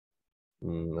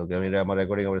ওকে, আমি আমার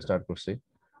রেকর্ডিং আবার স্টার্ট করছি।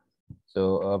 তো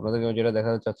আপনাদেরকে আমি যেটা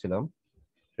দেখাতে চাচ্ছিলাম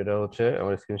সেটা হচ্ছে,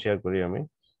 আমার স্ক্রিন শেয়ার করি আমি।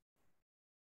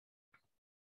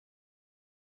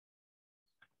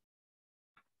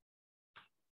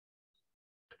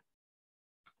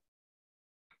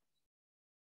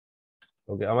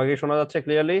 ওকে, আমাকে শোনা যাচ্ছে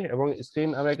ক্লিয়ারলি? এবং স্ক্রিন,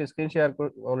 আমি একটা স্ক্রিন শেয়ার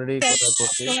অলরেডি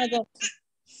করছি শোনা যাচ্ছে।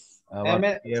 আমার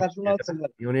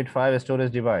ইউনিট 5 স্টোরেজ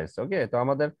ডিভাইস। ওকে, তো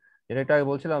আমাদের যেটা একটু আগে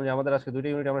বলছিলাম যে আমাদের আজকে দুটো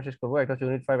ইউনিট আমরা শেষ করবো, একটা হচ্ছে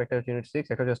ইউনিট 5, একটা হচ্ছে ইউনিট 6।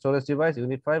 একটা হচ্ছে স্টোরেজ ডিভাইস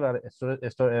ইউনিট 5, আর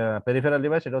পেরিফেরাল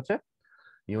ডিভাইস সেটা হচ্ছে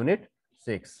ইউনিট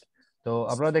 6। তো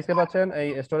আপনারা দেখতে পাচ্ছেন এই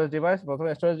স্টোরেজ ডিভাইস। প্রথমে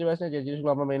স্টোরেজ ডিভাইস নিয়ে যে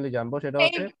জিনিসগুলো আমরা মেইনলি জানবো সেটা এই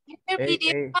হচ্ছে এই এই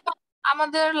পিডিএফ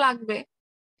আমাদের লাগবে।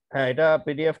 হ্যাঁ, এটা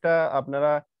পিডিএফটা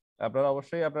আপনারা আপনারা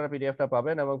অবশ্যই আপনারা পিডিএফটা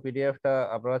পাবেন, এবং পিডিএফটা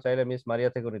আপনারা চাইলে মিস মারিয়া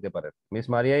থেকেও নিতে পারেন। মিস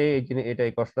মারিয়াই এই জিনিস, এটা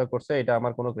এই কষ্টটা করছে, এটা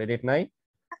আমার কোনো ক্রেডিট নাই।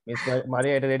 মিস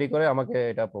মারিয়া এটা রেডি করে আমাকে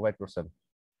এটা প্রোভাইড করছেন।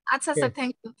 আচ্ছা Okay? Sir,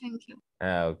 thank you thank you.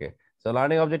 হ্যাঁ, ওকে। সো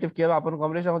লার্নিং অবজেক্টিভ কি হবে? আপন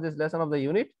completion of this lesson of the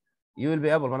unit you will be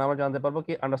able, মানে আমরা জানতে পারবো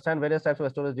কি understand various types of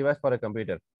storage device for a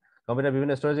computer. Computer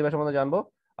বিভিন্ন স্টোরেজ ডিভাইসের মধ্যে জানবো।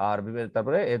 আর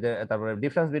তারপরে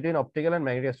difference between optical and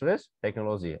magnetic storage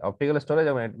technology. Optical storage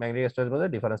এবং ম্যাগনেটিক স্টোরেজের মধ্যে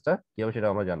ডিফারেন্সটা কি হবে সেটা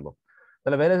আমরা জানবো।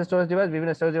 তাহলে ভেরিয়াস স্টোরেজ ডিভাইস,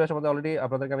 বিভিন্ন স্টোরেজ ডিভাইসের মধ্যে অলরেডি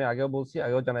আপনাদেরকে আমি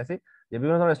আগেও জানাইছি যে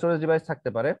বিভিন্ন ধরনের স্টোরেজ ডিভাইস থাকতে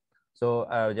পারে। সো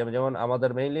যেমন যেমন আমাদের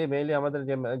মেইনলি আমাদের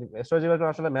যে স্টোরেজ ডিভাইস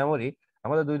আসলে মেমোরি,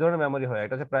 আমাদের দুই ধরনের মেমোরি হয়,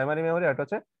 একটা হচ্ছে প্রাইমারি মেমোরি, একটা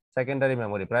হচ্ছে সেকেন্ডারি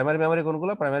মেমোরি। প্রাইমারি মেমোরি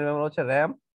কোনগুলো? প্রাইমারি মেমোরি হচ্ছে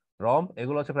র্যাম, রম,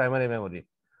 এগুলো হচ্ছে প্রাইমারি মেমোরি।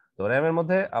 তো র্যামের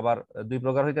মধ্যে আবার দুই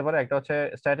প্রকার হইতে পারে, একটা হচ্ছে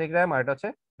স্ট্যাটিক র্যাম আর একটা হচ্ছে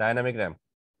ডাইনামিক র্যাম।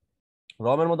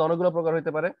 রমের মধ্যে অনেকগুলো প্রকার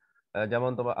হইতে পারে,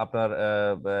 যেমন তোমার আপনার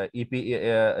ইপি,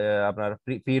 আপনার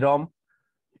পিরম।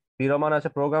 পিরম মানে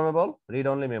হচ্ছে প্রোগ্রামেবল রিড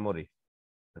অনলি মেমোরি।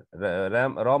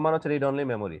 রম মানে হচ্ছে রিড অনলি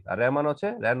মেমোরি, আর র্যাম মানে হচ্ছে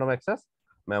র্যান্ডম অ্যাক্সেস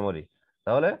মেমোরি।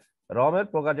 তাহলে রমের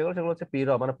প্রকার যেগুলো সেগুলো হচ্ছে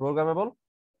পিরম মানে প্রোগ্রামেবল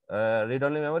রিড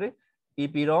অনলি মেমোরি।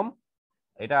 ইপিরম,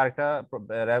 এটা আরেকটা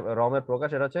রমের প্রকার,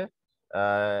 সেটা হচ্ছে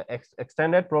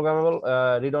extended programmable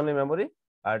read only memory.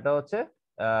 আর এটা হচ্ছে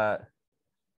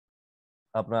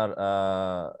আপনার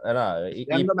না,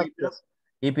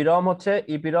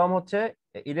 ইপিরম হচ্ছে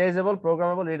erasable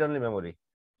programmable read only memory.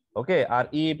 ওকে, আর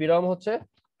ইপিরম হচ্ছে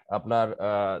আপনার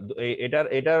এটার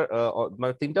এটার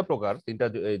মানে তিনটা প্রকার,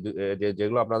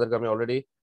 যেগুলো আপনাদেরকে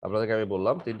আমি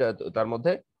বললাম তিনটা। তার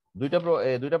মধ্যে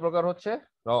দুইটা প্রকার হচ্ছে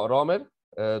রমের,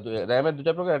 র্যামের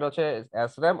দুইটা প্রকার, এটা হচ্ছে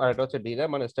এস র্যাম আর এটা হচ্ছে ডি র্যাম,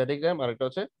 মানে স্ট্যাটিক র্যাম, আর একটা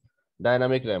হচ্ছে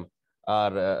ডাইনামিক র্যাম।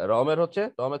 আর রমের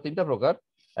তিনটা প্রকার,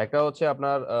 একটা হচ্ছে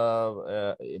আপনার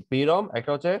পিরম,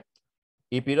 একটা হচ্ছে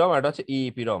ইপিরম, আর একটা হচ্ছে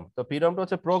ইপিরম। তো পিরমটা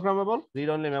হচ্ছে প্রোগ্রামেবল রিড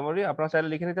অনলি মেমোরি। আপনারা চাইলে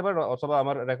লিখে নিতে পারেন, অথবা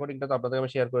আমার রেকর্ডিংটা তো আপনাদের আমি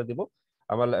শেয়ার করে দিব,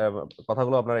 আমার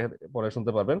কথাগুলো আপনারা পরে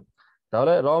শুনতে পারবেন।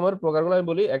 তাহলে রমের প্রকারগুলো আমি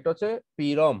বলি, একটা হচ্ছে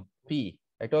পিরম, পি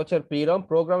একটা হচ্ছে পিরম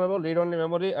প্রোগ্রামেবল রিড অনলি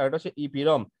মেমোরি, আর এটা হচ্ছে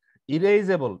ইপিরম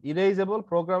erasable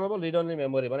programmable read only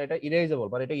memory, মানে এটা ইরেজেবল,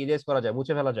 মানে এটা ইরেজ করা যায়,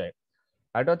 মুছে ফেলা যায়।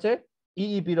 আর এটা হচ্ছে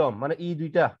ইপিরম, মানে ই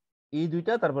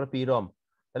দুইটা তারপর পিরম।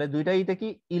 তাহলে দুইটা ইতে কি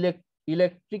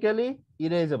electrically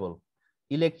erasable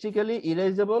electrically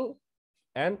erasable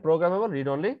and programmable read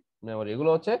only memory. এগুলো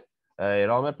হচ্ছে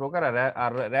রমের প্রকার।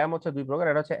 আর র্যাম হচ্ছে দুই প্রকার,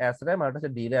 এটা হচ্ছে এস র্যাম আর এটা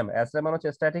হচ্ছে ডি র্যাম। এস র্যাম মানে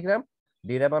হচ্ছে স্ট্যাটিক র্যাম,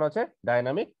 ডি র্যাম মানে হচ্ছে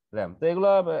ডাইনামিক র্যাম। তো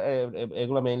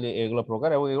এগুলো মেইনলি এগুলো প্রকার,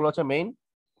 এবং এগুলো হচ্ছে মেইন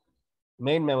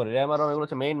মেমোরি। র্যাম আর রম এগুলো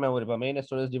হচ্ছে মেইন মেমোরি বা মেইন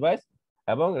স্টোরেজ ডিভাইস।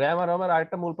 এবং র্যাম আর রমের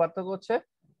আরেকটা মূল পার্থক্য হচ্ছে,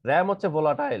 র্যাম হচ্ছে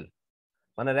ভোলাটাইল,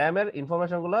 মানে র্যামের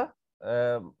ইনফরমেশন গুলা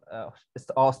আহ, আহ,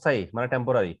 অস্থায়ী মানে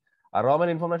টেম্পোরারি। আর রমের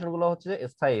ইনফরমেশন গুলো হচ্ছে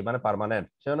স্থায়ী মানে পার্মানেন্ট।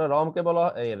 সেজন্য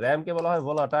র্যামকে বলা হয়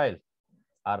ভোলাটাইল,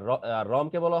 আর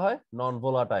রমকে বলা হয় নন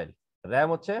ভোলাটাইল। র্যাম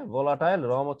হচ্ছে ভোলাটাইল,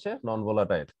 রম হচ্ছে নন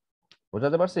ভোলাটাইল।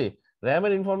 বুঝাতে পারছি?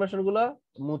 র্যামের ইনফরমেশন গুলা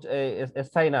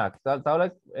স্থায়ী না। তাহলে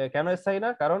কেন স্থায়ী না?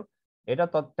 কারণ এটা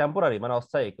টেম্পোরারি মানে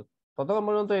অস্থায়ী। ততক্ষণ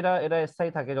পর্যন্ত এটা এটা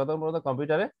স্থায়ী থাকে যতক্ষণ পর্যন্ত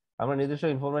কম্পিউটারে আমরা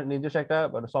নিজস্ব একটা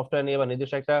সফটওয়্যার নিয়ে বা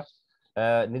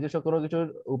নিজস্ব কোনো কিছুর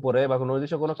উপরে বা কোনো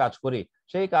নিজস্ব কোনো কাজ করি,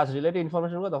 সেই কাজ রিলেটেড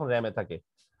ইনফরমেশন গুলো তখন র্যামে থাকে।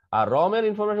 আর রমের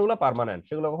ইনফরমেশন গুলো পার্মানেন্ট,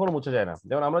 সেগুলো কখনো মুছে যায় না।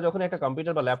 যেমন আমরা যখন একটা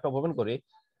কম্পিউটার বা ল্যাপটপ ওপেন করি,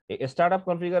 স্টার্ট আপ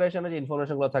কনফিগারেশনে যে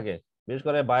ইনফরমেশন গুলো থাকে, বিশেষ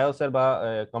করে বায়োসের বা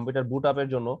কম্পিউটার বুট আপের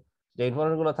জন্য যে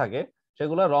ইনফরমেশন গুলো থাকে,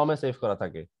 সেগুলো রমে সেভ করা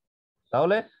থাকে।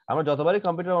 তাহলে আমরা যতবারই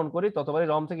কম্পিউটার অন করি ততবারই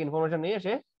রম থেকে ইনফরমেশন নিয়ে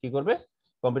এসে কি করবে?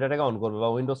 কম্পিউটারটাকে অন করবে বা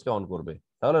উইন্ডোজকে অন করবে।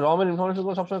 তাহলে রমের ইনফরমেশন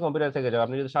গুলো সবসময় কম্পিউটারে থেকে যাবে।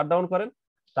 আপনি যদি শাট ডাউন করেন,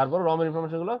 তারপর রমের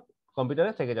ইনফরমেশন গুলো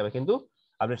কম্পিউটারে থেকে যাবে, কিন্তু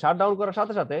আপনি শাট ডাউন করার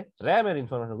সাথে সাথে র্যামের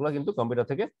ইনফরমেশন গুলো কিন্তু কম্পিউটার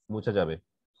থেকে মুছে যাবে।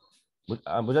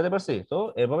 বুঝাতে পারছি? তো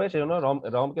এভাবে সেজন্য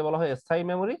রমকে বলা হয় স্থায়ী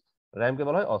মেমোরি, র্যামকে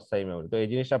বলা হয় অস্থায়ী মেমোরি। তো এই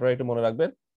জিনিসটা আপনারা একটু মনে রাখবেন।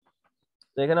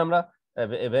 তো এখানে আমরা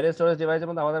ভেরিয়াস স্টোরেজ ডিভাইসের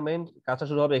মধ্যে আমাদের মেইন কাজটা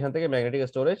শুরু হবে এখান থেকে, ম্যাগনেটিক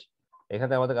স্টোরেজ। এখান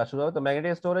থেকে আমাদের কাজ শুরু হবে। তো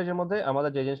ম্যাগনেটিক স্টোরেজের মধ্যে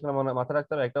আমাদের যে জিনিসগুলো মাথায়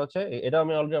রাখতে হবে, একটা হচ্ছে, এটা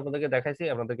আমি অলরেডি আপনাদেরকে দেখাইছি,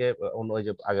 আপনাদেরকে অন্য ওই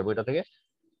যে আগের বইটা থেকে,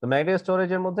 তো ম্যাগনেটিক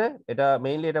স্টোরেজের মধ্যে এটা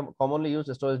মেইনলি এটা কমনলি ইউজ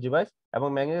স্টোরেজ ডিভাইস। এবং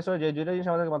ম্যাগনেটিক স্টোরেজ যে দুইটা জিনিস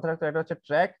আমাদের মাথায় রাখতে হয়, এটা হচ্ছে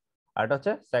ট্র্যাক আর এটা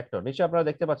হচ্ছে সেক্টর। নিশ্চয়ই আপনারা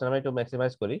দেখতে পাচ্ছেন, আমি একটু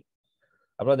ম্যাক্সিমাইজ করি,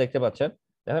 আপনারা দেখতে পাচ্ছেন।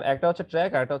 দেখেন একটা হচ্ছে ট্র্যাক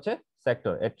আর একটা হচ্ছে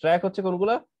সেক্টর। এই ট্র্যাক হচ্ছে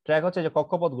কোনগুলা? ট্র্যাক হচ্ছে যে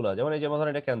কক্ষপথগুলো, যেমন এই যে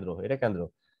ধরেন এটা কেন্দ্র, এটা কেন্দ্র,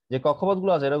 যে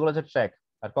কক্ষপথগুলো আছে এগুলো হচ্ছে ট্র্যাক।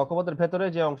 আর কক্ষপথের ভেতরে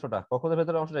যে অংশটা, কক্ষপথের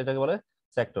ভেতরে অংশটা, এটাকে বলে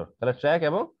সেক্টর। তাহলে ট্র্যাক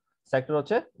এবং সেক্টর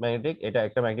হচ্ছে ম্যাগনেটিক, এটা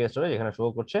একটা ম্যাগনেটিক স্টোরেজ এখানে শো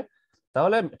করছে।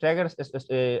 তাহলে ট্র্যাকের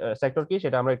সেক্টর কি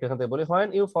সেটা আমরা একটু এখান থেকে বলি। When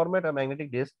you format a magnetic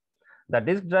disk, the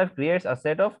disk drive creates a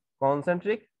set of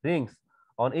concentric Rings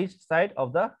on each side of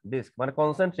the disk. মানে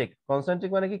কনসেন্ট্রিক,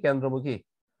 কনসেন্ট্রিক মানে কি? কেন্দ্রমুখী।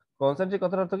 কনসেন্ট্রিক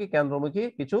কথার অর্থ কি? কেন্দ্রমুখী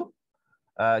কিছু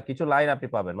কিছু লাইন আপনি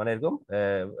পাবেন, মানে এরকম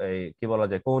এই কি বলা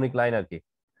যায়, কৌণিক লাইন আর কি।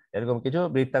 এরকম কিছু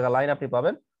বৃত্তাকার লাইন আপনি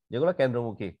পাবেন যেগুলো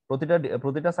কেন্দ্রমুখী,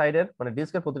 প্রতিটা সাইডের, মানে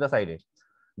ডিস্কের প্রতিটা সাইডে।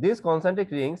 This concentric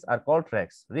Rings R call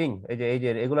tracks. Ring, এই যে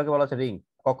এগুলোকে বলা হচ্ছে রিং।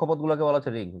 কক্ষপথ গুলোকে বলা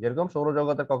হচ্ছে রিং। যেরকম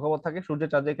সৌরজগতের কক্ষপথ থাকে, সূর্যের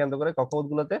চাঁদকে কেন্দ্র করে কক্ষপথ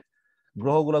গুলোতে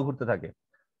গ্রহগুলো ঘুরতে থাকে।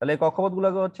 তাহলে এই কক্ষপথ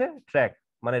গুলোকে হচ্ছে ট্র্যাক,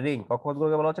 মানে রিং। কক্ষপথ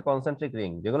গুলোকে বলা হচ্ছে কনসেন্ট্রিক রিং,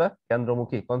 যেগুলো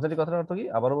কেন্দ্রমুখী। কনসেন্ট্রিক কথার অর্থ কি?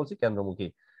 আবারও বলছি, কেন্দ্রমুখী।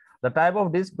 The type of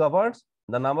disk governs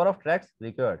the number of tracks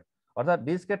required. অর্থাৎ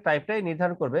ডিস্কের টাইপটাই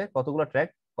নির্ধারণ করবে কতগুলো ট্র্যাক,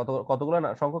 কতগুলো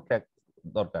সংখ্যক ট্র্যাক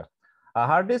দরকার।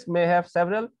 Hard disk may have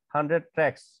several hundred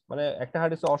tracks. মানে একটা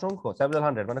হার্ড ডিস্কে অসংখ্য, সেভারাল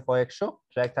হান্ড্রেড মানে কয়েকশো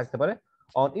ট্র্যাক থাকতে পারে।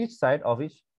 On each side of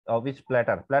each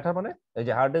platter. Platter মানে এই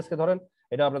যে হার্ড ডিস্কে ধরেন,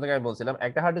 এটা আপনাদেরকে আমি বলছিলাম,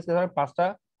 একটা হার্ড ডিস্কে ধরেন পাঁচটা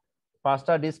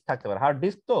পাঁচটা ডিস্ক থাকতে পারে। হার্ড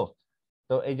ডিস্ক তো,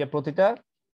 তো এই যে প্রতিটা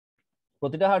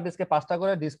প্রতিটা হার্ড ডিস্কে পাঁচটা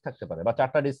করে ডিস্ক থাকতে পারে বা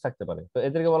চারটা ডিস্ক থাকতে পারে। তো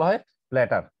এদেরকে বলা হয়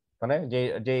প্ল্যাটার। মানে যে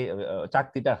যে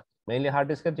চাকতিটা, মেইনলি হার্ড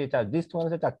ডিস্কের যে ডিস্ক মানে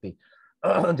হচ্ছে চাকতি,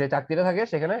 যে চাকতিটা থাকে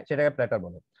সেখানে, সেটাকে প্ল্যাটার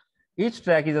বলে। Each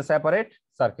track is a separate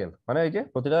circle. মানে এই যে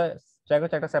প্রতিটা ট্র্যাক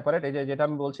হচ্ছে একটা সেপারেট, এই যে যেটা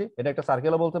আমি বলছি এটা একটা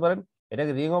সার্কেলও বলতে পারেন,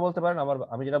 এটাকে রিংও বলতে পারেন, আবার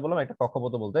আমি যেটা বললাম একটা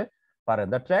কক্ষপথ বলতে পারেন।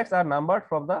 The tracks R numbered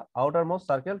from the outer most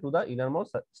circle to the inner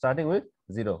most starting with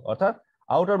zero. অর্থাৎ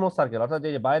আউটার মোস্ট সার্কেল অর্থাৎ যে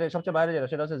বাইরে, সবচেয়ে বাইরে যেটা,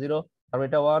 সেটা হচ্ছে জিরো। তারপর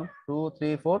এটা 1 2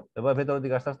 3 4, এবার ভেতরের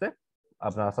দিকে আস্তে আস্তে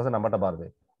আপনার আস্তে আস্তে নাম্বারটা বাড়বে।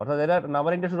 অর্থাৎ এটা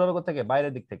নাম্বারিংটা শুরু হবে কোথা থেকে?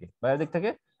 বাইরের দিক থেকে, বাইরের দিক থেকে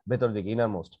ভেতরের দিকে,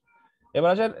 ইনার মোস্ট। এবার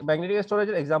আসেন ম্যাগনেটিক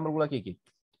স্টোরেজের এক্সাম্পল গুলো কি কি।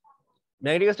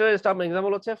 ম্যাগনেটিক স্টোরেজ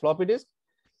এক্সাম্পল হচ্ছে ফ্লপি ডিস্ক,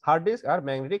 হার্ড ডিস্ক আর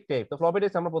ম্যাগনেটিক টেপ। তো ফ্লপি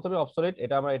ডিস্ক আমরা প্রথমে অবসোলিট,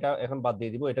 এটা আমরা এটা এখন বাদ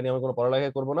দিয়ে দিব, এটা নিয়ে আমি কোনো পড়ালেখা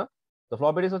করবো না। তো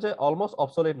ফ্লপি ডিস্ক হচ্ছে অলমোস্ট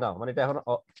অবসোলিট না, মানে এটা এখন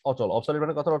অচল। অবসোলিট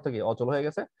মানে কথার অর্থ কি? অচল হয়ে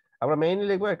গেছে। আমরা মেইনলি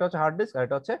লিখবো একটা হচ্ছে হার্ড ডিস্ক আর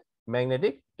এটা হচ্ছে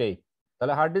ম্যাগনেটিক টেপ।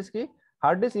 তাহলে হার্ড ডিস্ক কি?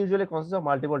 Hard disk usually consist of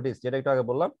multiple disk, যেটা একটু আগে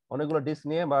বললাম, অনেকগুলো ডিস্ক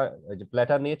নিয়ে বা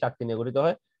প্ল্যাটার নিয়ে, চাকতি নিয়ে গঠিত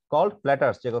হয়। কল্ড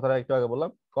প্ল্যাটার্স, যে কথাটা একটু আগে বললাম,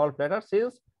 called platter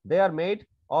since they are made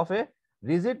of A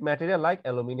rigid material like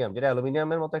aluminium, যেটা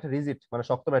অ্যালুমিনিয়ামের মতো একটা রিজিড মানে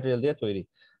শক্ত ম্যাটেরিয়াল দিয়ে তৈরি।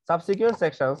 সাবসিকুয়েন্ট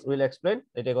সেকশনস উইল এক্সপ্লেইন,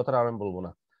 এটা কথাটা আমি বলবো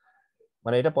না,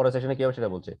 মানে এটা পরের সেশনে কি হবে সেটা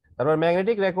বলছে। তারপর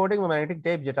ম্যাগনেটিক রেকর্ডিং বা ম্যাগনেটিক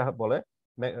টেপ যেটা বলে,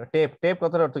 টেপ, টেপ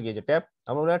কথার অর্থ কি? যে ট্যাপ,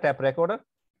 আমরা বলি ট্যাপ রেকর্ডার।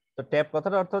 তো ট্যাপ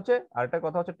কথার অর্থ হচ্ছে, আরেকটা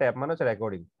কথা হচ্ছে ট্যাপ মানে হচ্ছে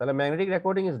রেকর্ডিং। তাহলে magnetic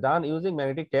recording is done using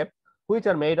magnetic tape which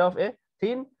are made of A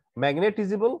thin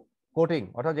ম্যাগনেটিজেবল coating.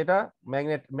 অর্থাৎ যেটা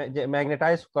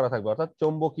ম্যাগনেটাইজ করা থাকবে, অর্থাৎ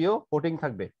চৌম্বকীয় কোটিং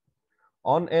থাকবে।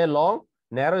 On a long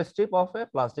narrow strip of A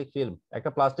plastic film, একটা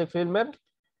প্লাস্টিক ফিল্মের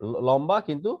লম্বা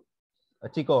কিন্তু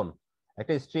চিকন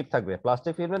একটা স্ট্রিপ থাকবে।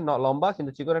 প্লাস্টিক ফিল্মের লম্বা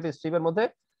কিন্তু চিকন একটা স্ট্রিপের মধ্যে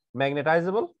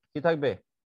ম্যাগনেটাইজেবল কি থাকবে?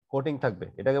 কোটিং থাকবে।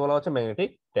 এটাকে বলা হচ্ছে ম্যাগনেটিক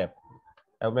ট্যাপ।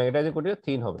 এবং ম্যাগনেটাইজিং কোটিং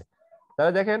থিন হবে।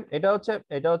 তাহলে দেখেন এটা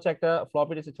হচ্ছে একটা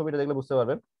ফ্লপি ডিস্কের ছবিটা দেখলে বুঝতে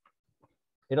পারবেন।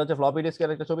 এটা হচ্ছে ফ্লপি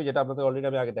ডিস্কের একটা ছবি, যেটা আপনাদের অলরেডি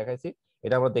আমি আগে দেখাইছি,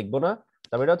 এটা আমরা দেখবো না।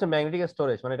 তবে এটা হচ্ছে ম্যাগনেটিক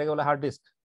স্টোরেজ, মানে এটাকে বলে হার্ড ডিস্ক,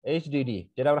 এইচডিডি,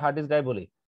 যেটা আমরা হার্ড ডিস্ক ড্রাইভ বলি,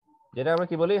 যেটা আমরা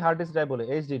কি বলি? হার্ড ডিস্ক ড্রাইভ বলি,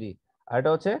 এইচডিডি। আর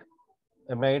এটা হচ্ছে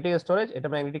ম্যাগনেটিক স্টোরেজ, এটা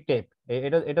ম্যাগনেটিক টেপ।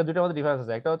 এটা এটা দুটোর মধ্যে ডিফারেন্স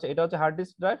আছে। একটা হচ্ছে, এটা হচ্ছে হার্ড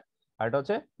ডিস্ক ড্রাইভ, আর এটা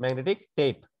হচ্ছে ম্যাগনেটিক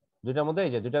টেপ। দুটার মধ্যে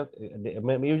এই যে দুটা,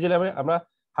 ইউজুয়ালি আমরা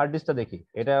হার্ড ডিস্কটা দেখি,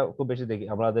 এটা খুব বেশি দেখি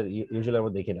আমাদের, ইউজুয়ালি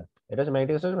আমরা দেখি না। এটা হচ্ছে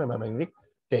ম্যাগনেটিক স্টোরেজ, ম্যাগনেটিক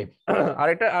টেপ। আর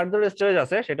একটা আরেক স্টোরেজ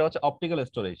আছে, সেটা হচ্ছে অপটিক্যাল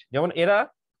স্টোরেজ। যেমন এরা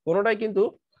কোনোটাই কিন্তু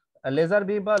লেজার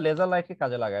বিম বা লেজার লাইটকে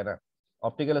কাজে লাগায় না।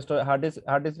 Optical storage, hard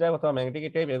disk drive অথবা ম্যাগনেটিক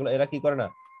টেপ, এগুলো এরা কি করে না?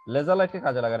 লেজার লাইটকে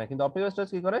কাজে লাগায় না। কিন্তু অপটিক্যাল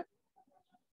স্টোরেজ কি করে?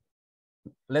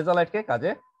 লেজার লাইটকে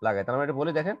কাজে লাগায়। তার মানে এটা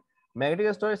বলি, দেখেন, magnetic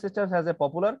storage system has a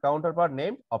popular counterpart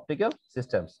named optical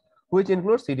systems which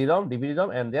include সিডি-রম, ডিভিডি-রম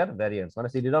and there variants. মানে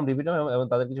সিডি-রম, ডিভিডি-রম এবং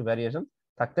তাদের কিছু ভ্যারিয়েশন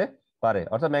থাকতে পারে।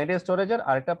 অর্থাৎ ম্যাগনেটিক স্টোরেজের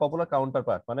আরেকটা পপুলার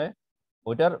কাউন্টারপার্ট, মানে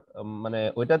ওইটার মানে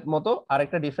ওইটার মতো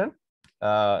আরেকটা ডিফারেন্ট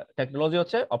টেকনোলজি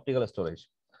হচ্ছে optical storage.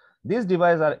 These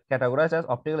devices are categorized as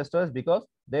optical storage because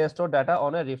they store data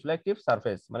on a reflective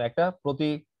surface, মানে একটা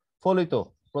প্রতিফলিত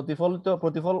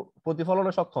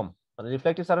প্রতিফলনে সক্ষম, মানে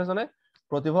রিফ্লেক্টিভ সারফেস মানে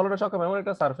প্রতিফলনে সক্ষম এমন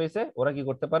একটা সারফেসে ওরা কি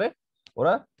করতে পারে?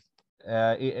 ওরা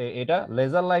এটা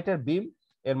লেজার লাইটের বিম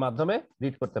এর মাধ্যমে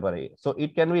রিড করতে পারে। So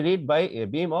it can be read by A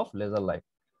beam of laser light.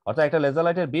 অর্থাৎ একটা লেজার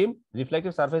লাইটের বিম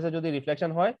রিফ্লেক্টিভ সারফেসে যদি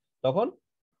রিফ্লেকশন হয়, তখন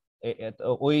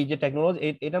ওই যে টেকনোলজি,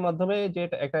 এটার মাধ্যমে যে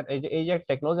একটা এই যে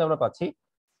টেকনোলজি আমরা পাচ্ছি,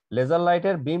 লেজার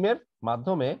লাইটের বিমের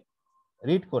মাধ্যমে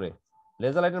রিড করে,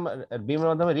 লেজার লাইটের বিমের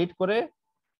মাধ্যমে রিড করে,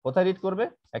 কোথায় রিড করবে?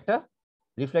 একটা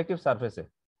রিফ্লেকটিভ সারফেসে,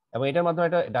 এবং এটার মাধ্যমে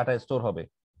একটা ডাটা স্টোর হবে।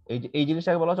 এই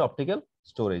জিনিসটাকে বলা হচ্ছে optical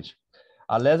storage.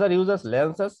 R laser uses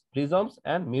lenses, প্রিজমস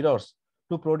and mirrors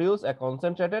to produce A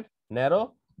concentrated narrow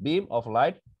beam of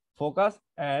light, focus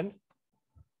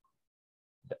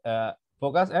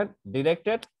and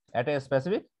directed at a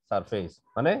specific surface.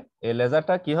 মানে এই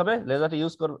লেজারটা কি হবে? লেজারটা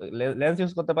ইউজ করবে, লেন্স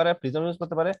ইউজ করতে পারে, প্রিজম ইউজ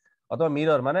করতে পারে, অথবা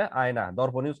মিরর মানে আয়না,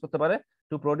 দর্পণ ইউজ করতে পারে,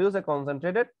 to produce A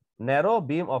concentrated narrow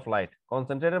beam of light.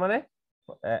 Concentrated মানে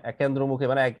কেন্দ্রমুখী,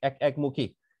 মানে একমুখী,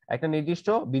 একটা নির্দিষ্ট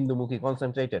বিন্দুমুখী,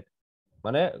 কনসেন্ট্রেটেড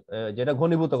মানে যেটা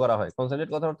ঘনীভূত করা হয়। কনসেন্ট্রেট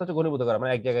কথা অর্থ হচ্ছে ঘনীভূত করা,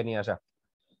 মানে এক জায়গায় নিয়ে আসা।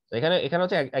 তো এখানে এখানে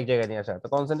হচ্ছে এক জায়গায় নিয়ে আসা। তো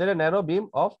concentrated narrow beam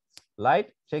of light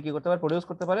সে কি করতে পারে? প্রডিউস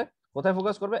করতে পারে। কোথায়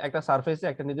ফোকাস করবে? একটা সারফেসে,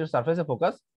 একটা নির্দিষ্ট সারফেসে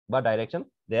ফোকাস বা ডাইরেকশন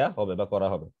দেয়া হবে বা করা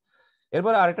হবে।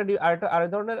 এরপর আরেক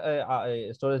ধরনের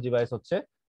স্টোরেজ ডিভাইস হচ্ছে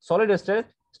সলিড স্টেট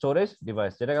স্টোরেজ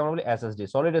ডিভাইস, যেটাকে আমরা বলি SSD,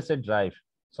 solid state drive.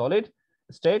 Solid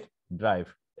state drive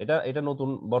এটা এটা নতুন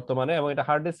বর্তমানে, এবং এটা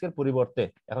হার্ড ডিস্কের পরিবর্তে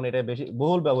এখন এটা বেশি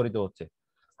বহুল ব্যবহৃত হচ্ছে।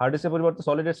 হার্ড ডিস্কের পরিবর্তে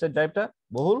সলিড স্টেট ড্রাইভটা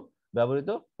বহুল ব্যবহৃত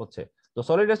হচ্ছে। তো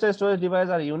solid state storage device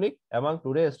R unique among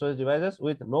today storage devices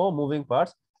with no moving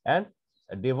parts and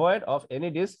devoid of any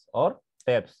disk or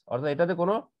tabs। অর্থাৎ এটাতে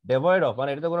কোনো devoid of মানে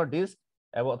এটাতে কোনো ডিস্ক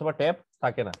অথবা ট্যাব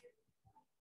থাকে না,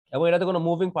 এবং এটাতে কোনো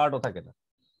মুভিং পার্টও থাকে না।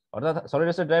 অর্থাৎ সলিড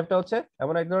স্টেট ড্রাইভটা হচ্ছে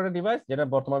এমন এক ধরনের ডিভাইস যেটা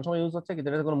বর্তমান সময় ইউজ হচ্ছে, কিন্তু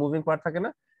এটাতে কোনো মুভিং পার্ট থাকে না,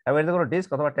 এবং এটাতে কোনো ডিস্ক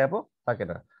অথবা ট্যাবও থাকে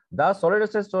না। দা solid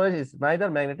state storage is neither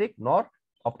magnetic নর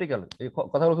অপটিক্যাল। এই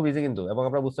কথাগুলো খুব ইজি কিন্তু, এবং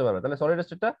আপনারা বুঝতে পারবেন। তাহলে সলিড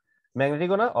স্টেটটা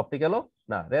ম্যাগনেটিকও না, অপটিক্যালও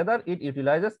না। রেদার ইট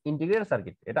ইউটিলাইজেস ইন্টিগ্রেটেড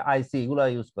সার্কিট, এটা আইসি এগুলো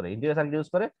ইউজ করে, ইন্টিগ্রেটেড সার্কিট ইউজ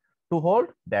করে টু হোল্ড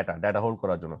ডাটা হোল্ড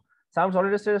করার জন্য। সাম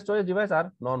সলিড স্টেট স্টোরেজ ডিভাইস আর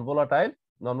নন ভোলাটাইল।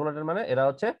 নন ভোলাটাইল মানে এরা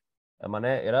হচ্ছে, মানে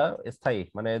এরা স্থায়ী,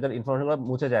 মানে এদের ইনফরমেশন গুলো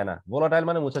মুছে যায় না। ভোলাটাইল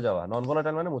মানে মুছে যাওয়া, নন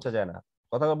ভোলাটাইল মানে মুছে যায় না।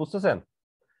 কথা বুঝতেছেন?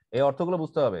 এই অর্থগুলো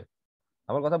বুঝতে হবে।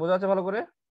 আমার কথা বোঝা যাচ্ছে ভালো করে?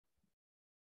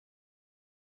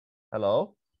 হ্যালো,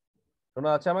 শোনা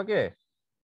যাচ্ছে আমাকে?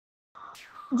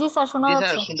 জি স্যার, শোনা জি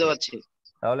স্যার, যাচ্ছে। শুনতে পাচ্ছি।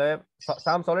 তাহলে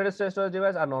সাম সলিড স্টেট স্টোরেজ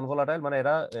ডিভাইস আর নন ভোলাটাইল মানে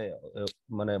এরা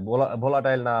মানে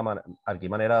ভোলাটাইল না, মানে আর কি,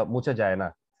 মানে এরা মুছে যায় না,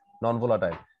 non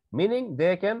volatile. Meaning they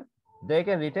can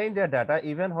retain there data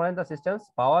even when the systems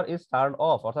power is turn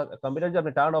off. অর্থাৎ কম্পিউটার যদি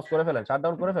আপনি টার্ন অফ করে ফেলেন,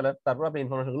 শাটডাউন করে ফেলেন, তারপর আপনি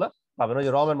ইনফরমেশন গুলো পাবেন। ওই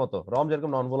যে রমের মতো, রম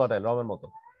যেরকম নন ভোলাটাইল, রমের মতো।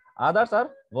 আদার্স আর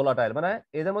ভোলাটাইল, মানে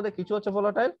এদের মধ্যে কিছু হচ্ছে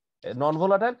ভোলাটাইল, নন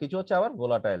ভোলাটাইল, কিছু হচ্ছে আবার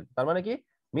ভোলাটাইল। তার মানে কি?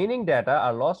 Meaning data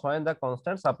R loss when the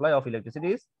constant supply of electricity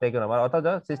is taken off, অর্থাৎ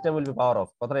the system will be power off।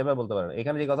 কথাটা এভাবে বলতে পারেন।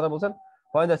 এখানে যে কথাটা বলছেন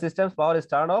when the system's power is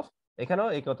turned off, এখানেও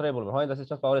এই কথাটাই বলবেন when the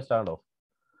system's power is turned off।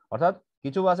 অর্থাৎ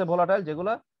কিছু আছে ভোলাটাইল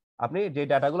যেগুলো আপনি যে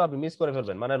ডাটাগুলো আপনি মিস করে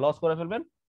ফেলবেন, মানে লস করে ফেলবেন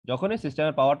যখনই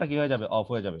সিস্টেমের পাওয়ারটা কি হয়ে যাবে? অফ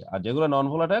হয়ে যাবে। আর যেগুলো নন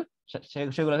ভোলাটাইল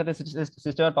সেগুলো ক্ষেত্রে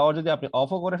সিস্টেমের পাওয়ার যদি আপনি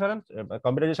অফও করে ফেলেন,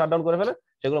 কম্পিউটার যদি শাটডাউন করে ফেলেন,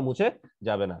 সেগুলো মুছে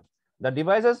যাবে না। The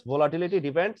device's volatility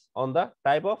depends on the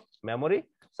type of memory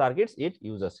circuits it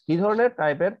uses. কি ধরনের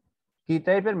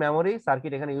টাইপের মেমোরি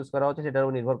সার্কিট এখানে ইউজ করা হচ্ছে সেটার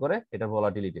উপর নির্ভর করে এটা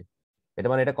ভোলাটিলিটি। এটা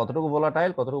মানে এটা কতটুকু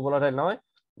ভোলাটাইল নয়,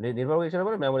 নির্ভর করে কিসের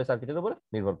উপরে? মেমোরি সার্কিটের উপর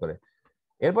নির্ভর করে।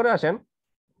 এরপরে আসেন,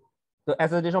 তো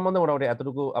এসএসডি সম্বন্ধে মোটামুটি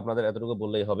এতটুকু আপনাদের এতটুকু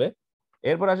বললেই হবে।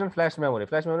 এরপর আসেন ফ্ল্যাশ মেমোরি।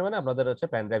 ফ্ল্যাশ মেমোরি মানে আপনাদের হচ্ছে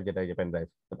পেন ড্রাইভ, যেটা এই যে পেন ড্রাইভ।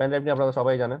 তো পেন ড্রাইভ নিয়ে আপনারা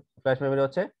সবাই জানেন। ফ্ল্যাশ মেমোরি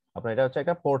হচ্ছে আপনার, এটা হচ্ছে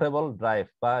একটা পোর্টেবল ড্রাইভ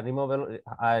বা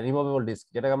রিমুভেবল ডিস্ক,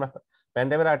 যেটাকে আমরা পেন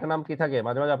ড্রাইভের একটা নাম কি থাকে,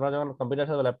 মাঝে মাঝে আপনারা যখন কম্পিউটার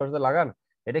সাথে ল্যাপটপের সাথে লাগান,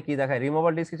 এটা কি দেখায়?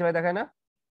 রিমুভেবল ডিস্ক হিসেবে দেখায় না?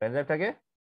 পেন ড্রাইভটাকে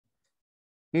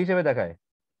কি হিসেবে দেখায়?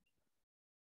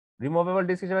 রিমুভেবল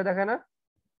ডিস্ক হিসেবে দেখায় না?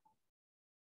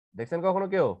 দেখছেন কখনো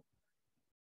কেউ?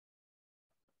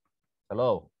 হ্যালো?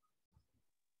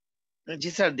 জি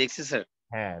স্যার, দেখছি স্যার।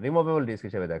 হ্যাঁ, রিমুভেবল ডিস্ক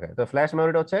হিসেবে দেখায়। তো ফ্ল্যাশ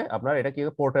মেমোরিটা হচ্ছে আপনার, এটা কি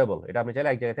পোর্টেবল, এটা আপনি চাইলে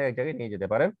এক জায়গা থেকে এক জায়গায় নিয়ে যেতে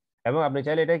পারেন, এবং আপনি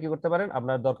চাইলে এটা কি করতে পারেন?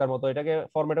 আপনার দরকার মতো এটাকে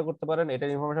ফরম্যাটও করতে পারেন,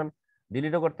 এটার ইনফরমেশন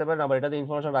ডিলিটও করতে পারেন, আবার এটাতে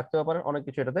ইনফরমেশন রাখতেও পারেন, অনেক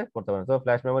কিছু এটাতে করতে পারেন। তো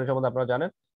ফ্ল্যাশ মেমোরি সম্বন্ধে আপনারা জানেন,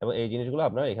 এবং এই জিনিসগুলো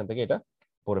আপনারা এখান থেকে এটা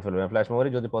পড়ে ফেলবেন। ফ্ল্যাশ মেমোরি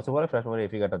যদি পসিবল হয়, ফ্ল্যাশ মেমোরি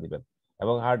এই ফিগারটা দিবেন,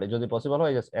 এবং হার্ড যদি পসিবল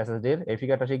হয় এসএসডি এর এই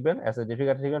ফিগারটা শিখবেন, এসএসডি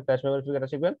ফিগারটা শিখবেন, ফ্ল্যাশ মেমোরি ফিগারটা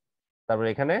শিখবেন, তারপর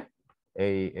এখানে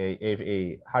এই এই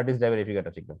হার্ড ডিস্ক ড্রাইভের এই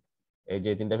ফিগারটা শিখবেন। এই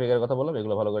যে তিনটা ফিগারের কথা বললাম,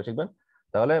 এগুলো ভালো করে শিখবেন।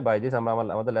 তাহলে বাই দিস আমরা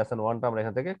আমাদের লেসন 1টা আমরা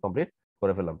এখান থেকে কমপ্লিট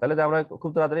করে ফেললাম। তাহলে আমরা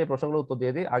খুব তাড়াতাড়ি এই প্রশ্নগুলো উত্তর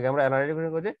দিয়ে দিই। আগে আমরা অ্যানালাইটিক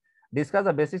করি, discuss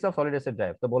the basics of solid state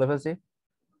drive. তো বলে ফেলছি,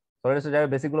 সলিড স্টেট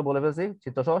ড্রাইভের বেসিক গুলো বলে ফেলছি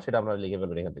চিত্র সহ, সেটা আমরা লিখে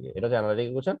ফেলবেন এখান থেকে। এটা হচ্ছে অ্যানালাইটিক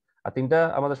কোশ্চেন। আর তিনটা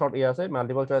আমাদের শর্ট আছে,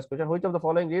 multiple choice question. Which of the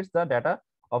following reads the data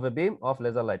off A beam of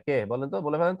laser light? কে বলেন তো,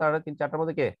 বলে ফেলেন। তার তিন চারটার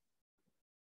মধ্যে কে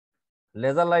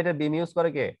লেজার লাইটের বিম ইউজ করে?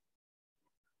 কে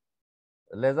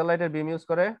লেজার লাইটের বিম ইউজ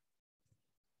করে?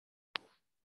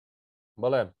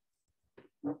 বলেন।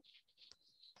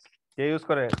 কে ইউজ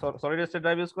করে? সলিড স্টেট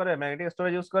ড্রাইভ ইউজ করে, ম্যাগনেটিক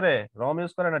স্টোরেজ ইউজ করে, রম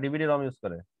ইউজ করে, না ডিভিডি রম ইউজ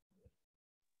করে?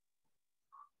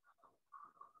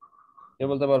 কে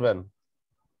বলতে পারবেন?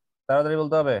 তাড়াতাড়ি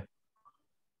বলতে হবে,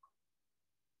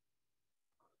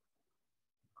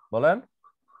 বলেন।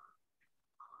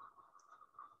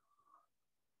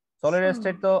 সলিড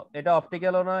স্টেট তো এটা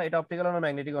অপটিক্যালও না, এটা অপটিক্যালও না,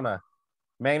 ম্যাগনেটিকও না।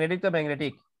 ম্যাগনেটিক তো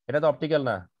ম্যাগনেটিক, এটা তো অপটিক্যাল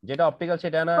না। যেটা অপটিক্যাল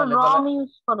সেটা না, রম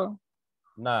ইউজ করে।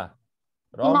 না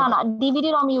রম, না না, ডিভিডি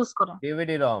রম ইউজ করে।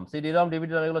 ডিভিডি রম, সিডি রম,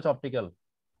 ডিভিডি রম, এগুলো হচ্ছে অপটিক্যাল।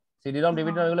 সিডি রম,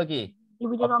 ডিভিডি রম এগুলো কি?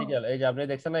 ডিভিডি রম। অপটিক্যাল। এই যে আপনি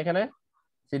দেখছেন না এখানে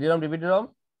সিডি রম, ডিভিডি রম,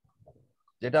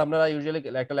 যেটা আপনারা ইউজুয়ালি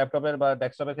একটা ল্যাপটপের বা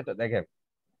ডেস্কটপের ক্ষেত্রে দেখেন।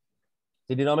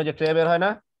 সিডি রমে যে ট্রে বের হয় না,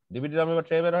 ডিভিডি রমে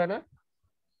ট্রে বের হয় না,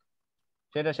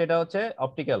 সেটা সেটা হচ্ছে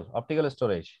অপটিক্যাল, অপটিক্যাল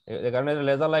স্টোরেজ। এই কারণে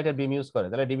লেজার লাইটের বিম ইউজ করে।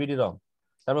 তাহলে ডিভিডি রম।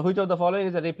 তারপর which of the following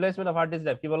is the replacement of hard disk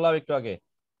drive? কি বললাম একটু আগে,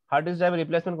 হার্ড ডিস্ক ড্রাইভের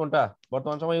রিপ্লেসমেন্ট কোনটা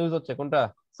বর্তমান সময় ইউজ হচ্ছে? কোনটা?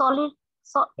 Solid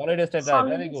solid state drive.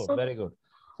 Solid very good, state very good.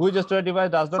 Which storage device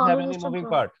does not have solid any state moving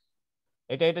part?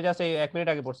 এটা এটা জাস্ট এই 1 মিনিট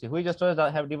আগে পড়ছি। Which storage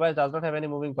device does not have any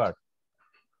moving part?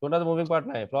 কোনটা তো moving part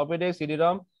নাই? Floppy disk, CD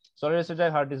রম, solid state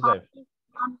drive, hard disk drive.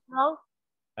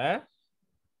 হ্যাঁ,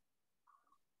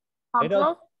 hard এটা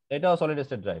ড্রাইভ। এটাও সলিড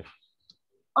স্টেট ড্রাইভ,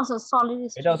 আচ্ছা, সলিড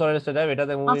এটাও স্টেট। Solid state drive.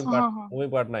 এটাতে মুভিং আচ্ছা, পার্ট, হ্যাঁ হ্যাঁ। মুভিং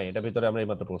পার্ট নাই, এটা ভিতরে আমরা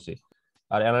এইমাত্র পড়ছি।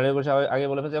 আর অ্যানালিটিক বিষয় আগে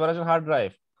বলে ফেলছি। এবার আসলে হার্ড ড্রাইভ।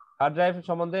 হার্ড ড্রাইভ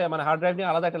সম্বন্ধে মানে হার্ড ড্রাইভ নিয়ে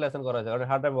আলাদা একটা লেসন করা হয়েছে, কারণ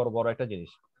হার্ড ড্রাইভ বড় বড় একটা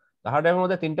জিনিস। হার্ড ড্রাইভের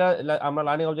মধ্যে তিনটা আমরা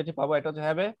লার্নিং অবজেক্টিভ পাবো। একটা হচ্ছে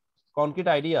have a concrete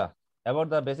idea about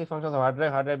the basic functions of hard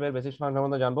drive. Hard ড্রাইভের বেসিক ফাংশন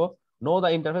সম্বন্ধে জানবো। Know the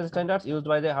interface standards used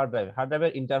by the hard drive. Hard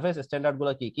ড্রাইভের ইন্টারফেস স্ট্যান্ডার্ড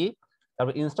গুলো কি কি।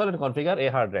 তারপর install and configure A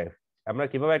hard drive. আমরা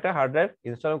কিভাবে একটা hard drive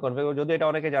install and configure, যদি এটা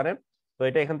অনেকে জানেন, তো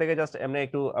এটা এখান থেকে জাস্ট এমনি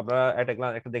একটু আপনারা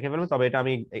একটা দেখে ফেলবেন। তবে এটা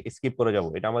আমি স্কিপ করে যাব,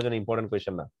 এটা আমার জন্য ইম্পর্টেন্ট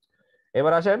কোয়েশ্চেন না।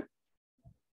 এবার আসেন,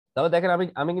 তবে দেখেন আমি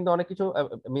আমি কিন্তু অনেক কিছু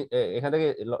এখান থেকে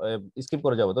স্কিপ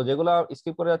করে যাবো। তো যেগুলো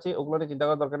স্কিপ করে যাচ্ছি ওগুলো নিয়ে চিন্তা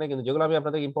করার দরকার নেই, কিন্তু যেগুলো আমি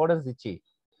আপনাদের ইম্পর্টেন্স দিচ্ছি,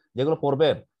 যেগুলো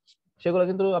পড়বেন, সেগুলো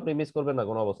কিন্তু আপনি মিস করবেন না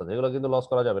কোনো অবস্থা, যেগুলো কিন্তু লস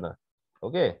করা যাবে না।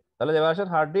 ওকে, তাহলে এবার আসেন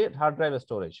হার্ড ড্রাইভ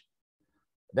স্টোরেজ।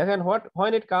 দেখেন,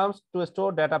 when it comes to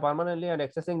store data permanently and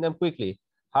accessing them quickly,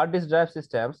 hard disk drive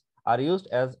systems are used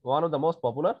as one of the most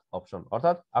popular option।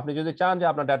 অর্থাৎ আপনি যদি চান যে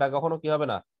আপনার ডাটা কখনো কি হবে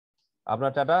না,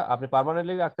 আপনার ডাটা আপনি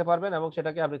পার্মানেন্টলি রাখতে পারবেন এবং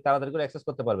সেটাকে আপনি তাড়াতাড়ি করে অ্যাক্সেস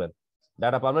করতে পারবেন।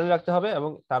 ডাটা পার্মানেন্টলি রাখতে হবে এবং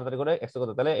তাড়াতাড়ি করে অ্যাক্সেস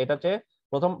করতে, তাহলে এটা হচ্ছে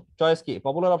প্রথম চয়েস। কি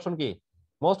পপুলার অপশন? কি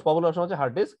মোস্ট পপুলার অপশন হচ্ছে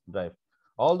hard disk drive.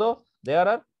 Although there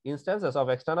R instances of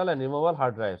external and removal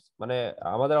hard drives. মানে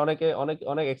আমাদের অনেকে অনেক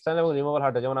অনেক এক্সটার্নাল এবং রিমুভাল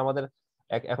হার্ড ড্রাইভ, যেমন আমাদের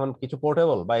এখন কিছু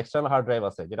পোর্টেবল বা এক্সটার্নাল হার্ড ড্রাইভ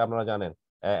আছে, যেটা আপনারা জানেন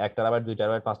 1 terabyte, 2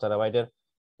 terabyte, 5 টেরাবাইটের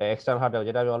external hard drive,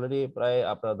 যেটা আমি অলরেডি প্রায়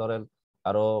আপনারা ধরেন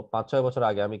আরো 5-6 বছর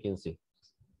আগে আমি কিনছি।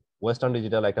 ওয়েস্টার্ন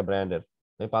ডিজিটাল একটা ব্র্যান্ডের,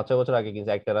 আমি 5-6 বছর আগে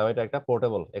কিনছি 1 টেরাবাইট একটা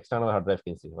পোর্টেবল এক্সটার্নাল হার্ড ড্রাইভ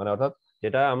কিনছি। মানে অর্থাৎ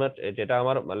যেটা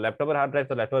আমার ল্যাপটপের হার্ড ড্রাইভ,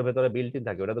 তো ল্যাপটপের ভেতরে বিল্ট ইন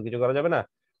থাকে, ওটা তো কিছু করা যাবে না।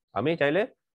 আমি চাইলে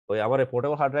ওই আমার এই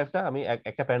পোর্টেবল হার্ড ড্রাইভটা আমি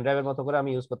একটা পেন ড্রাইভের মতো করে আমি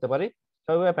ইউজ করতে পারি।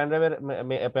 সবগুলো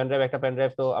একটা পেন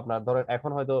ড্রাইভ তো আপনার ধরেন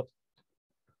এখন হয়তো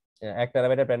 1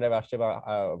 টেরাবাইটের পেন ড্রাইভ আসছে, বা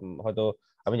হয়তো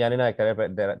আমি জানি না 1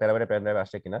 টেরাবাইটের পেন ড্রাইভ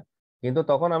আসছে কিনা। কিন্তু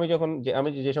তখন আমি যখন আমি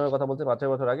যে সময় কথা বলছি 5-6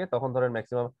 বছর আগে, তখন ধরেন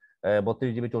maximum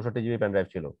 32 GB 64 GB pen drive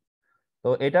ছিল। তো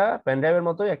এটা পেন ড্রাইভের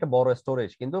মতোই একটা বড়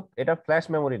স্টোরেজ, কিন্তু এটা ফ্ল্যাশ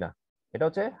মেমোরি না, এটা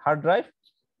হচ্ছে হার্ড ড্রাইভ।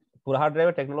 পুরো হার্ড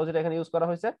ড্রাইভের টেকনোলজিটা এখানে ইউজ করা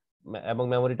হয়েছে, এবং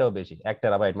মেমোরিটাও বেশি, 1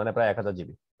 টেরাবাইট মানে প্রায় 1000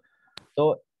 জিবি। তো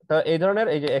তো এই ধরনের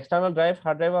এই যে এক্সটার্নাল ড্রাইভ,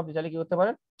 হার্ড ড্রাইভ আপনি চাইলে কি করতে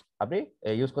পারেন, আপনি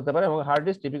ইউজ করতে পারেন। এবং hard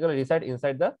disk typically reside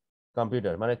inside the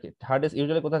computer. মানে হার্ড ডিস্ক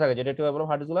ইউজুয়ালি কোথায় থাকে, যেটা একটু বললাম,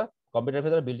 হার্ড ডিস্কগুলো কম্পিউটারের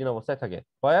ভিতরে বিল্ট ইন অবস্থায় থাকে,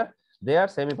 হোয়ার দে আর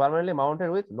semi permanently mounted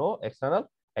with no external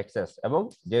access. এবং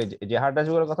যে যে হার্ড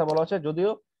ড্রাইভগুলোর কথা বলা হচ্ছে,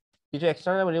 যদিও কিছু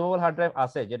এক্সটার্নাল এবং রিমুভেবল হার্ড ড্রাইভ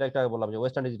আছে, যেটা একটু আগে বললাম যে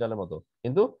ওয়েস্টার্ন ডিজিটালের মতো,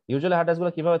 কিন্তু ইউজুয়ালি হার্ড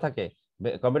ড্রাইভগুলো কিভাবে থাকে,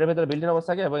 কম্পিউটারের ভিতরে বিল্ট ইন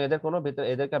অবস্থা থাকে, এবং এদের কোনো ভিতরে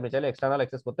এদেরকে আপনি চাইলে এক্সটার্নাল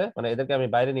অ্যাক্সেস করতে, মানে এদেরকে আপনি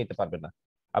বাইরে নিতে পারবেন না।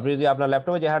 আপনি যদি আপনার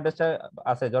ল্যাপটপে যে হার্ড ডিস্কটা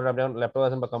আছে, ধরেন আপনি ল্যাপটপ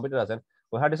আছেন বা কম্পিউটার আছেন,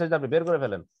 ওই হার্ড ডিস্কটা যদি আপনি বের করে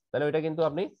ফেলেন, তাহলে ওইটা কিন্তু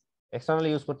আপনি এক্সটার্নালি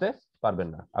ইউজ করতে পারবেন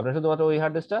না। আপনার শুধুমাত্র ওই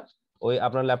হার্ড ডিস্কটা, ওই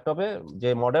আপনার ল্যাপটপে যে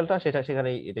মডেলটা সেটা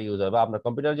সেখানেই এটা ইউজ হবে, বা আপনার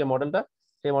কম্পিউটার যে মডেলটা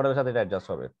সেই মডেলের সাথে এটা অ্যাডজাস্ট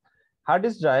হবে। হার্ড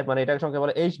ডিস্ক ড্রাইভ মানে এটাকে সংক্ষেপে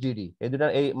বলে এইচডিডি।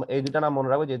 এই দুটা নাম মনে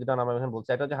রাখবো, যে দুটা নাম আমি এখন বলছি।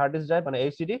 একটা হচ্ছে হার্ড ডিস্ক ড্রাইভ মানে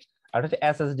এইচডিডি, আর হচ্ছে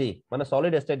এসএসডি মানে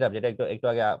সলিড স্টেট ড্রাইভ, যেটা একটু একটু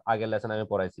আগে আগের লেসনে আমি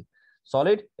পড়াইছি।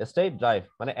 সলিড স্টেট ড্রাইভ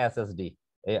মানে এসএসডি।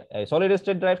 এই সলিড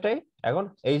স্টেট ড্রাইভটাই এখন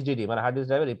এইচডিডি মানে হার্ড ডিস্ক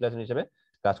ড্রাইভের রিপ্লেসমেন্ট হিসেবে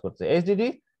কাজ করছে। HDD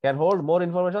can hold more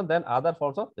information then other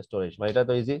forms of storage. মানে এটা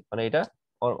তো ইজি, মানে এটা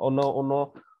অন্য অন্য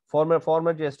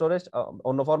ফরম্যাট যে স্টোরেজ,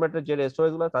 অন্য ফরম্যাটের যে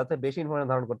স্টোরেজ গুলো তাতে বেশি ইনফরমেশন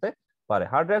ধারণ করতে পারে।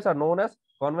 Hard drives are known as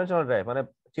conventional drive, মানে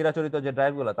চিরাচরিত যে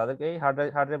ড্রাইভ গুলো তাদেরকে এই হার্ড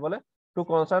ড্রাইভ বলে। Two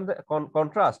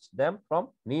contrast them from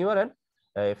newer and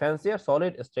ফ্যান্সিয়ার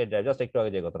solid state drive. Just একটু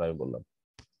আগে যে কথাটা আমি বললাম,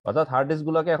 অর্থাৎ হার্ড ডিস্ক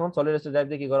গুলোকে এখন সলিড স্টেট ড্রাইভ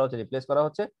দিয়ে কি করা হচ্ছে, রিপ্লেস করা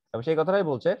হচ্ছে। এবং সেই কথাটাই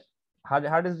বলছে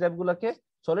হার্ড ডিস্ক ড্রাইভ গুলোকে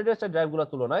সলিড স্টেট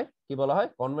ড্রাইভগুলোর তুলনায় কি বলা হয়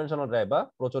কনভেনশনাল ড্রাইভ বা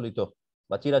প্রচলিত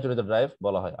বা চিরাচরিত ড্রাইভ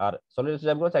বলা হয়। আর সলিড স্টেট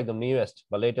ড্রাইভগুলো হচ্ছে একদম নিউয়েস্ট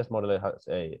বা লেটেস্ট মডেলের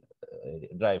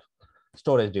drive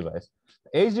storage device.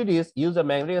 HDDs use a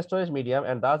magnetic storage medium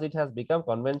and thus it has become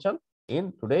convention in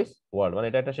today's world। মানে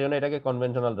এটা একটা সেজন্য এটাকে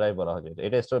কনভেনশনাল ড্রাইভ বলা হয়।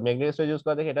 এটা ম্যাগনেটিক স্টোরেজ ইউজ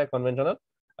করা দেখে এটা কনভেনশনাল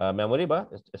মেমোরি বা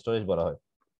স্টোরেজ বলা হয়।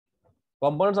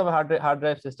 Components of hard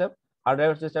drive system. Hard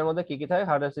drive সিস্টেমের মধ্যে কি কি থাকে?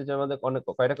 হার্ড ড্রাইভ সিস্টেমের মধ্যে অনেক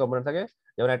কয়টা কম্পোনেন্ট থাকে,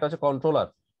 যেমন একটা হচ্ছে কন্ট্রোলার।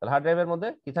 তাহলে হার্ড ড্রাইভের মধ্যে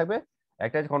কি থাকবে?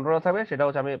 একটা কন্ট্রোলার থাকবে, সেটা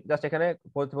হচ্ছে আমি জাস্ট এখানে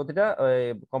প্রতিটা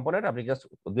কম্পোনেন্ট আপনি জাস্ট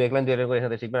দুই লাইন করে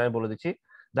এখানে শিখবেন, আমি বলে দিচ্ছি।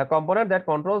 The component that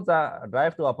controls the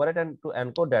drive two operate and two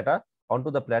encode data অনটু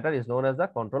the platter is known as the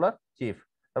controller chip.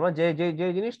 তার মানে যে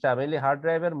জিনিসটা মেইনলি হার্ড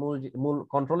ড্রাইভের মূল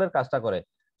কন্ট্রোলের কাজটা করে,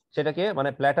 সেটাকে মানে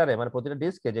প্ল্যাটারে মানে প্রতিটা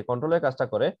ডিস্কে যে কন্ট্রোলের কাজটা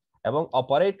করে এবং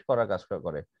অপারেট করার কাজটা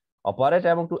করে। অপারেট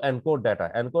এবং টু এনকোড ডাটা।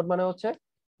 এনকোড মানে হচ্ছে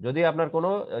যদি আপনার কোনো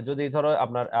যদি ধরো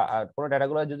আপনার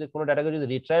কোনো ডাটাকে যদি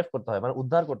রিট্রাইভ করতে হয় মানে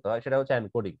উদ্ধার করতে হয়, সেটা হচ্ছে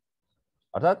এনকোডিং।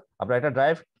 অর্থাৎ আপনার একটা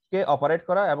ড্রাইভকে অপারেট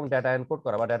করা এবং ডাটা এনকোড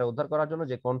করা বা ডাটা উদ্ধার করার জন্য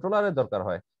যে কন্ট্রোলারের দরকার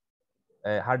হয়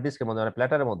হার্ড ডিস্কের মধ্যে মানে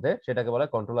প্ল্যাটারের মধ্যে, সেটাকে বলে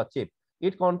controller chip.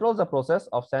 It controls the process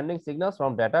of sending signals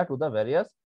from data to the various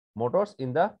motors in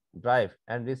the drive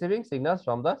and receiving signals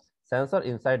from the sensor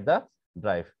inside the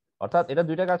drive. অর্থাৎ এটা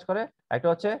দুইটা কাজ করে, একটা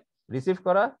হচ্ছে রিসিভ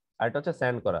করা আর একটা হচ্ছে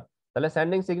সেন্ড করা। তাহলে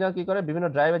সেন্ডিং সিগন্যাল কি করে? বিভিন্ন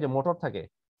ড্রাইভে যে মোটর থাকে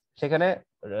সেখানে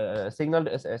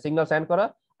সিগন্যাল সেন্ড করা,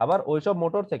 আবার ওইসব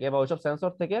মোটর থেকে বা ওইসব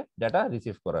সেন্সর থেকে ডাটা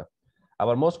রিসিভ করা।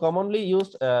 আবার মোস্ট কমনলি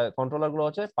ইউজড কন্ট্রোলার গুলো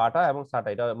হচ্ছে পাটা এবং সাটা।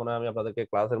 এটা মনে হয় আমি আপনাদেরকে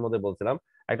ক্লাসের মধ্যে বলছিলাম।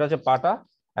 একটা হচ্ছে পাটা,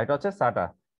 একটা হচ্ছে সাটা,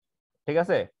 ঠিক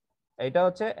আছে? এটা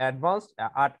হচ্ছে অ্যাডভান্সড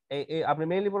আপনি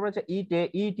মেইনলি পড়বেন হচ্ছে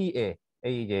ইটিএ।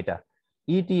 এই যে এটা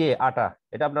ইটিএ আটা,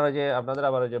 এটা আপনারা যে আপনাদের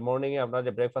আবার যে মর্নিং এ আপনারা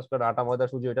যে ব্রেকফাস্ট করেন আটা ময়দা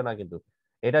সুজি, এটা না কিন্তু,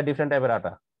 এটা ডিফারেন্ট টাইপের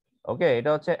আটা। ওকে, এটা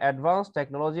হচ্ছে অ্যাডভান্স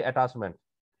টেকনোলজি অ্যাটাচমেন্ট।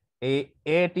 এই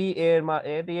এটি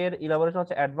এর ইলাবোরেশন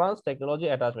হচ্ছে অ্যাডভান্স টেকনোলজি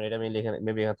অ্যাটাচমেন্ট। এটা মেইনলি এখানে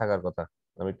মেবি এখানে থাকার কথা।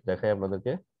 আমি একটু দেখাই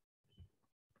আপনাদেরকে,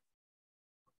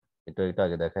 এটা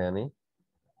আগে দেখাই আমি।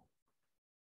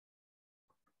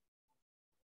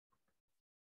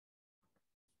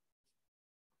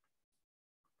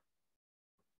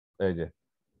 এই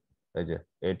যে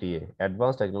এটিএ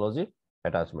অ্যাডভান্স টেকনোলজি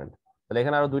অ্যাটাচমেন্ট। তাহলে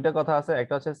এখানে আরো দুইটা কথা আছে,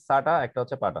 একটা হচ্ছে সাটা, একটা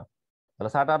হচ্ছে পাটা।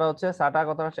 তাহলে সাটাটা হচ্ছে সাটা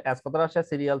কথাটা হচ্ছে এস কথাটা আসছে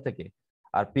সিরিয়াল থেকে,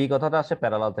 আর পি কথাটা আসছে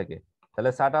প্যারালাল থেকে।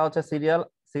 তাহলে সাটা হচ্ছে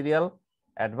সিরিয়াল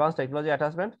অ্যাডভান্স টেকনোলজি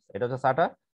অ্যাটাচমেন্ট, এটা হচ্ছে সাটা।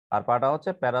 আর পাটা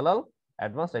হচ্ছে প্যারালাল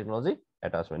অ্যাডভান্স টেকনোলজি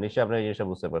অ্যাটাচমেন্ট। নিশ্চয়ই আপনি এই জিনিসটা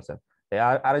বুঝতে পারছেন।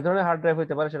 আর আরেক ধরনের হার্ড ড্রাইভ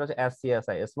হতে পারে, সেটা হচ্ছে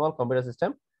এসসিএসআই, স্মল কম্পিউটার সিস্টেম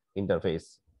ইন্টারফেস।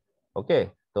 ওকে,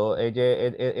 তো এই যে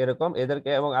এরকম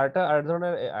এদেরকে, এবং আরেক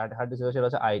ধরনের হার্ড ডিস্ক সেটা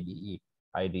হচ্ছে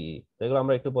আইডিই। তো এগুলো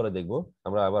আমরা একটু পরে দেখবো।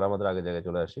 আমরা আবার আমাদের আগের জায়গায়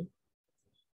চলে আসি,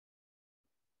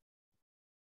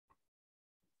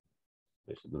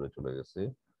 বেশি দূরে চলে গেছি।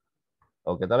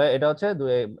 ওকে, তাহলে এটা হচ্ছে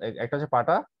একটা হচ্ছে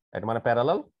পাটা, একটা মানে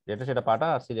প্যারালাল যেটা সেটা পাটা,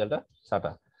 আর সিরিয়ালটা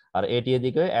সাটা। আর এটি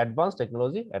এদিকে অ্যাডভান্স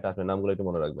টেকনোলজি অ্যাটাচমেন্ট, নামগুলো একটু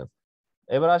মনে রাখবেন।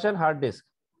 এবার আসেন হার্ড ডিস্ক।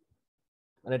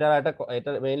 মানে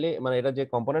এটা মেইনলি মানে এটা যে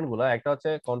কম্পোনেন্ট গুলো, একটা হচ্ছে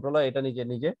কন্ট্রোলার, এটা নিজে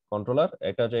নিজে কন্ট্রোলার,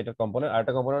 একটা হচ্ছে এটা কম্পোনেন্ট, আর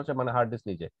একটা কম্পোনেন্ট হচ্ছে মানে হার্ড ডিস্ক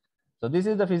নিজে। তো this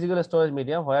is the physical storage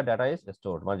medium where data is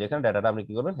stored, মানে যেখানে ডাটাটা আপনি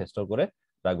কি করবেন, স্টোর করে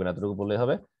রাখবেন, এতটুকু বললেই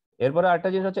হবে। এরপরে আরেকটা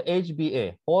জিনিস হচ্ছে HBA,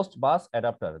 host bus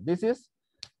adapter.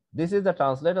 This is the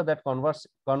translator that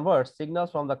converts signals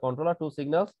from the controller to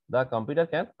signals the computer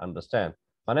can understand।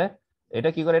 মানে এটা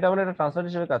কি করে? এটা মানে একটা ট্রান্সলেটর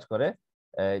হিসেবে কাজ করে,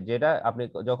 যেটা আপনি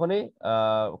যখনই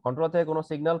কন্ট্রোলার থেকে কোনো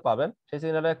সিগন্যাল পাবেন, সেই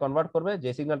সিগন্যালটা কনভার্ট করবে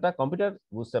যে সিগন্যালটা কম্পিউটার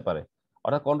বুঝতে পারে।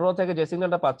 অর্থাৎ কন্ট্রোলার থেকে যে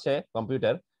সিগন্যালটা পাচ্ছে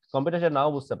কম্পিউটার সে নাও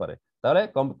বুঝতে পারে। তাহলে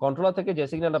কন্ট্রোলার থেকে যে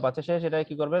সিগন্যালটা পাচ্ছে সে সেটা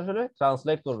কি করবে, আসলে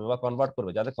ট্রান্সলেট করবে বা কনভার্ট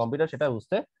করবে, যাতে কম্পিউটার সেটা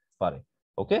বুঝতে পারে।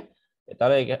 ওকে,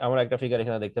 তাহলে আমরা একটা ফিগার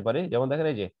এখানে দেখতে পারি, যেমন দেখেন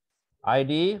এই যে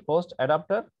আইডি হোস্ট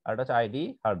অ্যাডাপ্টার, আর এটা হচ্ছে আইডি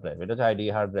হার্ড ড্রাইভ। এটা হচ্ছে আইডি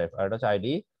হার্ড ড্রাইভ, আর এটা হচ্ছে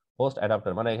আইডি হোস্ট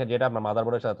অ্যাডাপ্টার। মানে এখানে যেটা আপনার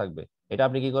মাদারবোর্ডের সাথে থাকবে, এটা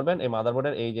আপনি কি করবেন, এই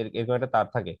মাদারবোর্ডের এই যে এরকম একটা তার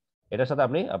থাকে, এটার সাথে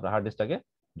আপনি আপনার হার্ড ডিস্কটাকে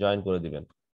জয়েন করে দিবেন।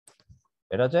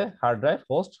 এটা হচ্ছে হার্ড ড্রাইভ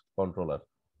হোস্ট কন্ট্রোলার,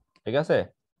 ঠিক আছে?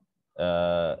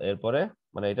 এরপরে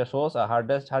মানে এটা shows hard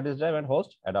disk drive and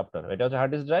host adapter. এটা হচ্ছে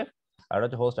হার্ড ডিস্ক ড্রাইভ আর এটা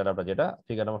হচ্ছে হোস্ট অ্যাডাপ্টার, যেটা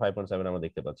ফিগার নাম্বার 5.7 আমরা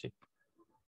দেখতে পাচ্ছি।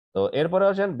 তো এরপরে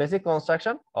হচ্ছে basic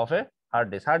construction of A hard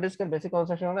disk. Hard ডিস্কের বেসিক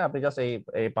কনস্ট্রাকশন হলে আপনি জাস্ট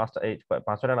এই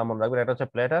পাঁচটা নাম মনে রাখবেন। এটা হচ্ছে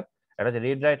প্লেটার, এটা হচ্ছে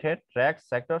read write head, track,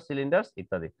 sector, cylinders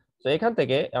ইত্যাদি। তো এখান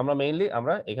থেকে আমরা মেইনলি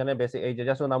আমরা এখানে বেসিক এই যে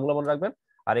জাস্ট নামগুলো মনে রাখবেন।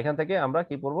 আর এখান থেকে আমরা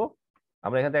কি পড়বো,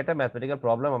 আমরা এখান থেকে একটা ম্যাথমেটিক্যাল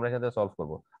প্রবলেম আমরা এখান থেকে সলভ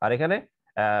করবো। আর এখানে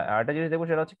আরেকটা জিনিস দেখবো,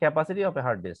 সেটা হচ্ছে capacity of A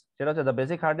hard disk. সেটা হচ্ছে the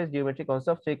basic hard disk geometric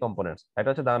concept three components. এটা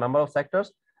হচ্ছে the number of sectors,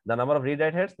 the number of read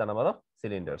write heads, the number of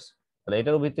cylinders. তাহলে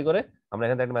এটার উপর ভিত্তি করে আমরা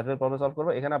এখানে একটা ম্যাথমেটিক্যাল প্রবলেম সলভ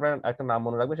করবো। এখানে আপনার একটা নাম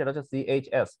মনে রাখবেন, সেটা হচ্ছে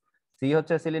CHS। সি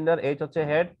হচ্ছে সিলিন্ডার, এইচ হচ্ছে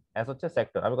হেড, এস হচ্ছে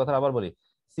সেক্টর। আমি কথা আবার বলি,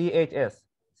 CHS,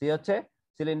 সি হচ্ছে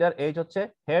সিলিন্ডার, এইচ হচ্ছে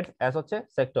হেড, এস হচ্ছে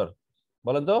সেক্টর।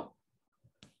 বলেন তো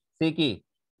সি কি?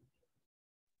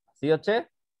 সি হচ্ছে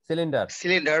সিলিন্ডার,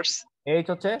 সিলিন্ডার্স, এইচ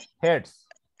হচ্ছে হেডস,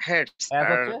 হেডস এস আর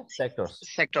হচ্ছে সেক্টরস।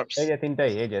 সেক্টরস। এই যে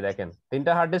তিনটাই, এই যে দেখেন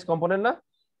তিনটা হার্ড ডিস্ক কম্পোনেন্ট না?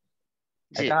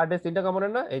 জি একটা হার্ড ডিস্ক তিনটা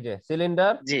কম্পোনেন্ট না? এই যে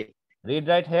সিলিন্ডার, জি, রিড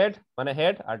রাইট হেড মানে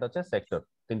হেড, আর হচ্ছে সেক্টর,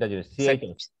 তিনটা জিনিস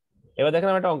সিএইচএস। এবার দেখেন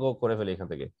আমরা একটা অঙ্ক করে ফেলি এখান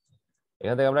থেকে।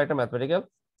 এখান থেকে আমরা একটা ম্যাথমেটিক্যাল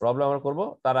প্রবলেম আমরা করব।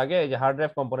 তার আগে এই যে হার্ড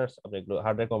ড্রাইভ কম্পোনেন্টস, আপনি একটু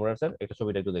হার্ড ড্রাইভ কম্পোনেন্টস এর একটা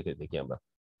ছবিটা একটু দেখি আমরা।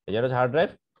 এই যে হচ্ছে হার্ড ড্রাইভ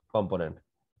কম্পোনেন্ট,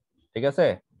 ঠিক আছে?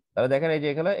 তাহলে দেখেন এই যে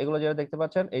এখানে এগুলো যেটা দেখতে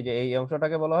পাচ্ছেন, এই যে এই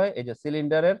অংশটাকে বলা হয় এই যে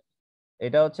সিলিন্ডারের।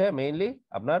 এটা হচ্ছে মেইনলি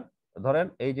আপনার ধরেন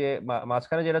এই যে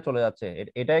মাঝখানে যেটা চলে যাচ্ছে,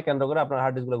 এটাই কেন্দ্র করে আপনার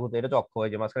হার্ড ডিস্ক গুলো ঘুরতে। এটা হচ্ছে অক্ষ,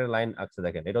 এই যে মাঝখানে লাইন আঁকছে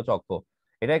দেখেন, এটা হচ্ছে অক্ষ।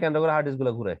 এটাই কেন্দ্র করে হার্ড ডিস্ক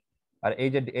গুলো ঘুরে। আর এই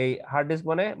যে এই হার্ড ডিস্ক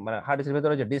মানে হার্ড ডিস্কের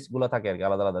ভিতরে যে ডিস্ক গুলো থাকে আর কি,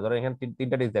 আলাদা আলাদা। ধরেন এখানে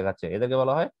তিনটা ডিস্ক দেখাচ্ছে, এদেরকে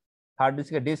বলা হয় হার্ড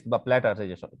ডিস্কের ডিস্ক বা প্ল্যাটার্স। এই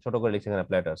যে ছোট করে লিখছে এখানে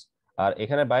প্ল্যাটার্স। আর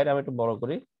এখানে বাইরে আমি একটু বড়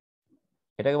করি,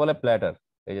 এটাকে বলে প্ল্যাটার।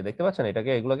 এই যে দেখতে পাচ্ছেন,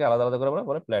 এটাকে এগুলোকে আলাদা আলাদা করে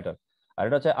বলে প্ল্যাটার। আর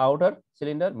এটা হচ্ছে outer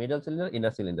cylinder, middle cylinder,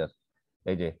 inner cylinder.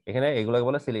 এই যে এখানে এগুলোকে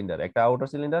বলে সিলিন্ডার, একটা আউটার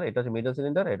সিলিন্ডার, এটা হচ্ছে মিডল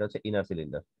সিলিন্ডার, এটা হচ্ছে ইনার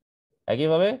সিলিন্ডার।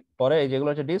 একইভাবে পরে এই যেগুলো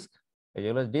হচ্ছে ডিস্ক, এই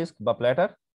যেগুলো ডিস্ক বা প্ল্যাটার,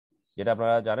 যেটা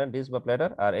আপনারা জানেন ডিস্ক বা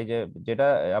প্ল্যাটার। আর এই যে যেটা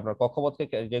আপনার কক্ষপথকে,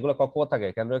 যেগুলো কক্ষপথ থাকে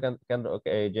কেন্দ্র কেন্দ্র,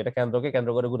 যেটা কেন্দ্রকে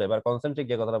কেন্দ্র করে ঘুরে, এবার কনসেন্ট্রিক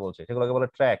যে কথাটা বলছে সেগুলোকে বলে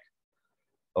track.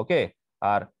 Okay.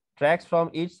 R tracks from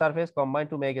each surface combine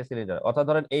to make a cylinder. অর্থাৎ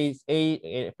ধরেন এই এই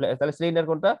তাহলে সিলিন্ডার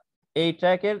কোনটা? এই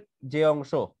ট্র্যাকের যে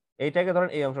অংশ, এই ট্র্যাকে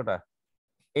ধরেন এই অংশটা,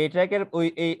 এই ট্র্যাকের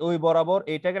ওই বরাবর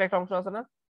এই ট্র্যাকের একটা অংশ আছে না?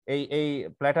 এই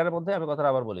প্ল্যাটারের মধ্যে, আমি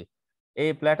কথাটা আবার বলি,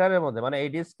 এই প্ল্যাটারের মধ্যে মানে এই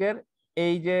ডিস্কের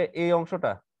এই যে এই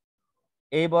অংশটা,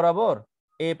 এই বরাবর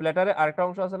এই প্ল্যাটারে আরেকটা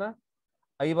অংশ আছে না?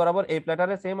 এই বরাবর এই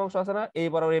প্ল্যাটারে সেম অংশ আছে না? এই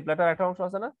বরাবর এই প্ল্যাটার একটা অংশ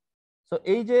আছে না? তো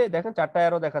এই যে দেখেন চারটা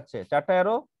অ্যারো দেখাচ্ছে, চারটা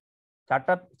অ্যারো,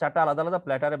 চারটা চারটা আলাদা আলাদা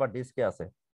প্ল্যাটারে বা ডিস্কে আছে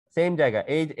সেম জায়গা।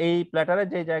 এই এই প্ল্যাটারের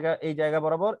যে জায়গা, এই জায়গা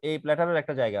বরাবর এই প্ল্যাটারের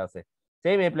একটা জায়গা আছে,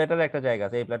 সেম এই প্ল্যাটারের একটা জায়গা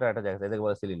আছে, এই প্ল্যাটারের একটা জায়গা আছে, এটাকে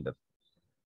বলে সিলিন্ডার।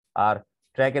 আর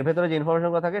ট্র্যাকের ভেতরে যে ইনফরমেশন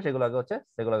গুলো থাকে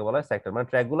সেগুলোকে বলা হয় সেক্টর। মানে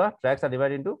ট্র্যাকস আর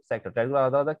ডিভাইড ইনটু সেক্টর। ট্র্যাকগুলো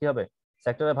আলাদা আলাদা কি হবে?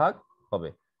 সেক্টরে ভাগ হবে।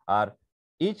 আর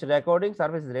each recording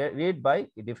service read by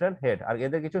different head. আর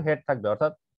এদের কিছু হেড থাকবে,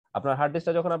 অর্থাৎ আপনার হার্ড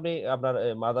ডিস্কটা যখন আপনি আপনার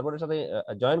মাদারবোর্ডের সাথে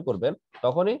জয়েন করবেন,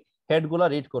 তখনই হেড গুলা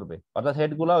রিড করবে। অর্থাৎ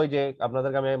হেড গুলা ওই যে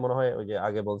আপনাদেরকে আমি মনে হয় ওই যে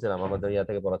আগে বলছিলাম, আমাদের ইয়া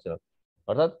থেকে পড়াছিলাম,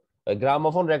 অর্থাৎ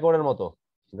গ্রামোফোন রেকর্ডের মতো।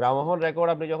 গ্রামোফোন রেকর্ড,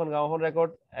 আপনি যখন গ্রামোফোন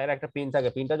রেকর্ড এর একটা পিন থাকে,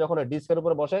 পিনটা যখন ডিস্কের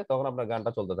উপরে বসে তখন আপনার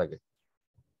গানটা চলতে থাকে।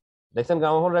 দেখছেন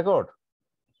গ্রামোফোন রেকর্ড?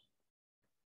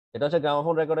 এটা হচ্ছে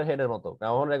গ্রামোফোন রেকর্ডের হেডের মতো।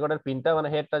 গ্রামোফোন রেকর্ডের পিনটা মানে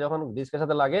হেডটা যখন ডিস্কের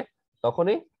সাথে লাগে,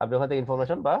 তখনই আপনি ওখান থেকে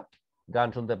ইনফরমেশন বা গান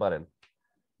শুনতে পারেন।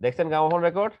 দেখছেন গ্রামোফোন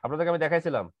রেকর্ড? আপনাদেরকে আমি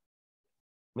দেখাইছিলাম,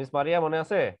 মিস মারিয়া মনে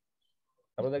আছে?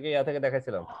 আপনাদেরকে ইয়া থেকে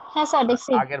দেখাইছিলাম হ্যাঁ স্যার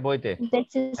দেখছি, আগের বইতে।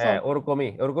 দেখছি হ্যাঁ, স্যার। ওরকমই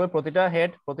প্রতিটা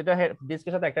হেড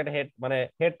ডিস্কের সাথে একটা হেড, মানে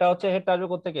হেডটা আসবে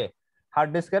কোত্থেকে? হার্ড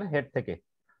ডিস্কের হেড থেকে।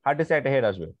 হার্ড ডিস্কের একটা হেড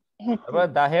আসবে। তারপরে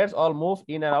দা heads all move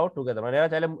in and out together. মানে এরা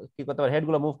চাইলে কি করতে পারে?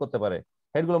 হেডগুলো মুভ করতে পারে।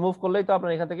 হেডগুলো মুভ করলেই তো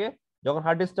আপনার এখান থেকে, যখন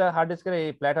হার্ড ডিস্কের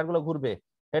এই প্ল্যাটার গুলো ঘুরবে,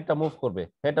 হেডটা মুভ করবে।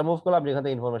 হেডটা মুভ করলে আপনি এখান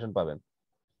থেকে ইনফরমেশন পাবেন।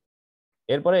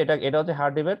 এরপরে এটা হচ্ছে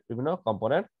হার্ড ডিস্কের বিভিন্ন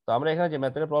কম্পোনেন্ট। তো আমরা এখানে যে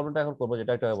ম্যাথমেটিক্যাল প্রবলেমটা এখন করবো,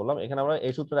 যেটা একটা বললাম, এখানে আমরা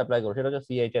এই সূত্রটা অ্যাপ্লাই করব। সেটা হচ্ছে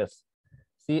সিএইচএস।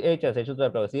 এই সূত্র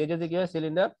অ্যাপ্লাই করব। সিএইচএস কি হয়?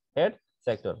 Cylinder, head,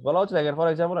 sector. বলা হচ্ছে দেখেন, for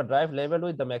example drive level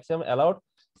with the maximum allowed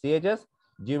CHS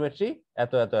geometry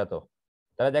এত এত এত।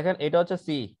 তাহলে দেখেন এটা হচ্ছে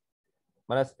সি,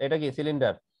 মানে এটা কি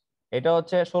সিলিন্ডার, এটা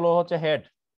হচ্ছে 16 হচ্ছে হেড,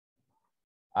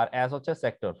 আর এস হচ্ছে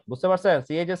সেক্টর। বুঝতে পারছেন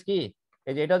সিএইচএস কি?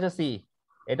 এই যে এটা হচ্ছে সি,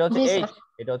 এটা হচ্ছে জি এইচ,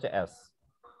 স্যার। এটা হচ্ছে এস।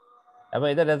 এবং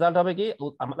এদের রেজাল্ট হবে কি?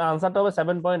 আমাদের আনসারটা হবে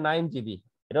 7.9 জিবি।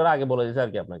 এটা ওরা আগে বলে দিয়েছে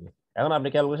আর কি আপনাকে। এখন আপনি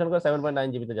ক্যালকুলেশন করে 7.9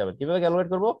 জিবিতে যাবেন। কিভাবে ক্যালকুলেট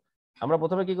করব? আমরা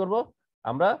প্রথমে কি করব?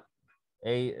 আমরা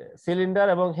এই সিলিন্ডার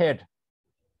এবং হেড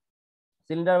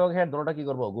দুটোটা কি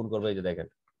করব? গুণ করব। এই যে দেখেন,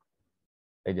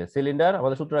 এই যে সিলিন্ডার,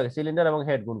 আমাদের সূত্র আছে, সিলিন্ডার এবং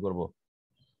হেড গুণ করব।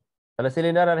 তাহলে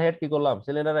সিলিন্ডার আর হেড কি করলাম?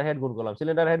 সিলিন্ডার আর হেড গুণ করলাম।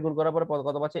 সিলিন্ডার হেড গুণ করার পরে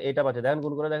কত পাচ্ছে? এটা পাচ্ছে। দেখেন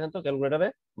গুণ করে দেখেন তো ক্যালকুলেটরে,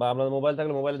 বা আপনাদের মোবাইল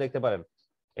থাকলে মোবাইলে দেখতে পারেন।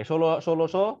 এই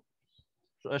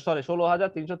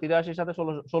 16,383 সাথে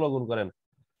 16 গুণ করেন।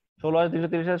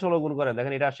 16,330 সাথে 16 গুণ করেন,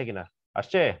 দেখেন এটা আসছে কিনা।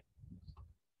 আসছে?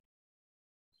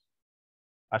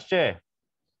 আসছে?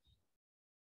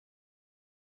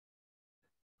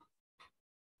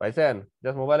 পাইছেন?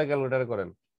 জাস্ট মোবাইলে ক্যালকুলেটরে করেন।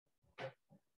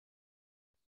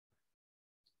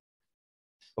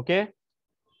 ওকে,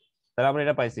 তাহলে আমরা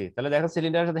এটা পাইছি। তাহলে দেখেন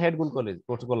সিলিন্ডারের সাথে হেড গুণ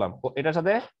করলাম, এটার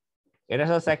সাথে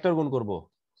সেক্টর গুণ করব।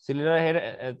 সিলিন্ডার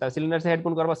হেড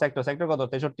গুণ করবো সেক্টর। সেক্টর কত?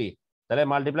 63। তাহলে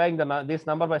মাল্টিপ্লাইং দিস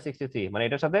নাম্বার বাই 63, মানে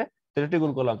এটার সাথে 63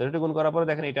 গুণ করলাম। 63 গুণ করার পরে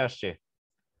দেখেন এটা আসছে,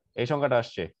 এই সংখ্যাটা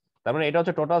আসছে। তার মানে এটা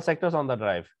হচ্ছে total sectors on the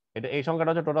drive. এই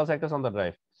সংখ্যাটা হচ্ছে total sectors on the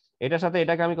drive. এটার সাথে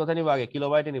এটাকে আমি কোথায় নিব? আগে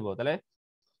কিলোবাইটে নিব। তাহলে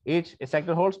ইচ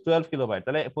সেক্টর হোল্ডস 12 কিলোবাইট।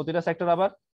 তাহলে প্রতিটা সেক্টর আবার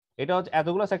এটা হচ্ছে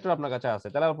এতগুলো সেক্টর আপনার কাছে আছে,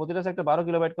 তাহলে প্রতিটা সেক্টর 12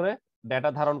 কিলোবাইট করে ডেটা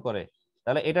ধারণ করে।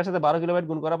 তাহলে এটার সাথে 12 কিলোবাইট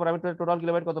গুণ করার পর আমি টোটাল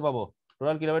কিলোবাইট কত পাবো?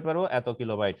 টোটাল কিলোবাইট পাবো এত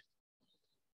কিলোবাইট।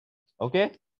 ওকে,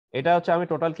 এটা হচ্ছে আমি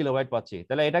টোটাল কিলোবাইট পাচ্ছি।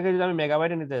 তাহলে এটাকে যদি আমি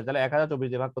মেগাবাইটে নিতে চাই তাহলে 1024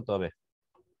 দিয়ে ভাগ করতে হবে।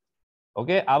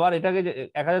 ওকে, আবার এটাকে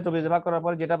 1024 দিয়ে ভাগ করার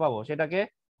পর যেটা পাবো সেটাকে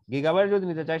গিগাবাইট যদি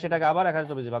নিতে চাই সেটাকে আবার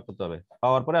 1024 দিয়ে ভাগ করতে হবে।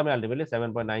 পাওয়ার পরে আমি আলটিমেটলি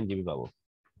 7.9 জিবি পাবো।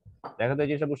 দেখো তো এই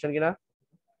জিনিসটা বুঝছেন কিনা,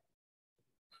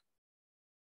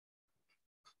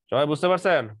 সবাই বুঝতে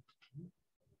পারছেন?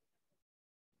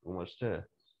 ঘুমাচ্ছে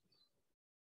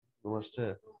ঘুমাচ্ছে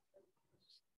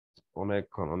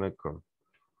অনেকক্ষণ অনেকক্ষণ।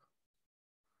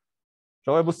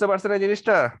 সবাই বুঝতে পারছেন এই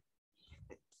জিনিসটা?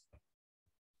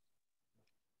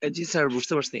 জি স্যার,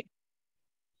 বুঝতে পারছি।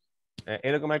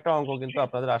 এরকম একটা অঙ্ক কিন্তু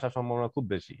আপনাদের আসার সম্ভাবনা খুব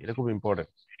বেশি, এটা খুব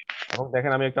ইম্পর্টেন্ট। এখন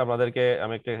দেখেন আমি একটা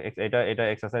এটা এটা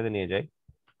এক্সারসাইজে নিয়ে যাই,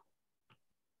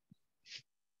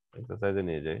 এক্সারসাইজে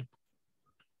নিয়ে যাই।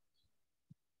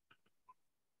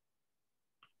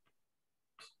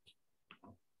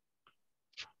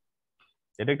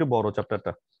 এটা একটু বড়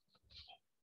চ্যাপ্টারটা,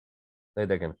 তাই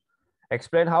দেখেন।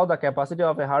 Explain how the capacity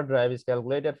of a hard drive is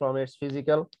calculated from its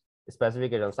physical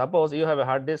specification. Suppose you have a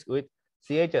hard disk with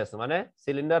CHS মানে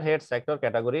cylinder head sector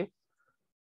category,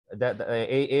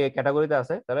 এই এই ক্যাটাগরিতে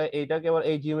আছে। তাহলে এইটাকে আবার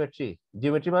এই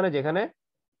জিওমেট্রি মানে যেখানে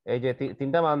এই যে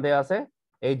তিনটা মান দেয়া আছে,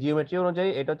 এই জিওমেট্রি অনুযায়ী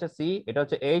এটা হচ্ছে সি, এটা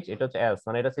হচ্ছে এইচ, এটা হচ্ছে এস,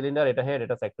 মানে এটা সিলিন্ডার, এটা হেড,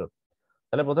 এটা সেক্টর।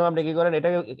 তাহলে প্রথমে আপনি কি করেন,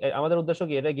 এটাকে আমাদের উদ্দেশ্য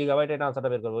কি, এটা গিগাবাইট, এটা আনসারটা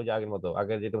বের করবো, ওই যে আগের মতো,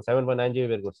 আগের যেটা 7.9 জিবি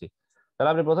বের করছি।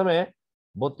 তাহলে আপনি প্রথমে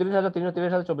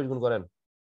 32,330 সাথে 24 গুণ করেন।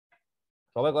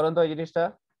 সবাই করেন তো এই জিনিসটা,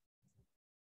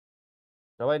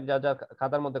 সবাই যা যা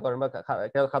খাতার মধ্যে করেন, বা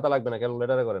খাতা লাগবে না,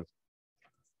 ক্যালকুলেটারে করেন,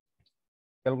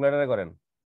 ক্যালকুলেটারে করেন।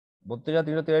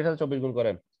 32,330 সাথে 24 গুণ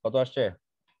করেন, কত আসছে?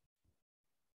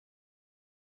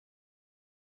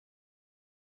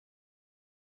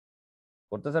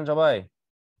 করতেছেন সবাই?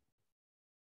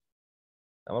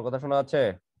 আমার কথা শোনা যাচ্ছে?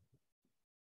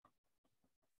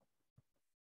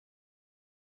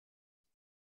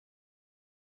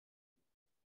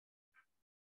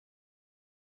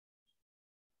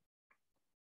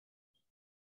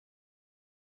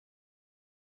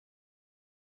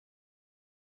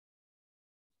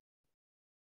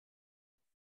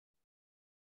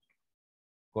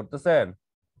 করতেছেন?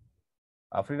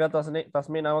 আফরিনা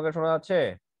তাসমিন, আমাকে শোনা যাচ্ছে?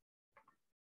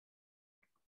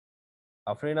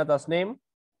 আফরিনা তাসনিম,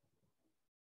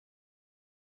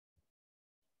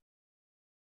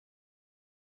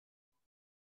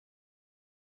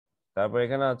 তারপর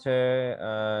এখানে আছে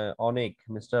অনিক,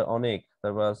 মিস্টার অনিক,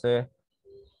 তারপর আছে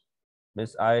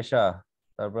মিস আয়েশা,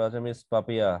 তারপর আছে মিস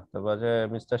পাপিয়া, তারপর আছে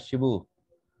মিস্টার শিবু।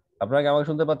 আপনারা কি আমাকে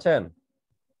শুনতে পাচ্ছেন?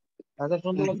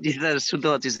 জি স্যার, শুনতে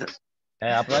পাচ্ছি স্যার।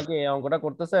 হ্যাঁ, আপনারা কি এই অঙ্কটা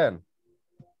করতেছেন?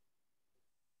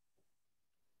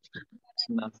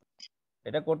 না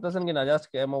এটা করতেছেন কিনা জাস্ট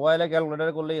মোবাইলে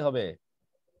ক্যালকুলেটর করলেই হবে।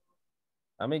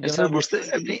 আমি স্যার,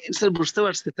 যেভাবে স্যার বুঝতে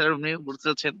পারছি স্যার, আপনি বুঝতে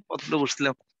পারছেন, কতটা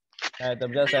বুঝছিলাম। হ্যাঁ, তো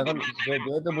জাস্ট এখন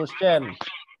যেহেতু বুঝছেন,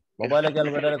 মোবাইলে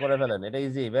ক্যালকুলেটরে করে ফেলেন, এটা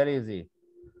easy, very easy.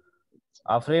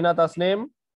 Afrina Tasnim,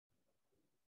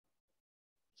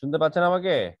 শুনতে পাচ্ছেন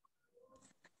আমাকে?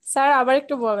 স্যার আবার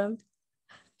একটু বলেন।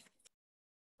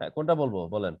 হ্যাঁ, কোনটা বলবো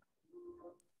বলেন,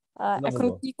 কোনটা এখন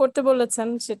বলবো? কি করতে বলেছেন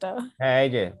সেটা? হ্যাঁ, এই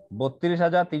যে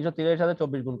 32,330 সাথে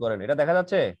 24 গুণ করেন, এটা দেখা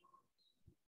যাচ্ছে?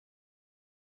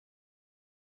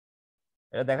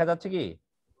 এটা দেখা যাচ্ছে কি?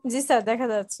 জি স্যার, দেখা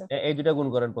যাচ্ছে। এই দুটা গুণ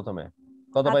করেন প্রথমে,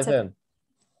 কত আচ্ছা, পাইছেন?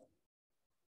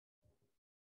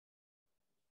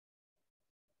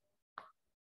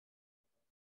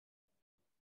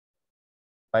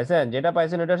 পাইছেন? যেটা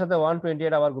পাইছেন এটার সাথে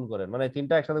 128 আবার গুণ করেন, মানে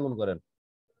তিনটা একসাথে গুণ করেন।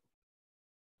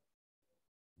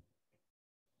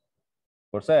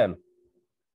 করছেন?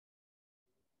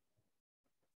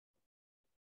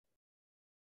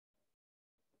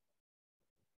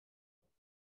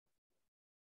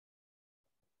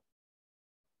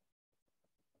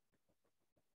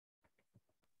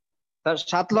 স্যার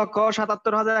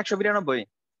 7,77,192।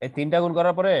 এই তিনটা গুণ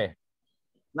করার পরে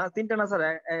না, তিনটা না স্যার,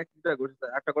 একটা করছি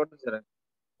স্যার, একটা করতে স্যার।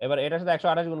 এবার এটার সাথে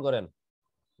 128 গুণ করেন,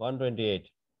 128।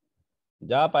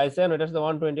 যা পাইছেন ওইটার সাথে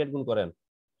 128 গুণ করেন।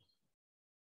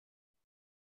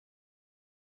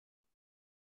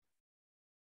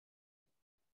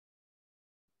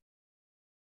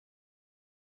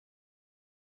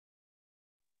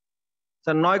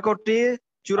 স্যার 9 কোটি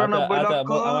আচ্ছা 94 আচ্ছা,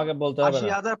 লক্ষ আমাকে বলতে হবে না,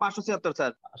 80,576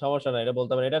 স্যার। সমস্যা নাই, এটা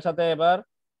বলতে হবে না। এটার সাথে এবার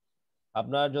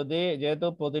আপনার যদি, যেহেতু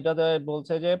প্রতিটাতে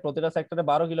বলছে যে প্রতিটা সেক্টরে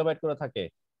 12 কিলোবাইট করে থাকে,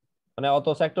 মানে অত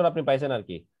সেক্টর আপনি পাইছেন আর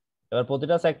কি। এবার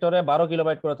প্রতিটা সেক্টরে 12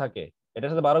 কিলোবাইট করে থাকে,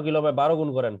 এটার সাথে 12 কিলোবাইট 12 গুণ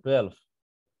করেন, 12।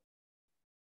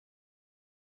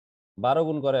 12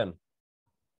 গুণ করেন।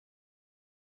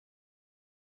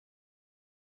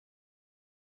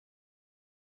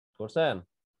 করছেন?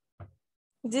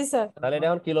 জি স্যার। তাহলে এটা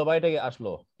এখন কিলোবাইটে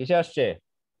আসলো। কিসে আসছে?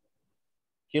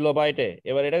 কিলোবাইটে।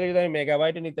 এবার এটাকে যদি আমি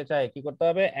মেগাবাইটে নিতে চাই কি করতে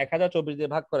হবে? 1024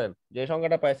 দিয়ে ভাগ করেন। যে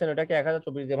সংখ্যাটা পাইছেন ওটাকে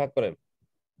 1024 দিয়ে ভাগ করেন।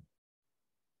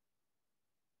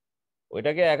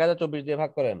 ওইটাকে 1024 দিয়ে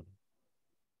ভাগ করেন।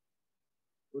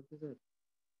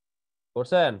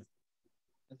 করছেন?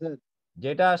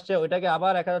 যেটা আসছে ওইটাকে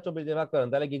আবার 1024 দিয়ে ভাগ করেন,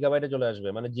 তাহলে গিগাবাইটে চলে আসবে,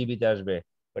 মানে জিবিতে আসবে।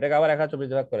 ওইটাকে আবার 1024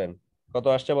 দিয়ে ভাগ করেন। কত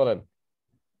আসছে বলেন?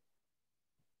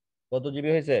 কত জিবি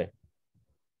হয়েছে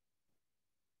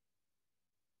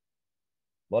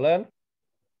বলেন?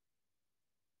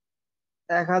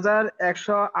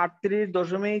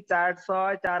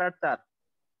 1138.46484।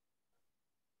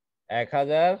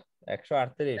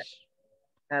 1138।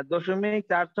 হ্যাঁ,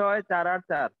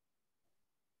 0.46484।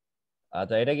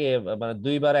 আচ্ছা, এটা কি মানে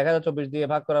দুইবার 1024 দিয়ে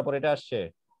ভাগ করার পর এটা আসছে?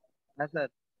 হ্যাঁ স্যার।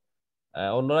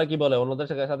 অন্যরা কি বলে? অন্যদের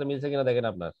সাথে মিলছে কিনা দেখেন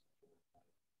আপনার।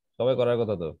 সবাই করার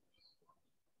কথা তো।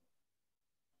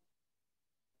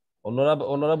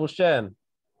 অন্যরা বুঝছেন?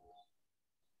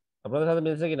 আপনাদের সাথে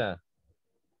মিলছে কিনা?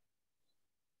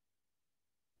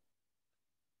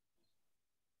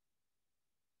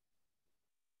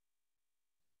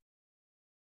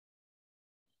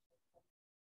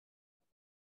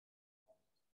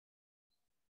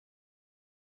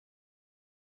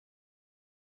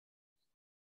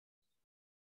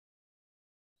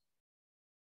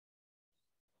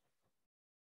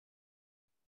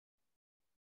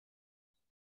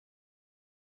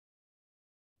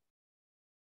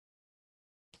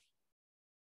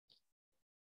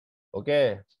 ওকে,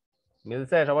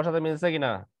 মিলছে? সবার সাথে মিলছে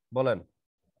কিনা বলেন?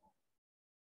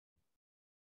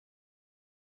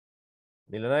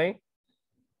 মিলে নাই?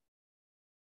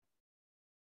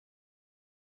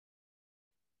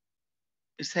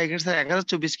 সেকেন্ড স্যার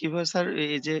 1024 কিভাবে স্যার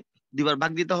এই যে দুইবার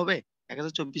ভাগ দিতে হবে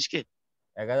 1024 কে?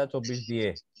 1024 দিয়ে।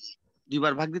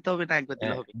 দুইবার ভাগ দিতে হবে না একবার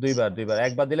দিলে হ্যাঁ, হবে? দুইবার।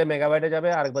 একবার দিলে মেগাবাইটে যাবে,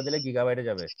 আরেকবার দিলে গিগাবাইটে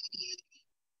যাবে।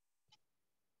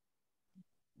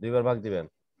 দুইবার ভাগ দিবেন।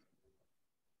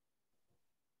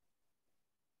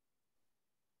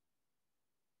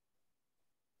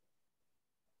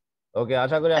 ওকে,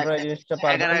 আশা করি আপনারা এই জিনিসটা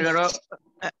পারবেন। 11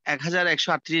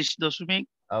 1138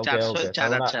 ওকে ওকে, তার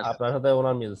মানে দশমিক আপনার সাথে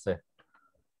ওনার মিলছে।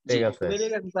 জি। ঠিক আছে। মিলে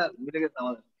গেছে স্যার, মিলে গেছে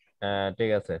আমাদের। হ্যাঁ,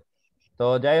 ঠিক আছে। তো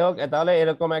যাই হোক, তাহলে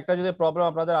এরকম একটা যদি প্রবলেম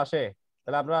আপনাদের আসে,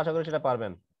 তাহলে আপনারা আশা করি সেটা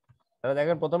পারবেন। তাহলে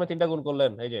দেখেন, প্রথমে 3টা গুণ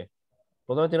করলেন, এই যে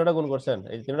প্রথমে 3টা গুণ করছেন,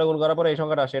 এই 3টা গুণ করার পরে এই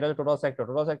সংখ্যাটা আসে, এটা হচ্ছে টোটাল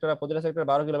সেক্টর প্রতিটা সেক্টরে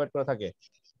 12 কিলোবাইট করে থাকে।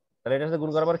 তাহলে এটার সাথে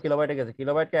গুণ করার পর কিলোবাইটে গেছে,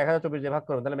 কিলোবাইটকে 1024 দিয়ে ভাগ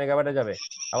করবেন, তাহলে মেগাবাইটে যাবে।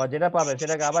 আবার যেটা পাবেন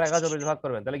সেটাকে আবার 1024 দিয়ে ভাগ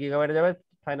করবেন, তাহলে গিগাবাইটে যাবে।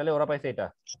 ফাইনালি ওরা পাইছে এটা,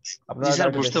 জি আপনারা স্যার,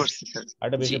 আরেকটু বুঝতে বেশি, পারছি স্যার।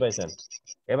 আরেকটু জি বেশি পাইছেন।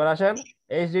 এবার আসেন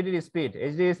এইচডিডি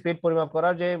স্পিড পরিমাপ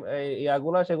করার যে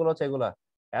ইয়াগুলা, সেগুলো হচ্ছে এগুলা,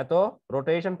 এত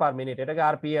রোটেশন পার মিনিট। এটাকে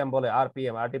আরপিএম বলে,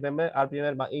 আরপিএম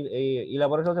এর এই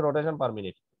ইলাবোরেশন হচ্ছে রোটেশন পার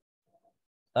মিনিট।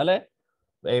 তাহলে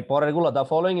এই পরের গুলো, the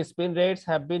following spin rates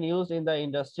have been used in the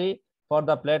industry for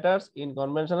the প্লেটার্স in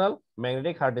conventional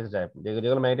magnetic hard disk drive.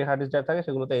 যেগুলো ম্যাগনেটিক হার্ড ডিস্ক ড্রাইভ থাকে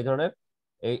সেগুলোতে এই ধরনের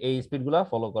এই স্পিড গুলা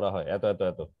ফলো করা হয়, এত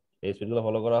এই স্পিড গুলো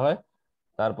ফলো করা হয়।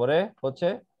 তারপরে হচ্ছে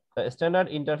standard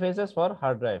interfaces for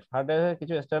hard drive. Hard ড্রাইভের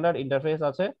কিছু স্ট্যান্ডার্ড ইন্টারফেস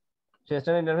আছে। সেই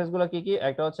স্ট্যান্ডার্ড ইন্টারফেস গুলো কি কি?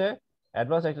 একটা হচ্ছে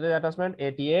অ্যাডভান্স এক্সটেন্ডেড অ্যাটাচমেন্ট,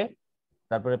 এটিএ,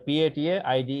 তারপরে পিএটিএ,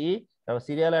 আইডিই, তারপর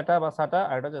সিরিয়াল অ্যাটা বা সাটা,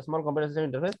 আর একটা হচ্ছে স্মল কম্পিউটার সিস্টেম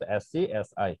ইন্টারফেস,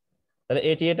 এসসিএসআই। তাহলে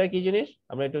এটিএটা কি জিনিস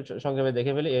আমরা একটু সংক্ষেপে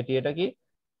দেখে ফেলি। এটিএটা কি?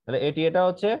 তাহলে এটিএটা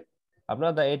হচ্ছে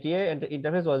আপনার, the ATA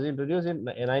interface was introduced in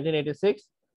 1986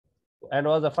 and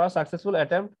was the first successful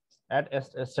attempt at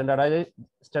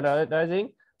standardizing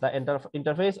the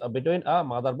interface between a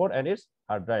motherboard and its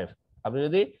hard drive. আপনি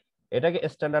যদি এটাকে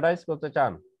স্ট্যান্ডার্ডাইজ করতে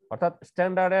চান, অর্থাৎ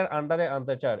স্ট্যান্ডার্ডের আন্ডারে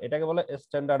আনতে চান, এটাকে বলে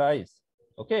স্ট্যান্ডার্ডাইজ।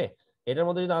 ওকে, এটার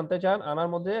মধ্যে যদি আনতে চান, আনার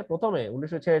মধ্যে প্রথমে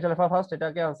 1946 সালে ফার্স্ট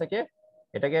এটাকে আনছে কে?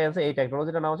 এটাকে আনছে, এই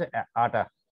টেকনোলজিটার নাম হচ্ছে আটা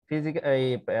ফিজিক্যাল। এই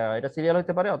এটা সিরিয়াল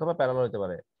হতে পারে অথবা প্যারালাল হতে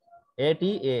পারে,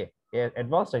 ATA,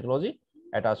 advance technology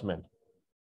attachment.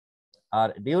 R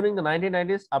during the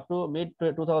 1990s up to mid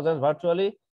 2000s, virtually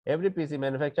every PC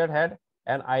manufacturer had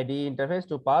an IDE interface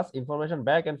to pass information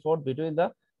back and forth between the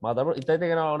motherboard ইত্যাদি।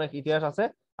 এখানে অনেক ইতিহাস আছে।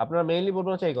 আপনারা মেইনলি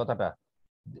বলবেন হচ্ছে এই কথাটা,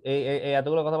 এই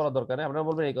এতগুলো কথা বলার দরকার নেই, আপনারা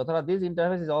বলবেন এই কথাটা, this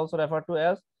interface is also referred to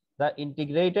as the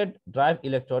integrated drive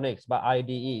electronics বা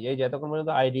আইডিই। এই যে এতক্ষণ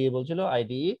পর্যন্ত আইডিই বলছিল,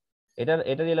 আইডিই,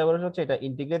 এটার ইলাবোরেশন হচ্ছে এটা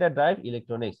ইন্টিগ্রেটেড ড্রাইভ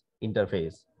ইলেকট্রনিক্স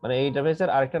ইন্টারফেস। মানে এই ইন্টারফেসের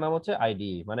আরেকটা নাম হচ্ছে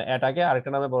আইডিই, মানে এটাকে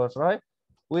আরেকটা নামে বলা হয়।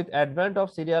 উইথ অ্যাডভেন্ট অফ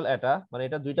সিরিয়াল অ্যাটা, মানে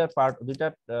এটা দুইটা পার্ট, দুইটা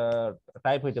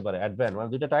টাইপ হইতে পারে, অ্যাডভেন্ট মানে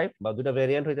দুইটা টাইপ বা দুইটা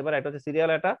ভেরিয়েন্ট হইতে পারে, একটা হচ্ছে সিরিয়াল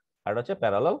অ্যাটা আর একটা হচ্ছে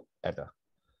প্যারালাল অ্যাটা।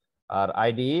 আর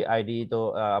আইডি তো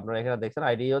আপনারা এখানে দেখছেন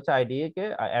আইডি হচ্ছে আইডি কে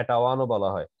এটা 1 ও বলা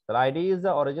হয়। তাহলে আইডি ইজ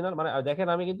দা অরিজিনাল, মানে দেখেন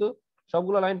আমি কিন্তু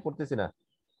সবগুলো লাইন পড়তেছি না,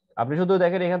 আপনি শুধু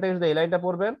দেখেন এখান থেকে শুধু এই লাইনটা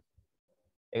পড়বেন,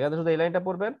 এখান থেকে শুধু এই লাইনটা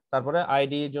পড়বেন, তারপরে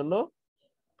আইডি এর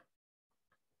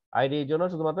জন্য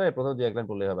শুধুমাত্র এই প্রথম দুই এক লাইন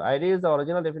পড়লেই হবে। ID is the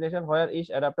original definition where each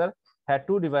adapter had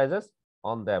to devices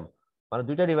on them, মানে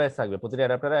দুইটা ডিভাইস থাকবে প্রতিটা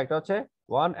অ্যাডাপ্টারে, একটা হচ্ছে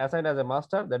one assigned as a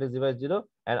master that is device 0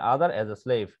 and other as a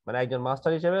slave, মানে একজন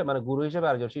মাস্টার হিসেবে মানে গুরু হিসেবে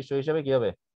আর একজন শিষ্য হিসেবে কি হবে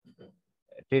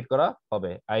ট্রিট করা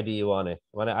হবে আইডি 1 এ,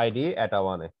 মানে আইডি এটা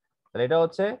 1 এ। তাহলে এটা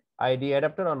হচ্ছে আইডি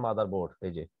অ্যাডাপ্টার অন মাদারবোর্ড,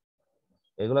 এই যে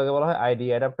এগুলোকে বলা হয় ID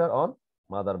adapter on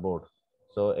motherboard.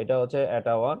 So এটা হচ্ছে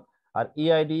এটা 1, আর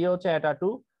ইআইডি হচ্ছে এটা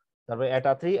 2, তারপরে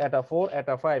এটা 3, এটা 4,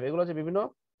 এটা 5, এগুলো হচ্ছে বিভিন্ন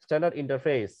স্ট্যান্ডার্ড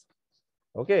ইন্টারফেস।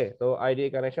 ওকে, তো আইডি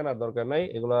কানেকশন আর দরকার নাই,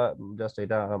 এগুলা জাস্ট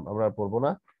এটা আমরা পড়বো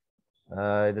না,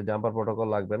 এটা জাম্পার প্রোটোকল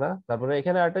লাগবে না। তারপরে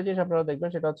এখানে আরেকটা জিনিস আপনারা দেখবেন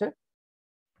সেটা হচ্ছে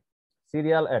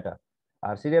সিরিয়াল এটা।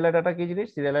 আর সিরিয়াল এটাটা কি জিনিস,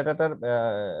 সিরিয়াল এটাটার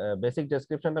বেসিক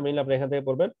ডেসক্রিপশনটা মেইনলি আপনি এখান থেকে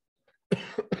পড়বেন।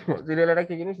 সিরিয়াল এটা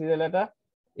কি জিনিস, সিরিয়াল এটা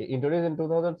introduced in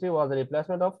 2003 was a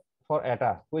replacement of for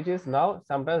ATA which is now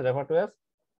sometimes referred to as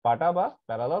PATA বা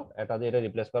parallel ATA দিয়ে এটা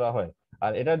রিপ্লেস করা হয়।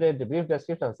 আর এটা যে ব্রিফ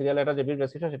ডেসক্রিপশন, সিরিয়াল এটা যে ব্রিফ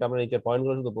ডেসক্রিপশন সেটা আমরা নিচের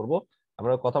পয়েন্টগুলো শুধু পড়বো,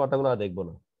 আমরা কথাবার্তাগুলো আর দেখবো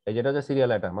না। এই যেটা হচ্ছে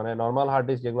সিরিয়াল এটা, মানে নরমাল হার্ড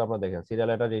ডিস্ক যেগুলো আপনারা দেখেন সিরিয়াল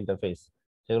এটা যে ইন্টারফেস,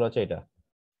 সেগুলো হচ্ছে এটা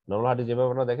নরমাল হার্ড ডিস্ক যেভাবে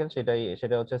আপনারা দেখেন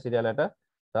সেটা হচ্ছে সিরিয়াল এটা।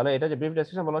 তাহলে এটা যে ব্রিফ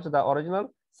ডেসক্রিপশন বলা হচ্ছে, the original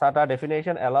SATA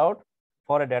definition allowed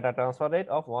for a data transfer rate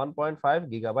of 1.5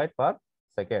 gigabyte per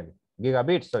second,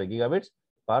 gigabits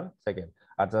per second.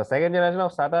 And the second generation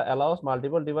of SATA allows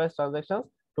multiple device transactions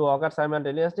to occur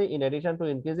simultaneously in addition to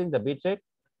increasing the bit rate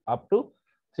up to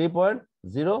 3.0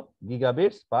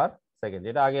 gigabits per second,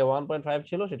 যেটা আগে 1.5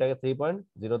 ছিল সেটাকে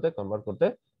 3.0 তে convert করতে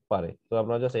পারে। তো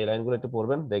আপনারা just এই লাইনগুলো একটু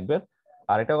পড়বেন দেখবেন।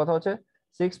 আরেকটা কথা হচ্ছে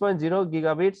 6.0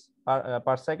 gigabits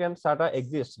per second SATA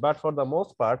exists, but for the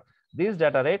most part this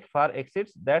data rate far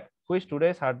exceeds that which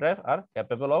today's hard drive are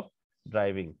capable of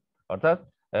driving। অর্থাৎ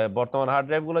বর্তমান হার্ড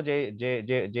ড্রাইভ গুলো যে যে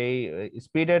যে যেই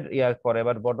স্পিডের করে,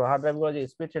 বাট বর্তমান হার্ড ড্রাইভ গুলো যে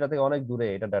স্পিড সেটা থেকে অনেক দূরে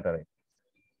এটা ডাটা রেট,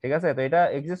 ঠিক আছে। তো এটা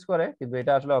এক্সিস্ট করে কিন্তু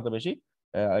এটা আসলে অত বেশি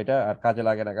এটা আর কাজে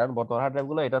লাগে না, কারণ বর্তমান হার্ড ড্রাইভ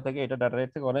গুলো এটা থেকে এটা ডাটা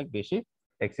রেট থেকে অনেক বেশি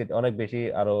অনেক বেশি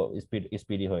আরো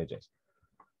স্পিডি হয়ে যায়।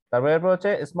 তারপর এরপর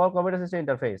হচ্ছে স্মল কম্পিউটার সিস্টেম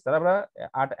ইন্টারফেস। তাহলে আমরা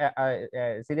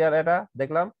সিরিয়াল এটা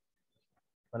দেখলাম,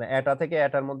 মানে এটা থেকে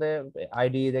এটার মধ্যে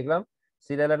আইডি দেখলাম,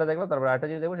 সিরিয়াল এটা দেখলাম, তারপর আরেকটা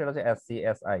জিনিস দেখবো সেটা হচ্ছে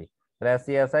এসসিএসআই।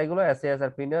 এসসিএসআই গুলো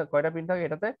এসসিএসআর পিন কয়টা পিন থাকে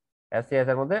এটাতে,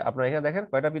 এসসিএসআর মধ্যে আপনারা এখানে দেখেন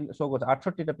কয়টা পিন শো করছে,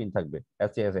 68টা পিন থাকবে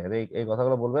এসসিএসআই, এই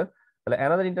কথাগুলো বলবেন। তাহলে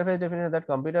another interface definition that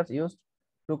computers used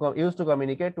to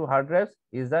communicate to hard drives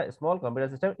is the small computer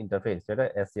system interface, যেটা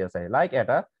SCSI. Like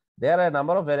ATA, there are a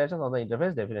number of variations on the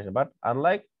interface definition, but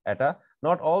unlike ATA,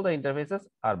 not all the interfaces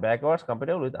are backwards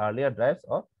compatible with earlier drives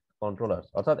or controllers.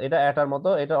 অর্থাৎ এটা ATA-র মতো,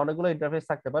 এটা অনেকগুলো interface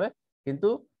থাকতে পারে, কিন্তু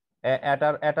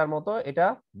ATA-র মতো এটা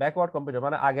ব্যাকওয়ার্ড কম্পিটেবল,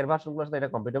 মানে আগের ভার্সনগুলোর সাথে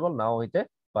এটা কম্পিটেবল নাও হইতে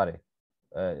পারে,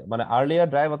 মানে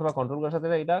আর্লিয়ার ড্রাইভ অথবা কন্ট্রোলগুলোর সাথে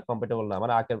এটা কম্পিটেবল না,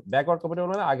 মানে আগের ব্যাকওয়ার্ড কম্পিটেবল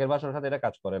মানে আগের ভার্সনের সাথে এটা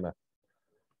কাজ করে না।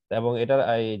 এবং এটার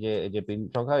এই যে পিন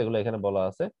সংখ্যা এগুলো এখানে বলা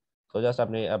আছে। তো জাস্ট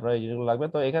আপনার এই জিনিসগুলো লাগবে।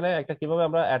 তো এখানে একটা কিভাবে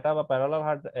আমরা এটা বা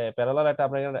প্যারালাল এটা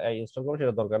আপনার এখানে ইনস্টল করবো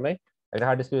সেটা দরকার নাই, একটা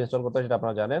হার্ড ডিস্ক ইনস্টল করতে সেটা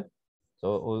আপনারা জানেন। তো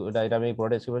এটা আমি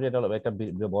পুরোটা স্কিপ করেছি, এটা একটা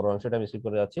বড় অংশ এটা আমি স্কিপ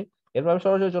করে যাচ্ছি। এরপর আমি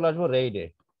সরাসরি চলে আসবো রেইডে।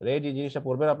 রেইড এই জিনিসটা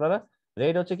পড়বেন আপনারা।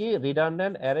 রেইড হচ্ছে কি,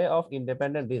 redundant array of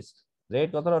independent disk. Raid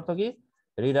কথার অর্থ কি,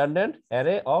 redundant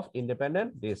array of independent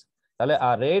disk. তাহলে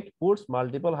RAID puts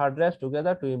multiple hard drives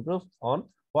together to improve on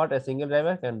what a single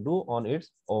driver can do on its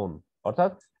own।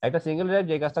 অর্থাৎ একটা সিঙ্গেল ড্রাইভ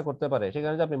যে কাজটা করতে পারে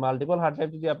সেখানে যদি আপনি মাল্টিপল হার্ড ড্রাইভ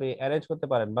যদি আপনি অ্যারেঞ্জ করতে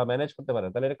পারেন বা ম্যানেজ করতে পারেন,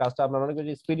 তাহলে এটা কাজটা আপনার অনেক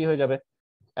বেশি স্পিডি হয়ে যাবে।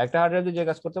 একটা হার্ড ড্রাইভ যে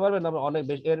কাজ করতে পারবেন আপনি অনেক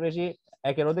বেশি, এর বেশি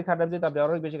একের অধিক হার্ড ড্রাইভ দিয়ে আপনি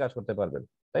অনেক বেশি কাজ করতে পারবেন,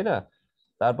 তাই না?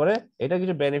 তারপরে এটা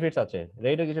কিছু বেনিফিটস আছে,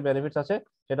 রেইডের কিছু বেনিফিটস আছে,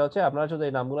 সেটা হচ্ছে আপনারা শুধু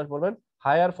এই নামগুলো পড়বেন।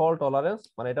 হায়ার ফল্ট টলারেন্স,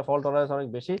 মানে এটা ফল্ট টলারেন্স অনেক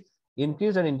বেশি।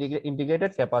 ইনক্রিজ এন্ড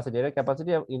ইন্টিগ্রেটেড ক্যাপাসিটি, এটা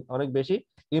ক্যাপাসিটি অনেক বেশি।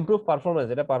 ইমপ্রুভ পারফরমেন্স,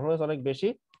 এটা পারফরমেন্স অনেক বেশি,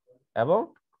 এবং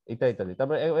ইত্যাদি ইত্যাদি।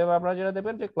 তারপরে এবার আপনারা যেটা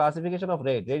দেখবেন যে ক্লাসিফিকেশন অফ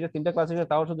রেড, রেডের তিনটা ক্লাসিফিকেশন,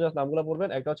 তাও শুধু নামগুলো পড়বেন।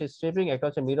 একটা হচ্ছে স্ট্রিপিং, একটা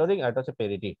হচ্ছে মিররিং, আর একটা হচ্ছে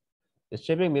পেরিটি।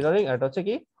 স্ট্রিপিং, মিররিং, আর একটা হচ্ছে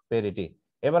কি পেরিটি।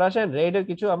 এবার আসেন রেডের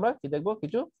কিছু আমরা কি দেখবো,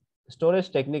 কিছু স্টোরেজ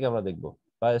টেকনিক আমরা দেখবো,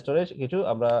 বা স্টোরেজ কিছু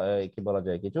আমরা কি বলা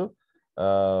যায়, কিছু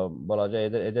বলা যায়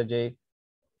এদের যে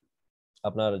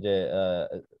আপনার যে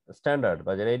স্ট্যান্ডার্ড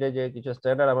বা রেডের যে কিছু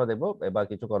স্ট্যান্ডার্ড আমরা দেখবো বা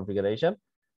কিছু কনফিগারেশন,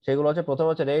 সেগুলো হচ্ছে প্রথম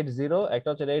হচ্ছে RAID 0, একটা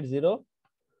হচ্ছে RAID 0,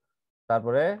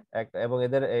 তারপরে এবং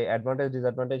এদের এই অ্যাডভান্টেজ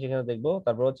ডিসঅ্যাডভান্টেজ এখানে দেখবো।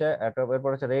 তারপর হচ্ছে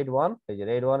এরপর হচ্ছে RAID 1, এই যে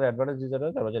RAID 1 এর অ্যাডভান্টেজ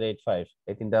ডিসঅ্যাডভান্টেজ, তারপর হচ্ছে RAID 5,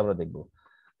 এই তিনটা আমরা দেখবো।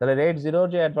 তাহলে RAID 0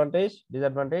 যে অ্যাডভান্টেজ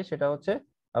ডিসঅ্যাডভান্টেজ সেটা হচ্ছে,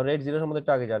 আমরা RAID 0 সম্বন্ধে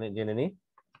একটু আগে জেনে নিই।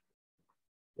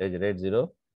 এই যে RAID 0,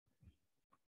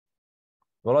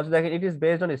 বলা হচ্ছে দেখেন it is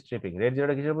based on stripping. Red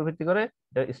জিরোটা কিসের উপর ভিত্তি করে?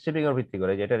 এটা স্ট্রিপিং এর ভিত্তি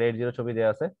করে, যেটা রেড জিরো ছবি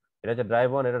দেওয়া আছে। এটা হচ্ছে ড্রাইভ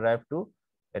 1, এটা ড্রাইভ 2,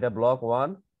 এটা ব্লক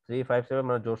 1 3 5 7,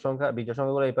 মানে জোড় সংখ্যা বিজোড়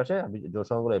সংখ্যাগুলো এই পাশে, জোড়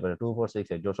সংখ্যাগুলো এই পাশে, 2 4 6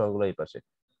 8 জোড় সংখ্যাগুলো এই পাশে,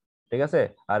 ঠিক আছে।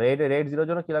 আর রেড জিরোর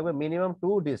জন্য কি লাগবে? Minimum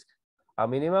 2 disk, R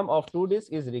minimum of 2 disk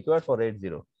is required for red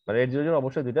zero. মানে রেড জিরোর জন্য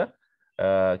অবশ্যই দুইটা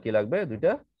কি লাগবে?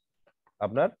 দুইটা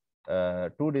আপনার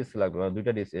 2 ডিস্ক লাগবে, মানে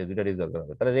দুইটা ডিস্ক দরকার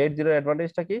হবে। তাহলে রেড জিরোর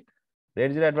অ্যাডভান্টেজটা কি? রেড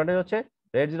জিরো অ্যাডভান্টেজ হচ্ছে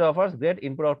red zero offers great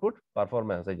input output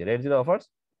performance. এই যে red zero offers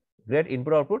great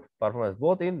input output performance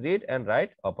both in read and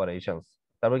right operations.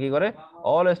 তারপর কি করে?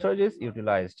 অল স্টোরেজ ইজ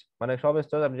ইউটিলাইজড, মানে সব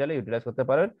স্টোরেজ আপনি চাইলে ইউটিলাইজ করতে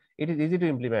পারেন। It is easy to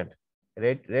implement.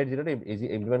 Red জিরোটা easy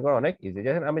implement করা অনেক ইজি।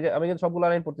 যেমন আমি কিন্তু সবগুলো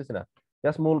লাইন পড়তেছি না,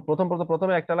 জাস্ট মূল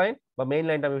প্রথমে একটা লাইন বা মেইন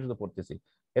লাইনটা আমি শুধু পড়তেছি।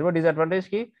 এরপর ডিসঅ্যাডভান্টেজ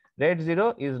কি? Red zero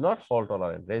is not fault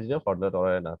tolerant. Red zero fault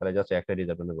tolerant না, তাহলে জাস্ট একটা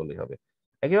ডিসঅ্যাডভান্টেজ বললেই হবে।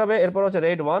 একইভাবে এরপর হচ্ছে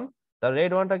রেড ওয়ান। তাহলে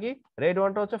রেড ওয়ানটা কি? রেড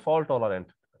ওয়ানটা হচ্ছে ফল্ট টলারেন্ট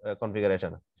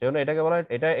কনফিগারেশন। সেজন্য এটাকে বলা হয়,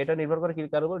 এটা নির্ভর করে কি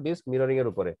কার উপর? ডিস্ক মিররিং এর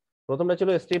উপরে। প্রথমটা ছিল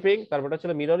স্ট্রিপিং, তারপরটা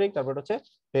ছিল মিররিং, তারপর হচ্ছে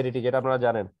পেরিটি, যেটা আপনারা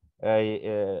জানেন এই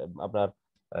আপনার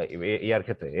ইয়ার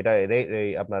ক্ষেত্রে, এটা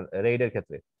আপনার রেইডের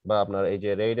ক্ষেত্রে, বা আপনার এই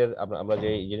যে রেইডের আমরা যে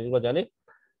জিনিসগুলো জানি,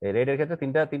 এই রেইডের ক্ষেত্রে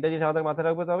তিনটা জিনিস আমাদের মাথায়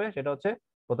রাখতে হবে। সেটা হচ্ছে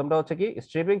প্রথমটা হচ্ছে কি?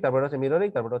 স্ট্রিপিং, তারপর হচ্ছে মিররিং,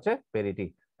 তারপর হচ্ছে পেরিটি।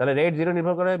 তাহলে রেড জিরো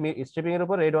নির্ভর করে স্ট্রিপিং এর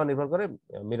উপর, রেড ওয়ান নির্ভর করে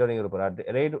মিররিং এর উপর। আর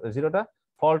রেড জিরোটা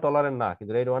ফল্ট টলারেন্ট না,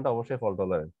 কিন্তু রেড ওয়ানটা অবশ্যই ফল্ট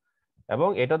টলারেন্ট। এবং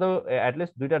এটা তো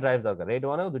অ্যাটলিস্ট দুইটা ড্রাইভ দরকার, রেড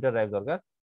ওয়ানেও দুইটা ড্রাইভ দরকার।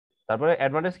 তারপরে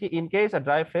অ্যাডভান্টেজ কি? In case a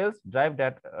drive fails, drive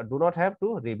that do not have to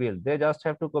rebuild, they just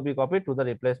have to copy to the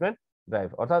replacement drive.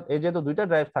 অর্থাৎ এই যেহেতু দুইটা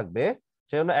ড্রাইভ থাকবে,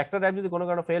 সেজন্য একটা ড্রাইভ যদি কোনো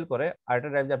কারণে ফেল করে, আরেকটা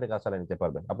ড্রাইভ দিয়ে আপনি কাজ চালিয়ে নিতে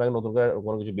পারবেন, আপনাকে নতুন করে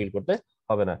কোনো কিছু বিল্ড করতে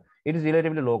হবে না। It is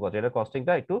relatively low cost, এটা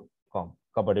কস্টিংটা একটু কম,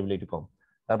 কম্পারেটিভলি কম।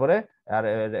 তারপরে আর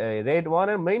রেড ওয়ান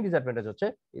এর মেইন ডিসঅ্যাডভান্টেজ হচ্ছে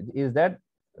is that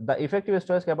the effective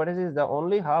storage capacity is the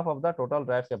only half of the total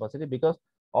drive capacity because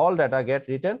all data get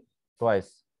written twice।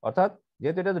 অর্থাৎ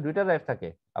যেহেতু এটা দুইটা drive থাকে,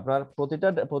 আপনার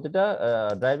প্রতিটা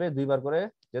ড্রাইভে দুইবার করে,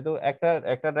 যেহেতু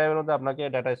একটা ড্রাইভের মধ্যে আপনাকে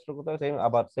ডাটা স্টোর করতে হয়,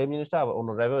 আবার সেম জিনিসটা আবার অন্য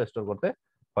ড্রাইভেও স্টোর করতে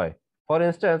হয়। ফর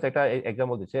ইনস্ট্যান্স, একটা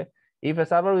এক্সাম্পল দিচ্ছে, if A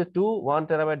server with 2 1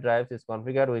 terabyte drives is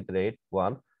configured with RAID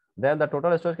 1, then the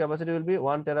total storage capacity will be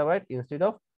 1 terabyte instead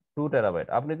of 2 terabyte।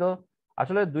 আপনি তো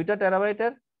আসলে 2টা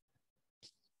টেরাবাইটের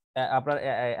আপনার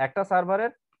একটা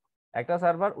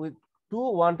সার্ভার উইথ 2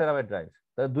 1 terabyte ড্রাইভ,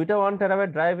 দুইটা 1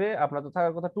 terabyte ড্রাইভে আপনার তো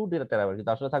থাকার কথা 2 terabyte,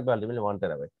 কিন্তু আসলে থাকবে আলটিমেটলি 1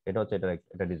 terabyte। এটা হচ্ছে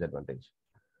এটা ডিসঅ্যাডভান্টেজ।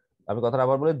 আমি কথাটা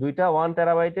আবার বলি, দুইটা 1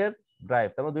 terabyte এর ড্রাইভ,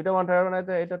 তারপর দুইটা 1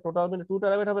 terabyte, এটা টোটাল মিলে 2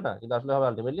 terabyte হবে না, কিন্তু আসলে হবে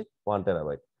আলটিমেটলি 1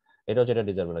 terabyte। এটা হচ্ছে এটা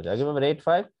ডিসঅ্যাডভান্টেজ। একইভাবে red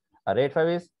 5, R red 5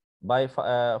 is by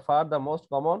far the most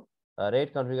common red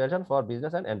configuration for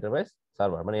business and enterprise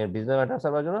server. মানে বিজনেস এন্টারপ্রাইজ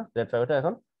সার্ভারের জন্য রেড 5 টা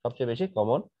এখন সবচেয়ে বেশি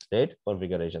কমন রেড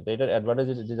কনফিগারেশন। তো এটার অ্যাডভান্টেজ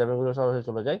ডিসঅ্যাডভান্টেজ সরাসরি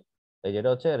চলে যায়। এই যেটা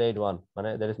হচ্ছে রেড 1, মানে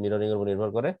দ্যাট ইজ মিররিং এর উপর নির্ভর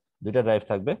করে দুইটা ড্রাইভ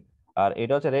থাকবে। আর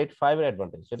এটা হচ্ছে রেড 5 এর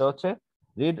অ্যাডভান্টেজ, সেটা হচ্ছে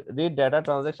read data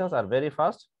transactions are very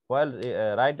fast while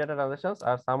write data transactions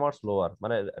are somewhat slower।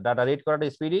 মানে ডাটা রিড করাটা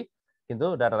স্পিডি, কিন্তু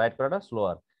ডাটা রাইট করাটা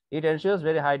slower. It ensures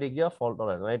very high degree of fault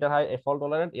tolerance, মানে এটা হাই ফল্ট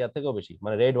টলারেন্ট ইয়ার থেকেও বেশি,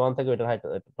 মানে রেড 1 থেকে এটার হাই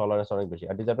টলারেন্স অনেক বেশি।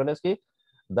 আর ডিসঅ্যাডভান্টেজ কি?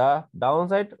 the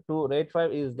downside to RAID 5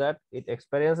 is that it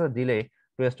experiences delay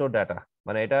to store data।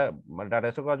 মানে এটা মানে ডাটা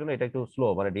স্টোর করার জন্য এটা একটু স্লো,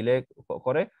 মানে ডিলে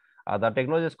করে। Are the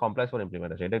technology is complex for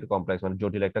implementation, এটা একটু কমপ্লেক্স, মানে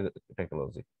জটিল একটা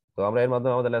টেকনোলজি। তো আমরা এর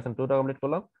মাধ্যমে আমাদের লেসন 2টা কমপ্লিট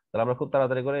করলাম। তাহলে আমরা খুব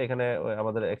তাড়াতাড়ি করে এখানে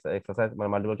আমাদের এক্সারসাইজ মানে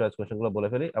মাল্টিপল চয়েস কোশ্চেন গুলো বলে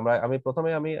ফেলি। আমি প্রথমে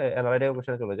অ্যানালাইটিক্যাল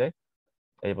কোশ্চেনে চলে যাই।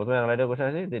 এই প্রথমে অ্যানালাইটিক্যাল কোশ্চেন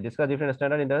আছে, discuss different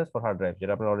standard interface for hard drive,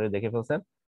 যেটা আপনারা অলরেডি দেখে ফেলছেন,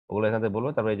 ওগুলো এখান থেকে বলবো।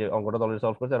 তারপরে এই যে অঙ্কটা তো অলরেডি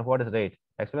সলভ করেছে। আর what is rate,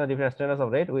 explain the different standards of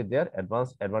rate with there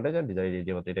advantage and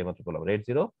disadvantage. এটাই মাত্র বললাম, রেট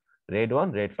 0, রেট 1,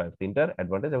 রেট 5 তিনটার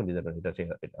অ্যাডভান্টেজ এবং ডিসঅ্যাডভান্টেজ,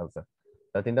 এটা আনসার।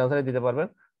 তাহলে তিনটা আনসারই দিতে পারবেন।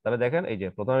 তাহলে দেখেন এই যে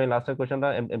প্রথমে আমি লাস্টের কোশ্চেনটা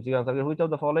এমসিকিউ আনসার করি, which of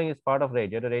the following is part of rate,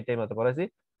 যেটা রেট টাইম মতো পড়াইছি।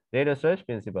 Rate storage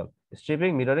principal, stripping,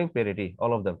 mirroring, parity,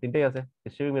 all of them, তিনটাই আছে,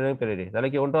 স্ট্রিপিং, মিররিং, পেরিটি। তাহলে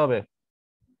কি কোনটা হবে?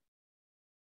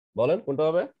 বলেন কোনটা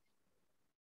হবে?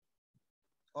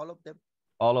 all of them।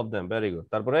 All of them, very good.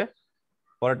 তারপরে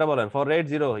পরেরটা বলেন, for rate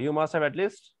 0 you must have at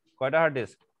least কয়টা হার্ড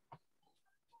ডিস্ক?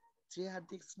 3 hard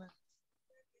disks না?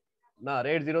 না,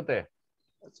 রেট 0 তে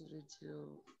আচ্ছা, red 0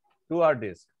 2 hard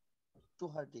disk, 2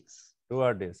 hard disks। 2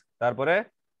 hard disk. তারপরে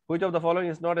which of the following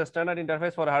is not a standard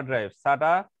interface for hard drive?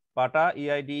 SATA, PATA,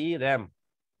 EIDE, RAM।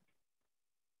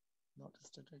 not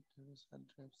standard hard drives but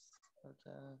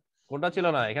কোনটা ছিল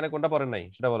না এখানে? কোনটা পড়েন নাই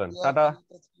সেটা বলেন। EIDE SATA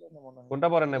টা ছিল না মনে হয়। কোনটা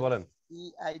পড়েন নাই বলেন।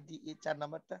 EIDE 4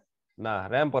 নাম্বারটা না,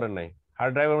 RAM পড়েন নাই।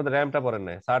 হার্ড ড্রাইভের মধ্যে RAM টা পড়েন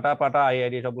নাই। SATA, PATA,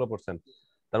 EIDE সবগুলো পড়ছেন।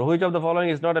 তারপর which of the following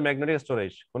is not a magnetic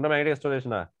storage? কোনটা ম্যাগনেটিক স্টোরেজ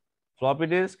না? Floppy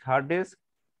disk, hard disk,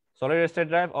 solid state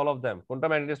drive, all of them, কোনটা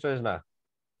ম্যাগনেটিক স্টোরেজ না?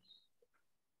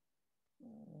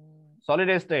 সলিড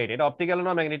স্টেট, এটা অপটিক্যাল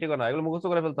না ম্যাগনেটিক না, এগুলো মুখস্থ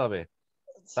করে ফেলতে হবে।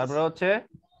 তারপরে হচ্ছে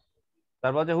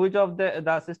which of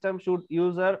the system should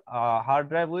user hard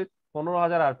drive with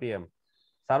 15,000 RPM?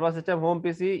 Server system, home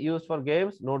PC, use for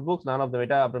games, notebooks, none of them.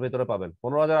 এটা আপনার ভিতরে পাবেন।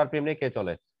 15,000 RPM নিয়ে কে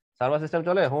চলে? সার্ভার সিস্টেম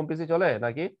চলে, হোম পিসি চলে,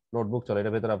 নাকি নোটবুক চলে?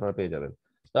 এটা ভিতরে আপনারা পেয়ে যাবেন।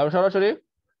 তো আমি সরাসরি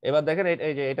এবার দেখেন,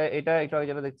 এই যে এটা একটু আগে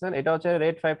যেটা দেখছেন, এটা হচ্ছে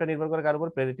রেড 5টা নির্ভর করে কার উপর?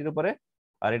 প্রেরিটির উপরে।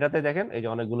 আর এটাতে দেখেন এই যে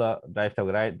অনেকগুলো ড্রাইভ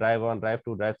থাকবে, drive 1, drive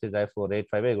 2, drive 3, drive 4, red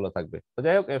 5 এগুলো থাকবে। তো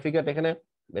যাই হোক, ফিগার এখানে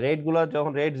রেড গুলো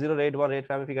যখন রেড 0, রেড 1, রেড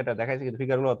 5 ফিগারটা দেখাইছে, কিন্তু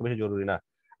ফিগার গুলো অত বেশি জরুরি না।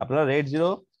 আপনারা red 0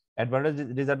 advantage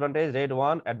disadvantage, red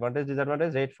 1 advantage disadvantage,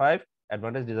 red 5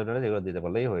 advantage disadvantage এগুলো দিতে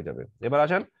পারলেই হয়ে যাবে। এবার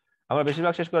আসেন, আমরা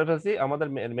বেশিরভাগ শেষ করে ফেলছি। আমাদের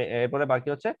এরপরে বাকি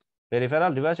হচ্ছে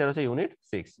পেরিফেরাল ডিভাইস। এটা হচ্ছে ইউনিট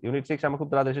 6। ইউনিট 6 আমরা খুব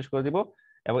তাড়াতাড়ি শেষ করে দিব,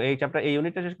 এবং এই চ্যাপ্টার, এই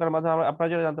ইউনিটটা শেষ করার মাধ্যমে আপনারা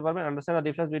যেটা জানতে পারবেন, understand the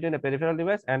difference between A peripheral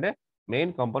device and A main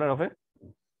component of a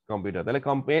computer. তাহলে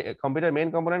কম্পিউটার মেইন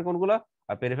কম্পোনেন্ট কোনগুলো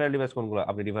আর পেরিফেরাল ডিভাইস কোনগুলো,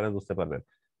 আপনি ডিফারেন্স বুঝতে পারবেন।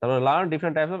 তারপরে learn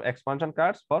different types of expansion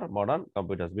cards for modern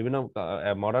computers. বিভিন্ন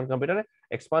মডার্ন কম্পিউটারে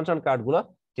এক্সপানশন কার্ড গুলো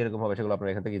কিরকম হবে সেগুলো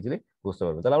আপনারা এখান থেকে ইজিলি বুঝতে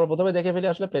পারবেন। তাহলে আমরা প্রথমে দেখে ফেলি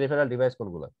আসলে পেরিফেরাল ডিভাইস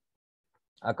কোনগুলো।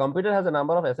 A computer has a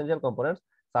number of essential components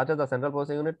such as the central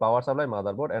processing unit, power supply,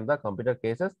 motherboard, and the computer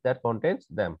cases that contains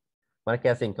them. মানে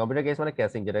ক্যাসিং, কম্পিউটার কেস মানে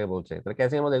ক্যাসিং যেটাকে বলছে। তাহলে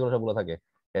ক্যাসিং এর মধ্যে এগুলো সবগুলো থাকে।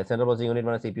 সেন্ট্রাল প্রসেসিং ইউনিট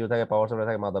মানে সিপিইউ থাকে, পাওয়ার সাপ্লাই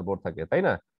থাকে, মাদারবোর্ড থাকে, তাই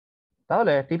না?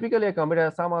 তাহলে typically a computer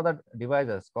has some other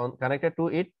devices connected to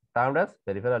it termed as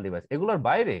peripheral device. এগুলোর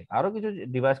বাইরে আরো কিছু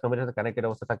ডিভাইস কম্পিউটারের সাথে কানেক্টেড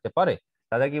অবস্থা থাকতে পারে,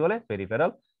 তাদের কি বলে?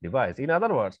 Peripheral device. In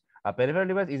other words, a peripheral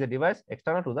device is a device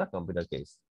external to the computer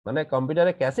case. মানে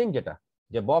কম্পিউটারে ক্যাসিং যেটা,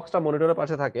 যে বক্সটা মনিটরের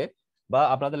পাশে থাকে, বা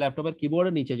আপনাদের ল্যাপটপের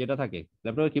কিবোর্ডের নিচে যেটা থাকে,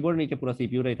 ল্যাপটপের কিবোর্ডের নিচে পুরো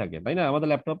সিপিইউটাই থাকে, তাই না? আমাদের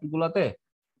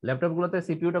ল্যাপটপগুলোতে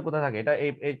সিপিইউটা কোথায় থাকে? এটা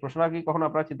এই প্রশ্নটা কি কখনো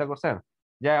আপনারা চিন্তা করছেন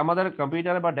যে আমাদের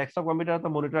কম্পিউটারে বা ডেস্কটপ কম্পিউটারে তো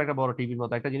মনিটর একটা বড় টিভির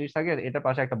মতো একটা জিনিস থাকে, এটার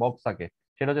পাশে একটা বক্স থাকে,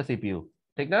 সেটা হচ্ছে সিপিইউ,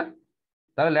 ঠিক না?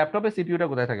 তাহলে ল্যাপটপে সিপিইউটা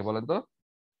কোথায় থাকে বলেন তো?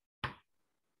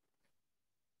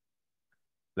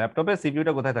 ল্যাপটপে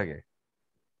সিপিইউটা কোথায় থাকে?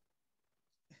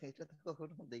 এটা তো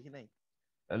কখনো দেখি নাই।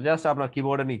 জাস্ট আপনার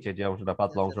কিবোর্ডের নিচে যে অংশটা,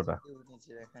 পাতলা আচ্ছা, অংশটা, CPU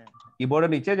নিচে, হ্যাঁ।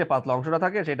 কিবোর্ডের নিচে যে পাতলা অংশটা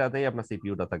থাকে সেটাতেই আপনার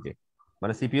সিপিইউটা থাকে।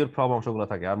 মানে সিপিইউর সব অংশগুলো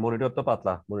থাকে। আর মনিটর তো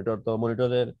পাতলা,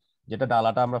 মনিটরের যেটা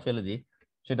ডালাটা আমরা ফেলে দিই,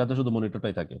 সেটাতে শুধু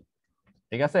মনিটরটাই থাকে,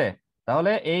 ঠিক আছে?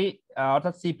 তাহলে এই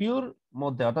অর্থাৎ সিপিইউর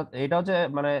মধ্যে, অর্থাৎ এটা হচ্ছে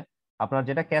মানে আপনার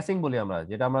যেটা ক্যাসিং বলি আমরা,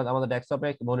 যেটা আমরা আমাদের ডেস্কটপে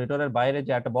মনিটরের বাইরে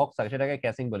যে একটা বক্স থাকে সেটাকে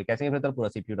ক্যাসিং বলি। ক্যাসিং এর ভেতর পুরো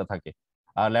সিপিইউটা থাকে।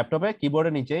 আর ল্যাপটপে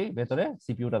কিবোর্ডের নিচেই ভেতরে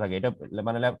সিপিইউটা থাকে। এটা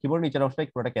মানে কিবোর্ডের নিচের অংশটাই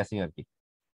পুরোটা ক্যাসিং আর কি,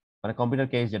 মানে কম্পিউটার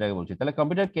কেস যেটাকে বলছি। তাহলে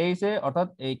কম্পিউটার কেসে, অর্থাৎ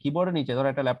এই কিবোর্ডের নিচে, ধরো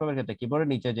একটা ল্যাপটপের ক্ষেত্রে কিবোর্ডের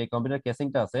নিচে যে কম্পিউটার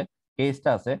কেসিংটা আছে, কেসটা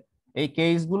আছে, এই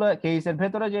কেসের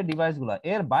ভেতরে যে ডিভাইসগুলো,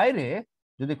 এর বাইরে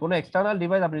যদি কোনো এক্সটার্নাল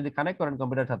ডিভাইস আপনি যদি কানেক্ট করেন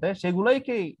কম্পিউটার সাথে, সেগুলোই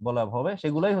কি বলা হবে?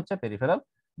 সেগুলোই হচ্ছে পেরিফেরাল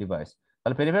ডিভাইস।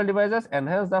 তাহলে peripheral devices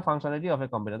enhance the functionality of a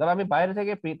computer. তাহলে আমি বাইরে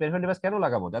থেকে পেরিফেরাল ডিভাইস কেন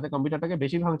লাগাবো? যাতে কম্পিউটারটাকে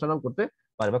বেশি ফাংশনাল করতে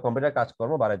পারি বা কম্পিউটার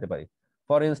কাজকর্ম বাড়াইতে পারি।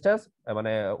 ফর ইনস্ট্যান্স,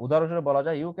 মানে উদাহরণস্বরূপ বলা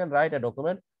যায়, you can write a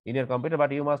document in year computer but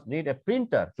you must need a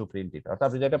printer two print ইট। অর্থাৎ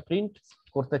আপনি যদি একটা প্রিন্ট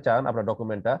করতে চান আপনার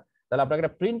ডকুমেন্টটা, তাহলে আপনাকে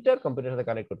একটা প্রিন্টার কম্পিউটারের সাথে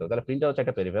কানেক্ট করতে হবে। তাহলে প্রিন্টার হচ্ছে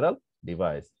একটা পেরিফেরাল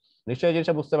ডিভাইস। নিশ্চয়ই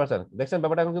জিনিসটা বুঝতে পারছেন? দেখছেন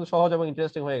ব্যাপারটা এখন কিন্তু সহজ এবং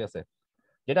ইন্টারেস্টিং হয়ে গেছে,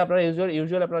 যেটা আপনারা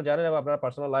ইউজুয়াল আপনারা জানেন এবং আপনারা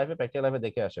পার্সোনাল লাইফে, প্র্যাকটিক্যাল লাইফে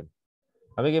দেখে আসেন।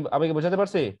 আমি কি বোঝাতে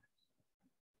পারছি?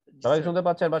 সবাই স্যার, শুনতে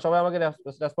পাচ্ছেন বা সবাই আমাকে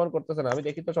রেসপন্ড করতেছেন? আমি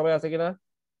দেখি তো সবাই আছে কিনা।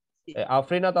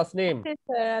 আফরিনা তাসনিম,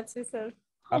 স্যার আছি স্যার।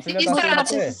 আফরিনা জি, তাসনিম স্যার,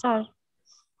 আছে? স্যার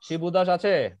শিবু দাস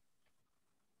আছে?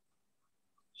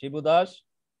 শিবু দাস,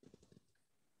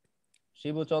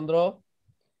 শিবু চন্দ্র,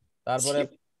 তারপরে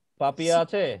পাপিয়া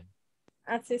আছে,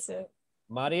 আছি স্যার।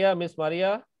 মারিয়া, মিস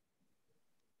মারিয়া।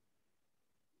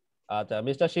 আচ্ছা,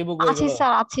 মিস্টার শিবু কই আছি গেল?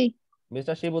 স্যার আছি।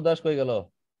 মিস্টার শিবু দাস কই গেল?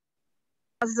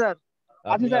 আচ্ছা স্যার।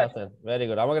 আছি আপনিও স্যার। আছেন, ভেরি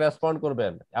গুড। আমাকে রেসপন্ড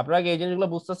করবেন। আপনারা কি এই জিনিসগুলো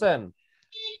বুঝতেছেন?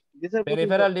 জি স্যার, বুঝছি স্যার।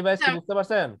 পেরিফেরাল ডিভাইস কি স্যার। বুঝতে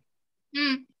পারছেন?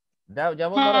 হুম।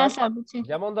 যেমন হ্যাঁ ধরেন, স্যার বুঝছি।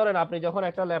 আপনি যখন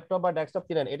একটা ল্যাপটপ বা ডেস্কটপ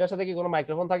কিনেন, এটার সাথে কি কোনো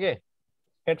মাইক্রোফোন থাকে,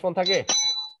 হেডফোন থাকে?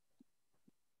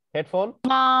 হেডফোন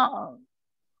না,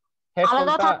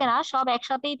 আলাদা হেডফোনটা থাকে না, সব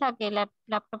একসাথেই থাকে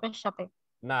ল্যাপটপের সাথে।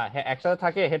 না, একসাথে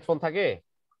থাকে, হেডফোন থাকে।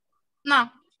 না।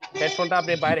 হেডফোনটা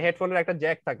আপনি বাইরে, হেডফোনের একটা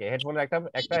জ্যাক থাকে, হেডফোনের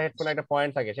একটা হেডফোনের একটা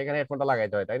পয়েন্ট থাকে, সেখানে হেডফোনটা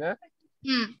লাগাইতে হয়, তাই না?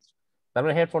 হুম। তার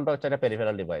মানে হেডফোনটা হচ্ছে একটা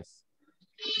পেরিফেরাল ডিভাইস।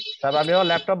 তারপর আপনি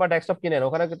ল্যাপটপ বা ডেস্কটপ কিনেন,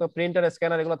 ওখানে কিন্তু প্রিন্টার,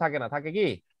 স্ক্যানার এগুলো থাকে না, থাকে কি?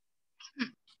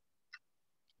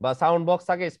 বা সাউন্ড বক্স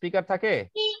থাকে, স্পিকার থাকে,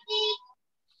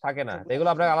 থাকে না? তো এগুলো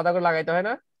আপনাকে আলাদা করে লাগাইতে হয়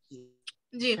না?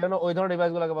 জি। সেজন্য ওই ধরনের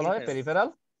ডিভাইস গুলোকে বলা হয় পেরিফেরাল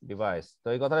ডিভাইস। তো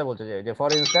এই কথাটাই বলছে যে ফর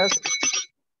ইনস্ট্যান্স,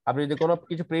 আপনি যদি কোনো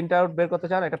কিছু প্রিন্ট আউট বের করতে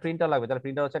চান, একটা প্রিন্টার লাগবে, তাহলে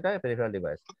প্রিন্টার হচ্ছে একটা peripheral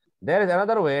device. There is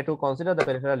another way to consider the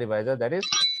peripheral device, that is,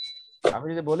 আমি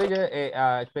যদি বলি যে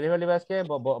পেরিফেরাল ডিভাইসকে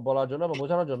বলার জন্য বা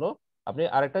বোঝানোর জন্য আপনি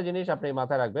আরেকটা জিনিস আপনি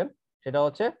মাথায় রাখবেন, সেটা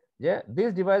হচ্ছে যে this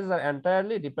devices R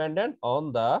entirely dependent on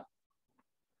the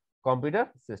computer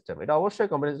system. এটা অবশ্যই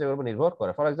কম্পিউটার সিস্টেমের উপর নির্ভর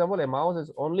করে। For example A mouse is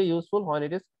only useful when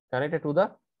it is connected to the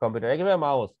computer. একইভাবে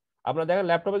মাউস, আপনারা দেখেন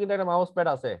ল্যাপটপে কিন্তু একটা মাউস প্যাড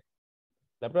আছে,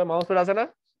 ল্যাপটপে মাউস প্যাড আছে না?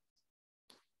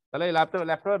 তাহলে এই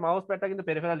ল্যাপটপের মাউস প্যাডটা কিন্তু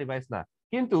পেরিফেরাল ডিভাইস না।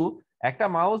 কিন্তু একটা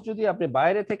মাউস যদি আপনি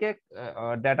বাইরে থেকে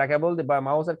ডেটা কেবল বা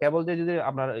মাউসের কেবল দিয়ে যদি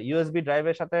আপনার ইউএসবি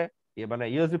ড্রাইভের সাথে মানে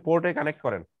ইউএসবি পোর্টে কানেক্ট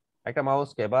করেন একটা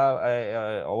মাউসকে, বা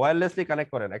ওয়্যারলেসলি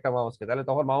কানেক্ট করেন একটা মাউসকে, তাহলে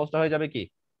তখন মাউসটা হয়ে যাবে কি?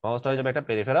 মাউসটা হয়ে যাবে একটা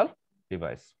পেরিফেরাল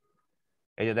ডিভাইস।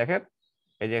 এই যে দেখেন,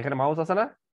 এই যে এখানে মাউস আছে না,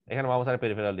 এখানে মাউস আর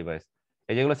পেরিফেরাল ডিভাইস।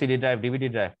 এই যেগুলো CD drive, DVD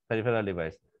drive, peripheral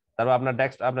device. তারপর আপনার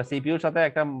আপনার সিপিইউর সাথে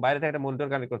একটা বাইরে থেকে একটা মনিটর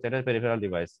কানেক্ট করছে, এটা পেরিফেরাল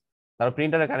ডিভাইস। তারপর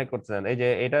প্রিন্টারে কানেক্ট করছেন, এই যে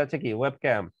এটা হচ্ছে কি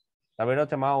ওয়েবক্যাম, তারপর এটা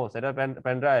হচ্ছে মাউস, এটা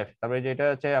পেন ড্রাইভ, তারপর এই যে এটা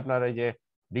হচ্ছে আপনার এই যে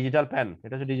ডিজিটাল পেন,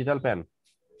 এটা হচ্ছে ডিজিটাল পেন।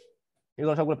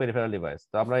 এগুলো সবগুলো পেরিফেরাল ডিভাইস।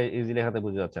 তো আপনারা ইজিলি এখানে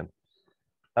বুঝে যাচ্ছেন।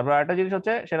 তারপর আরেকটা জিনিস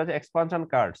হচ্ছে, সেটা হচ্ছে এক্সপানশন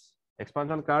কার্ডস।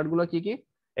 এক্সপানশন কার্ড গুলো কি কি?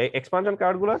 এই এক্সপানশন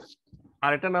কার্ড গুলো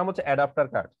আরেকটা নাম হচ্ছে অ্যাডাপ্টার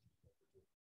কার্ড।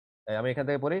 আমি এখান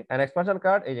থেকে পড়ি, an expansion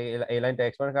card, এই যে এই লাইনটা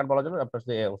এক্সপানশন কার্ড বলার জন্য আপনারা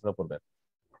শুধু এই অংশটা পড়বেন।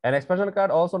 an expansion card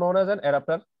also known as an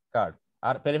adapter card।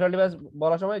 R peripheral device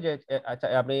বলার সময় যে আচ্ছা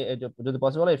আপনি যদি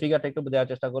পসিবল এই ফিগারটা একটু দেওয়ার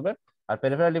চেষ্টা করবেন। আর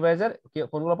পেরিফেরাল ডিভাইসের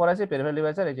কোনগুলো পড়াইছি? পেরিফেরাল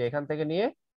ডিভাইসের এই যে এখান থেকে নিয়ে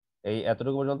এই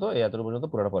এতটুকু পর্যন্ত, এই এতটুকু পর্যন্ত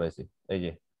পুরোটা পড়াইছি। এই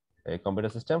যে এই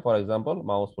computer system for example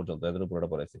mouse পর্যন্ত এতটুকু পুরোটা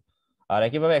পড়াইছি। আর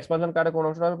একইভাবে এক্সপানশন কার্ডে কোন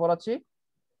অংশটা আমি পড়াচ্ছি?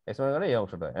 এক্সপানশন কার্ডে এই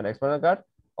অংশটা। an expansion card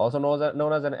also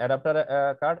known as an adapter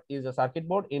card is a circuit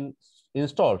board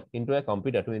installed into a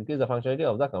computer to increase the functionality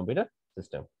of the computer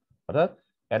system। অর্থাৎ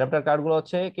অ্যাডাপ্টার কার্ড গুলো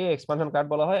হচ্ছে কি এক্সপানশন কার্ড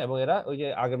বলা হয়, এবং এরা ওই যে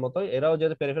আগের মতোই, এরাও যে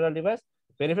পেরিফেরাল ডিভাইস।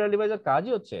 পেরিফেরাল ডিভাইসের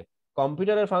কাজই হচ্ছে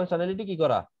কম্পিউটারের ফাংশনালিটি কি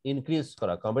করা? ইনক্রিজ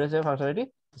করা, কম্পিউটারের ফাংশনালিটি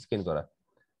স্ক্যান করা,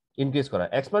 ইনক্রিজ করা।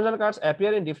 Expansion cards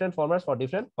appear in different formats for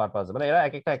different purpose. মানে এরা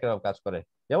এক একটা এক রকম কাজ করে।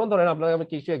 যেমন ধরেন আপনাকে আমি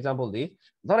কিছু এক্সাম্পল দিই।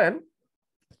 ধরেন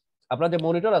আপনার যে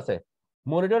মনিটর আছে,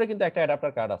 মনিটরে কিন্তু একটা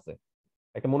অ্যাডাপ্টার কার্ড আছে,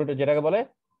 একটা মনিটর যেটাকে বলে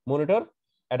মনিটর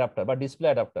অ্যাডাপ্টার বা ডিসপ্লে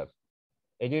অ্যাডাপ্টার।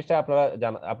 এই জিনিসটা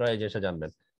আপনারা এই জিনিসটা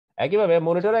জানবেন। একইভাবে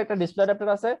মনিটরে একটা ডিসপ্লে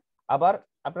অ্যাডাপ্টার আছে, আবার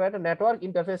আপনার একটা নেটওয়ার্ক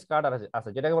ইন্টারফেস কার্ড আছে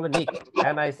যেটাকে বলে নিক,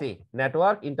 এনআইসি,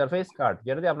 নেটওয়ার্ক ইন্টারফেস কার্ড,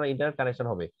 যেটা দিয়ে আপনার ইন্টারনেট কানেকশন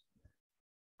হবে।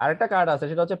 আরেকটা কার্ড আছে,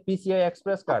 সেটা হচ্ছে পিসিআই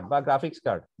এক্সপ্রেস কার্ড বা গ্রাফিক্স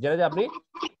কার্ড, যেটা দিয়ে আপনি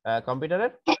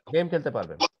কম্পিউটারের গেম খেলতে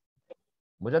পারবেন।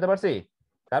 বুঝাতে পারছি?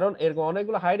 কারণ এরকম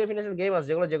অনেকগুলো হাই ডেফিনেশন গেম আছে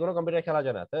যেগুলো যে কোনো কম্পিউটারে খেলা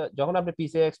যায় না। তো যখন আপনি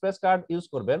পিসিআই এক্সপ্রেস কার্ড ইউজ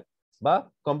করবেন বা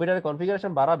কম্পিউটারের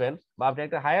কনফিগারেশন বাড়াবেন, বা আপনি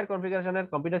একটা হায়ার কনফিগারেশনের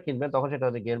কম্পিউটার কিনবেন, তখন সেটা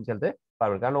গেম খেলতে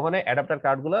পারবেন। কারণ ওখানে অ্যাডাপ্টার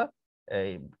কার্ডগুলো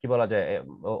কি বলা যায়,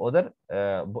 ওদের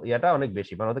ইয়াটা অনেক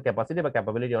বেশি, মানে ওদের ক্যাপাসিটি বা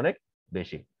ক্যাপাবিলিটি অনেক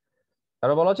বেশি।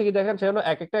 তারপর বলা হচ্ছে কি দেখেন, সেজন্য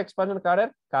এক একটা এক্সপানশন কার্ডের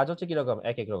কাজ হচ্ছে কি রকম,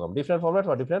 এক এক রকম, different format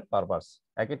for different purpose.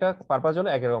 এক একটা পারপাস জন্য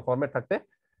এক রকম ফরম্যাট থাকতে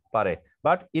পারে।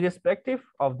 But irrespective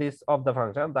of the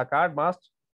function, the card must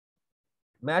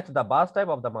match the bus type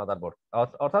of the motherboard.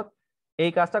 অর্থাৎ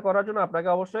এই কাজটা করার জন্য আপনাকে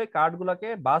অবশ্যই কার্ডগুলোকে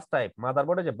বাস টাইপ,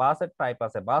 মাদারবোর্ডে যে বাসের টাইপ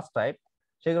আছে, বাস টাইপ,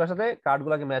 সেগুলোর সাথে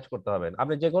কার্ডগুলোকে ম্যাচ করতে হবে।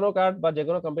 আপনি যে কোনো কার্ড বা যে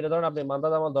কোনো কম্পিউটার, ধরেন আপনি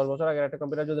মান্দাজ আমার 10 বছর আগে একটা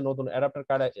কম্পিউটার যদি নতুন অ্যাডাপ্টার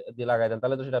কার্ড দিয়ে লাগাই দেন,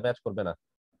 তাহলে তো সেটা ম্যাচ করবে না।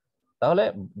 তাহলে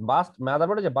বাস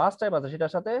মাদারবোর্ডে যে বাস টাইপ আছে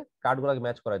সেটার সাথে কার্ডগুলোকে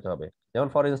ম্যাচ করাইতে হবে। যেমন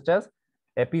ফর ইনস্ট্যান্স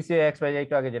পিসিআই এক্সপাই,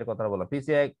 একটু আগে যেটা কথা বললাম,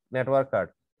 PCI network card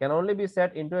can only be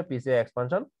set into a PCI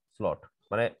expansion slot.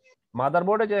 মানে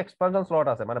মাদারবোর্ডে যে এক্সপানশন স্লট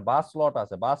আছে, মানে বাস স্লট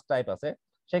আছে, বাস টাইপ আছে,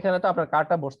 সেখানে তো আপনার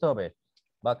কার্ডটা বসতে হবে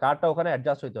বা কার্ডটা ওখানে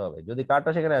অ্যাডজাস্ট হইতে হবে। যদি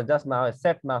কার্ডটা সেখানে অ্যাডজাস্ট না হয়,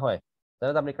 সেট না হয়,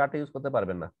 তাহলে তো আপনি কার্ডটা ইউজ করতে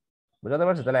পারবেন না। বুঝতে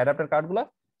পারছেন? তাহলে অ্যাডাপ্টার কার্ডগুলো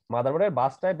মাদারবোর্ডের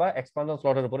বাস টাইপ বা এক্সপানশন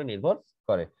স্লটের উপরে নির্ভর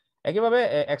করে। একইভাবে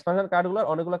এক্সপানশন কার্ডগুলোর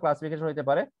অনেকগুলো ক্লাসিফিকেশন হতে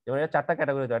পারে। যেমন এর 4টা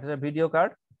ক্যাটাগরি, একটা হচ্ছে ভিডিও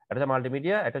কার্ড, একটা হচ্ছে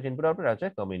মাল্টিমিডিয়া, একটা হচ্ছে ইনপুট আউটপুট, একটা হচ্ছে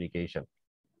কমিউনিকেশন।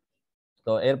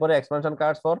 তো এরপরে এক্সপানশন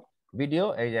কার্ড ফর ভিডিও,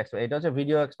 এই যে এটা হচ্ছে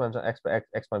ভিডিও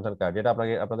এক্সপানশন কার্ড, যেটা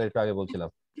আপনাদের একটু আগে বলছিলাম,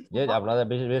 যে আপনাদের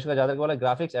বিশেষ করে যাদেরকে বলে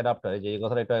গ্রাফিক্স অ্যাডাপ্টার, এই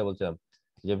কথাটা একটু আগে বলছিলাম,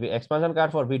 যে এক্সপানশন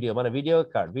কার্ড ফর ভিডিও মানে video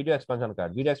card, video expansion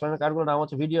card. Video expansion কার্ডগুলোর নাম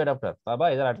হচ্ছে ভিডিও অ্যাডাপ্টার, বা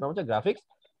এদের আরেকটা নাম হচ্ছে গ্রাফিক্স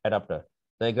অ্যাডাপ্টার।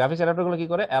 তো এই গ্রাফিক্স অ্যাডাপ্টার গুলো কি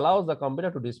করে, allows the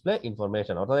computer two display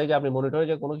information. অর্থাৎ এই যে আপনি মনিটরে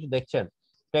যে কোনো কিছু দেখছেন,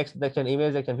 টেক্সট দেখছেন,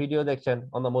 ইমেজ দেখছেন, ভিডিও দেখছেন,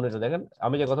 অন দ্য মনিটর দেখেন,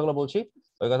 আমি যে কথাগুলো বলছি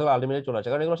ওই কথাগুলো আলটিমেটলি চলে আসে,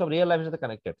 কারণ এগুলো সব রিয়েল লাইফের সাথে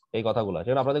কানেক্টেড। এই কথাগুলো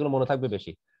যেগুলো আপনাদের মনে থাকবে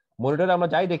বেশি। মনিটরে আমরা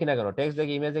যাই দেখি না কেন, টেক্সট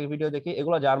দেখি, ইমেজ দেখি, ভিডিও দেখি,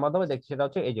 এগুলো যার মাধ্যমে দেখছি সেটা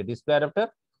হচ্ছে এই যে ডিসপ্লে অ্যাডাপ্টার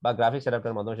বা গ্রাফিক্স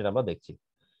অ্যাডাপ্টারের মাধ্যমে সেটা আমরা দেখছি।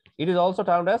 It is also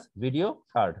termed as video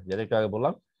card, যেটা একটু আগে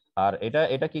বললাম। আর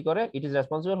এটা কি করে, it is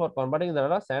responsible for converting the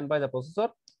data sent by the processor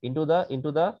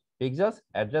into the pixels,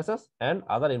 addresses and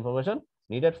other information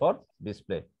needed for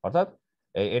display. অর্থাৎ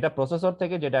এটা প্রসেসর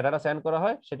থেকে যে ডাটাটা সেন্ড করা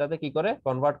হয় সেটাতে কি করে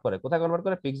কনভার্ট করে, কোথায় কনভার্ট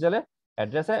করে, পিক্সেলে,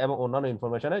 অ্যাড্রেসে এবং অন্যান্য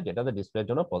ইনফরমেশনে, যেটাতে ডিসপ্লের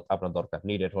জন্য আপনার দরকার,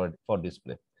 needed for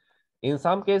display. In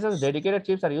some cases, dedicated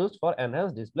chips are used for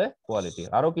enhanced display quality.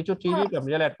 আরো কিছু চিপ আপনি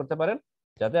অ্যাড করতে পারেন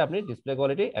যাতে আপনি ডিসপ্লে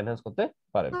কোয়ালিটি এনহ্যান্স করতে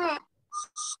পারেন।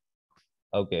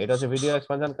 ওকে, এটা হচ্ছে ভিডিও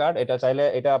এক্সপানশন কার্ড। এটা চাইলে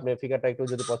এটা আপনি ফিগারটা একটু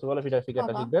যদি পসিবল হয়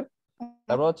ফিগারটা শিখবেন।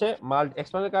 তারপর হচ্ছে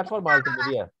expansion card for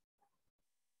multimedia.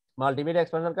 Multimedia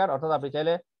expansion card অর্থাৎ আপনি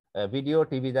চাইলে ভিডিও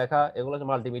টিভি দেখা, এগুলো হচ্ছে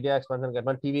মাল্টিমিডিয়া এক্সপানশন কার্ড।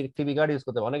 মানে টিভি কার্ড ইউজ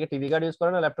করতে পারেন। অনেকে টিভি কার্ড ইউজ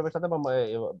করে না ল্যাপটপের সাথে বা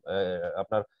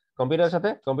আপনার কম্পিউটারের সাথে।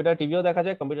 কম্পিউটার টিভিও দেখা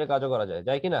যায়, কম্পিউটার কাজও করা যায়,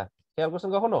 যায় কিনা খেয়াল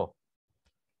করছেন কখনো?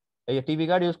 এই টিভি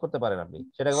কার্ড ইউজ করতে পারেন আপনি,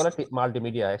 সেটাকে বলে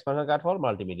multimedia expansion card for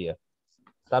multimedia.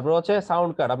 তারপর হচ্ছে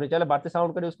সাউন্ড কার্ড, আপনি চাইলে বাড়তি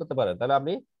সাউন্ড কার্ড ইউজ করতে পারেন। তাহলে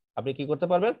আপনি আপনি কি করতে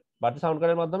পারবেন? বাড়তি সাউন্ড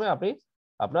কার্ডের মাধ্যমে আপনি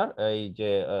আপনার এই যে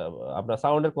আপনার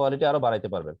সাউন্ডের কোয়ালিটি আরো বাড়াইতে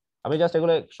পারবেন। আমি জাস্ট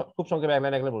এগুলো খুব সংক্ষেপে এক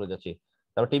লাইন এক লাইন বলে যাচ্ছি।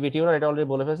 তারপর টিভি টিউনার, এটা অলরেডি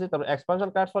বলে ফেলছি। তারপর expansion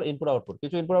card for input output,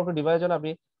 কিছু ইনপুট আউটপুট ডিভাইসের জন্য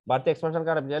আপনি বাড়তি এক্সপানশন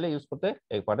কার্ড আপনি চাইলে ইউজ করতে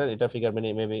এই পারেন। এটা ফিগার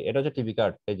মেবি এটা হচ্ছে টিভি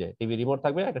কার্ড, এই যে টিভি রিমোট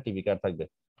থাকবে, একটা টিভি কার্ড থাকবে।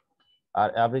 আর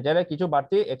আপনি চাইলে কিছু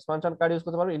বাড়তি এক্সপানশন কার্ড ইউজ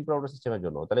করতে পারবেন ইনপুট আউটপুট সিস্টেমের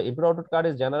জন্য। তাহলে input output card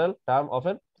is general term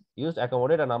often used to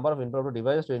accommodate a number of input output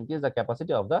devices to increase the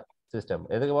capacity of the system.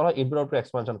 এটাকে বলা হয় ইনপুট আউটপুট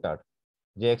এক্সপানশন কার্ড।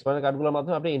 যে expansion কার্ডগুলোর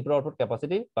মাধ্যমে আপনি ইনপুট আউটপুট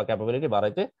ক্যাপাসিটি বা capability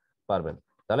বাড়াইতে পারবেন।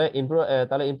 তাহলে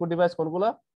ইনপুট ডিভাইস কোনগুলো?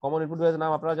 কমন ইনপুট ডিভাইসের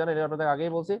নাম আপনারা জানেন, এটা আপনাদের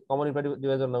আগেই বলছি। কমন ইনপুট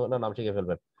ডিভাইসের নাম শিখে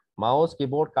ফেলবেন। Mouse,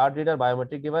 keyboard, card reader,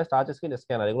 biometric device, touch screen,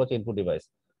 scanner, এগুলো হচ্ছে ইনপুট ডিভাইস।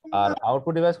 আর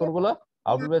আউটপুট ডিভাইস কোনগুলো?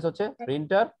 আউটপুট ডিভাইস হচ্ছে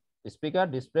প্রিন্টার, স্পিকার,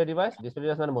 ডিসপ্লে ডিভাইস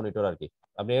মানে মনিটর আর কি।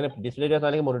 আপনি এখানে ডিসপ্লে ডিভাইস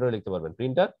মানে মনিটর লিখতে পারবেন।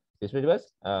 প্রিন্টার, ডিসপ্লে ডিভাইস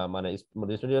মানে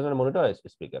ডিসপ্লে ডিভাইস মানে monitor,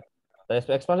 speaker.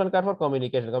 Expansion card for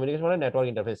communication মানে নেটওয়ার্ক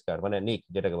ইন্টারফেস কার্ড মানে নিক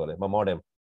যেটাকে বলে, বা মডেম।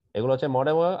 এগুলো হচ্ছে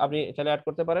মডেম, আপনি চাইলে অ্যাড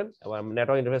করতে পারেন।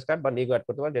 নেটওয়ার্ক ইন্টারফেস কার্ড বা নিক অ্যাড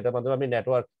করতে পারেন, যেটার মাধ্যমে আপনি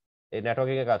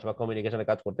নেটওয়ার্কিং এর কাজ বা কমিউনিকেশনের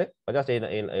কাজ করতে জাস্ট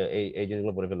এই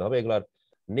জিনিসগুলো পড়ে ফেলতে হবে। এগুলোর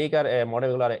নিক আর মডেম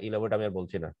এগুলো আর ইলাবোরেট আমি আর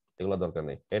বলছি না, এগুলো দরকার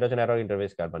নেই। এটা হচ্ছে নেটওয়ার্ক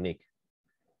ইন্টারফেস কার্ড বা নিক।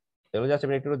 এগুলো জাস্ট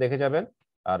আপনি একটু দেখে যাবেন।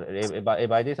 আর এই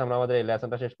বাই দিস আমরা আমাদের এই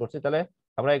লেসনটা শেষ করছি। তাহলে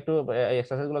আমরা একটু এই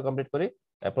এক্সারসাইজ গুলো কমপ্লিট করি।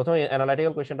 প্রথমে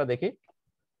অ্যানালাইটিক্যাল কোশ্চেনটা দেখি।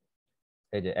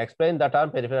 এই যে explain the term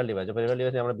peripheral device. Peripheral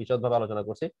device আমরা বিশদভাবে আলোচনা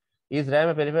করছি। Is RAM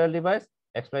A peripheral device?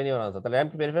 Explain your answer. তাহলে র্যাম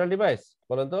কি পেরিফেরাল ডিভাইস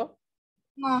বলেন তো?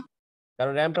 না।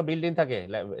 কারণ র্যামটা বিল্ট ইন থাকে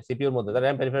সিপিইউর মধ্যে, তাহলে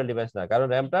র্যাম পেরিফেরাল ডিভাইস না। কারণ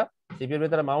র্যামটা সিপিইউর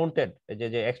ভিতরে মাউন্টেড। এই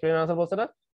যে এক্সপ্লেইন আনসার বলছে না,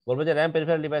 বলবে যে র্যাম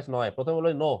পেরিফেরাল ডিভাইস নয়। প্রথমে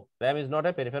বলবে no, RAM is not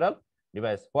a peripheral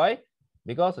device. Why?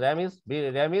 Because RAM is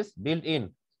built in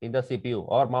the CPU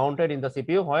or mounted in the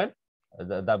CPU when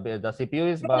the CPU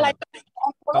is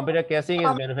computer casing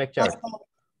is manufactured.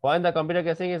 When the computer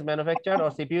casing is manufactured or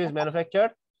CPU is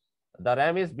manufactured, the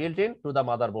RAM is built in to the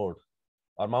motherboard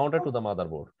or mounted to the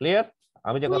motherboard. Clear?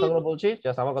 আমি যে কথাগুলো বলছি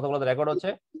just আমার কথাগুলো record হচ্ছে,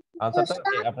 আনসারটা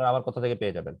আপনারা আমার কথা থেকে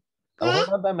পেয়ে যাবেন। What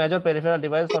are the major peripheral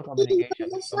devices for communication?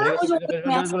 Communication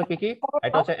peripheral device গুলো কি কি?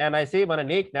 এটা হচ্ছে NIC মানে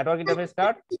নিক, নেটওয়ার্ক ইন্টারফেস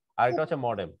কার্ড, আর এটা হচ্ছে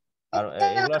মডেম। আর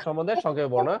এগুলো সম্বন্ধে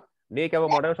সংক্ষেপে বর্ণনা, নিক এবং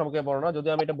মডেম সম্পর্কে বর্ণনা,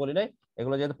 যদিও আমি এটা বলি নাই,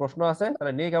 এগুলো যেহেতু প্রশ্ন আছে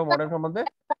তাহলে নিক এবং মডেম সম্বন্ধে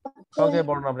সংক্ষেপে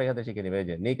বর্ণনা আমরা এখান থেকে শিখে নিব। এই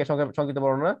যে নিকের সংক্ষিপ্ত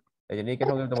বর্ণনা, এই যে নিকের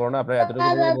সংক্ষিপ্ত বর্ণনা আপনারা এতটুকু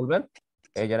বলবেন।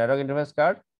 এই যে network interface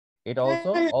card, it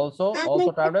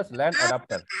also termed as LAN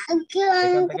adapter.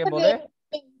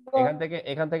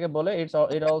 এখান থেকে বলে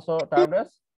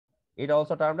it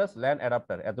also termed as LAN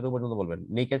adapter, এতটুকু পর্যন্ত বলবেন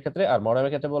নিকের ক্ষেত্রে। আর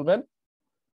মডেমের ক্ষেত্রে বলবেন,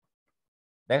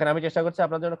 দেখেন আমি চেষ্টা করছি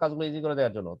আপনাদের জন্য কাজগুলো ইজি করে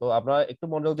দেওয়ার জন্য, তো আপনারা একটু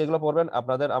মনোযোগ দিয়ে এগুলো পড়বেন।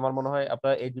 আপনাদের আমার মনে হয়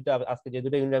আপনারা এই দুটো আজকে যে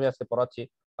দুটো ইউনিট আমি আজকে পড়াচ্ছি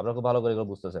আপনারা খুব ভালো করে এগুলো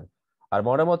বুঝতেছেন। আর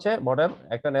মডেম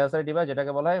একটা নেসেসারি ডিভাইস,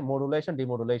 যেটাকে বলা হয় মডুলেশন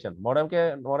ডিমডুলেশন।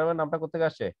 মডেমের নামটা কোথা থেকে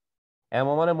আসছে?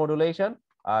 এমও মানে মডুলেশন,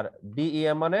 আর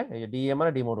ডিইএম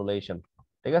মানে ডিমডুলেশন।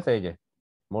 ঠিক আছে, এই যে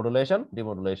মডুলেশন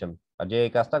ডিমডুলেশন, আর যে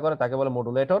কাজটা করে তাকে বলে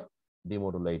মডুলেটর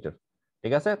ডিমডুলেটর।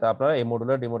 ঠিক আছে, তো আপনারা এই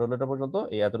মডুলেটর ডিমডুলেটর পর্যন্ত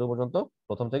এই এতটুকু পর্যন্ত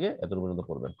প্রথম থেকে এতটুকু পর্যন্ত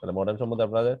পড়বেন, তাহলে মডেম সম্বন্ধে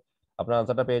আপনার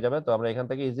আনসারটা পেয়ে যাবেন। তো আমরা এখান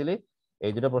থেকে ইজিলি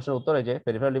এই দুটো প্রশ্নের উত্তর, এই যে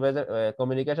পেরিফেরাল ডিভাইসের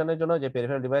কমিউনিকেশনের জন্য যে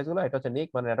পেরিফেরাল ডিভাইসগুলো, এটা হচ্ছে নিক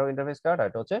মানে নেটওয়ার্ক ইন্টারফেস কার্ড, আর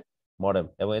এটা হচ্ছে মডেম,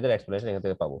 এবং এদের এক্সপ্লেনেশন এখান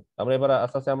থেকে পাবো। আমরা এবার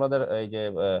আস্তে আস্তে আমাদের এই যে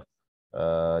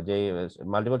যে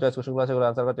মাল্টিপল চয়েস কোশ্চেনগুলো আছে সেগুলো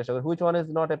আনসার করার চেষ্টা করি। Which one is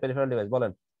not a peripheral device?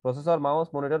 বলেন। প্রসেসর, মাউস,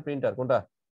 মনিটর, প্রিন্টার, কোনটা?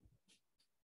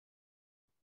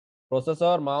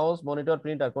 প্রসেসর, মাউস, মনিটর,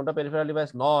 প্রিন্টার, কোনটা পেরিফেরাল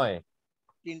ডিভাইস নয়?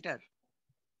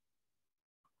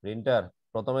 প্রিন্টার।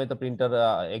 প্রথমেই তো প্রিন্টার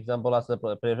এক্সাম্পল আছে,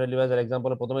 পেরিফেরাল ডিভাইসের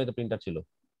এক্সাম্পলে প্রথমেই তো প্রিন্টার ছিল।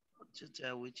 আচ্ছা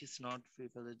which is not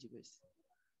peripheral device?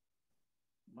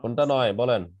 কোনটা নয়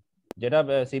বলেন? যেটা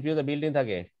সিপিইউ তে বিল্ট ইন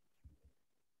থাকে।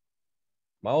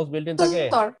 মাউস বিল্ট ইন থাকে,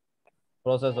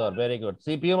 প্রসেসর। Very good.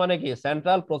 সিপিইউ মানে কি?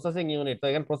 Central processing unit. তো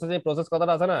এখানে প্রসেস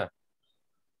কথাটা আছে না,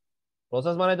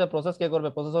 প্রসেস মানে যে প্রসেস কে করবে?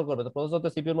 প্রসেসর করবে। তো প্রসেসর তো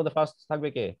সিপিইউর মধ্যে ফার্স্ট থাকবে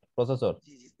কে? প্রসেসর,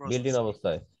 বিল্ট ইন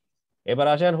অবস্থায়। এবার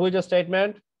আসেন, which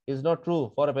statement is not true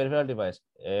for a peripheral device?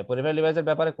 Peripheral ডিভাইসের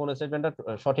ব্যাপারে কোন স্টেটমেন্টটা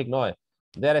সঠিক নয়?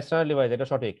 দে আর এক্সটার্নাল ডিভাইস, এটা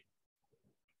সঠিক।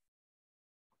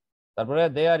 তারপরে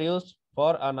দে are used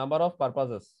for a number of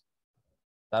purposes.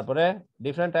 তারপরে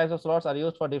different types of slots are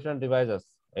used for different devices,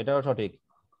 এটাও সঠিক।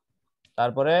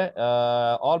 তারপরে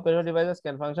all peripheral devices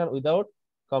can function without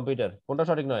computer কোনটা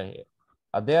সঠিক নয়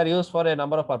আর দে আর use for a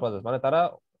number of purposes মানে তারা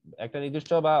একটা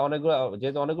নির্দিষ্ট বা অনেকগুলো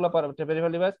যেহেতু অনেকগুলো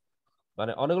পেরিফেরাল ডিভাইস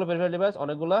মানে অনেকগুলো পেরিফেরাল ডিভাইস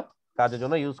অনেকগুলো কাজের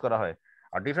জন্য ইউজ করা হয়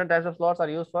আর different types of slots R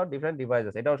use for different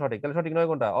devices এটাও সঠিক তাহলে সঠিক নয়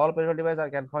কোনটা all peripheral device R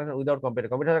can function without computer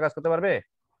computer কাজ করতে পারবে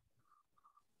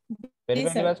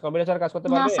পেরিফেরাল স্যার। ডিভাইস কম্পিউটার ছাড়া কাজ করতে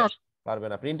না পারবে স্যার, পারবে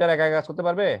না প্রিন্টার একা একা কাজ করতে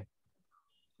পারবে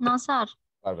না স্যার,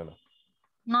 পারবে না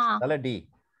না। তাহলে ডি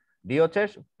ডি হচ্ছে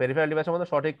পেরিফেরাল ডিভাইসের মধ্যে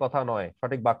সঠিক কথা নয়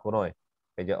সঠিক বাক্য নয়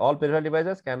এই যে all peripheral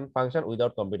devices can function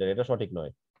without computer এটা সঠিক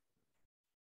নয়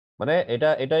মানে এটা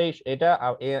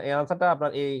এই আনসারটা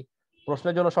আপনার এই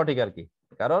প্রশ্নের জন্য সঠিক আর কি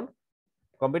কারণ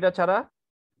কম্পিউটার ছাড়া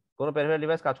কোনো পেরিফেরাল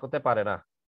ডিভাইস কাজ করতে পারে না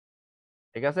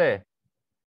ঠিক আছে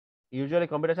ইউজুয়ালি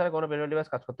কম্পিউটার ছাড়া কোনো পেরিফেরাল ডিভাইস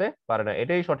কাজ করতে পারে না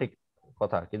এটাই সঠিক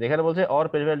কথা কিন্তু এখানে বলছে or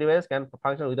peripheral device can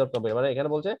function without computer মানে এখানে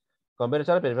বলছে কম্পিউটার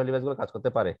ছাড়া পেরিফেরাল ডিভাইসগুলো কাজ করতে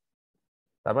পারে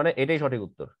তার মানে এটাই সঠিক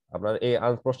উত্তর আপনার এই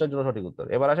প্রশ্নের জন্য সঠিক উত্তর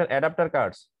এবার আসেন অ্যাডাপ্টার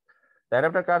কার্ডস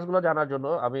অ্যাডাপ্টার কার্ডস গুলো জানার জন্য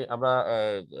আমরা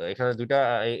এখানে দুইটা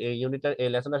এই ইউনিটটা এই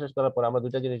লেসনটা শেষ করার পর আমরা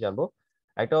দুইটা জিনিস জানবো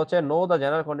একটা হচ্ছে know the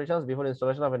general conditions before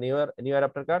installation of a new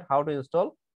adapter card how to install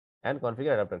and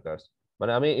configure adapter cards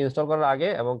মানে আমি ইনস্টল করার আগে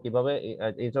এবং কিভাবে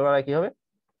ইনস্টল করার আগে কি হবে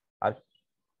আর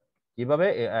কিভাবে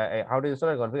how to install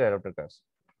and configure adapter cards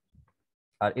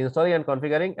R installing and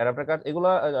কনফিগারিং adapter card এগুলো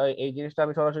এই জিনিসটা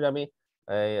আমি সরাসরি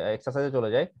এক্সারসাইজে চলে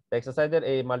যাই এক্সারসাইজের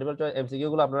এই মাল্টিপল চয়েস এমসিকিউ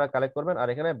গুলো আপনারা কালেক্ট করবেন আর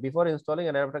এখানে before installing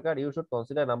N adapter card you should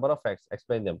consider number of facts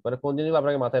explain them মানে কোন জিনিসগুলো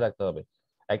আপনাকে মাথায় রাখতে হবে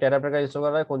একটা অ্যাডাপ্টার কার্ড ইনস্টল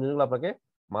করার আগে কোন জিনিসগুলো আপনাকে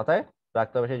মাথায়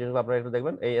রাখতে হবে সেই জিনিসগুলো আপনারা একটু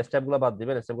দেখবেন এই স্টেপগুলো বাদ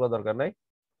দিবেন স্টেপগুলো দরকার নাই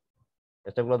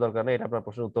এটা আপনার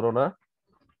প্রশ্নের উত্তরও না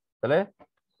তাহলে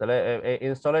তাহলে এই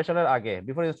ইনস্টলেশনের আগে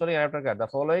before installing adapter card the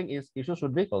following issue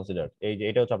should be considered এই যে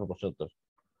এটা হচ্ছে আপনার প্রশ্নের উত্তর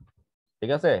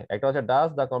ঠিক আছে একটা হচ্ছে does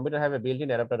the computer have a built in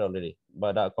adapter already বা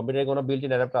কম্পিউটারে কোনো বিল্ট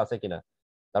ইন অ্যাডাপ্টার আছে কিনা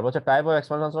তারপর হচ্ছে type of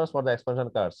expansion slots for the expansion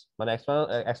cards মানে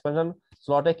এক্সপানশন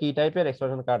স্লটে কি টাইপের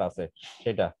এক্সপানশন কার্ড আছে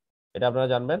এটা আপনারা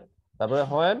জানবেন তারপরে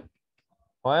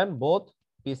when both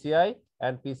PCI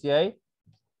and PCI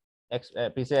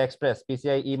Express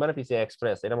PCI E মানে PCI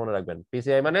Express এটা মনে রাখবেন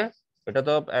PCI মানে এটা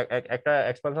তো একটা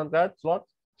এক্সপানশন কার্ড স্লট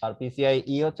আর PCI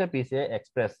E হচ্ছে PCI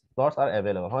Express slots are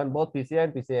available when both PCI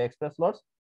and PCI Express slots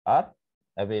are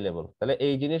available তাহলে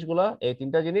এই জিনিসগুলো এই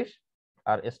তিনটা জিনিস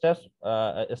আর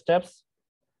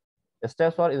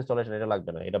স্টেপস ফর ইনস্টলেশন এটা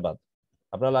লাগবে না এটা বাদ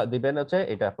আপনারা দিবেন হচ্ছে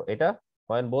এটা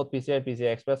when both PCI and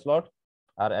PCI Express slot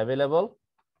are available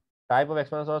type of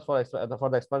expansion source for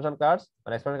the expansion cards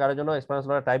মানে এক্সপানশন কার্ডের জন্য এক্সপানশন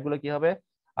সোর্সের টাইপ গুলো কি হবে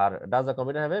আর does the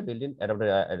computer have a built in adapter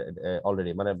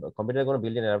already মানে কম্পিউটারে কোনো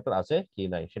বিল্ট ইন অ্যাডাপ্টার আছে কি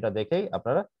নাই সেটা দেখেই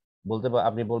আপনারা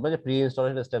আপনি বলবেন যে প্রি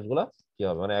ইনস্টলেশন স্টেপস গুলো কি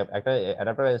হবে মানে একটা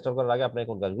অ্যাডাপ্টার ইনস্টল করার আগে আপনাকে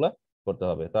কোন কাজগুলো করতে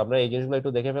হবে তো আপনারা এই জিনিসগুলো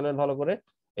একটু দেখে ফেলবেন ভালো করে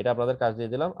এটা আপনাদের কাজ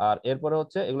দিয়ে দিলাম আর এরপরে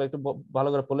হচ্ছে এগুলো একটু ভালো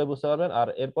করে পড়লে বুঝতে পারবেন আর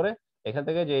এরপরে এখান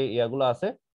থেকে যে ইয়াগুলো আছে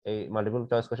এই মাল্টিপল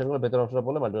চয়েস কোশ্চেন গুলো ভেতর অংশটা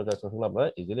বললে মাল্টিপল চয়েস কোশ্চেন গুলো আপনারা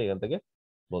ইজিলি এখান থেকে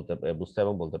বুঝতে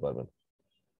এবং বলতে পারবেন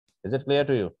Is it clear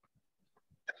to you?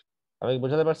 আমি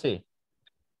বুঝাতে পারছি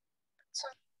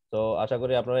তো আশা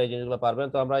করি আপনারা এই জিনিসগুলো পারবেন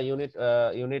তো আমরা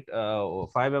ইউনিট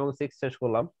 5 এবং 6 শেষ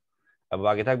করলাম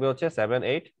বাকি থাকবে হচ্ছে 7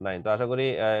 8 9 তো আশা করি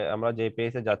আমরা যে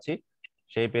পেজে যাচ্ছি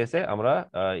সেই পেজে আমরা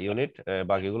ইউনিট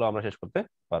বাকিগুলো আমরা শেষ করতে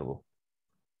পারবো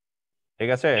ঠিক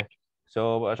আছে সো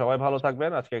সবাই ভালো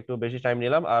থাকবেন আজকে একটু বেশি টাইম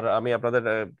নিলাম আর আমি আপনাদের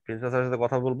প্রিন্সিপাল স্যারের সাথে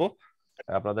কথা বলবো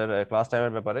আপনাদের ক্লাস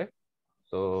টাইমের ব্যাপারে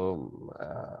তো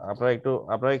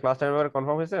আপনারা ক্লাস টাইমের ব্যাপারে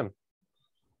কনফার্ম হয়েছেন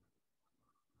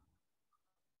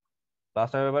ক্লাস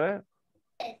টাইমের ব্যাপারে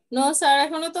নো স্যার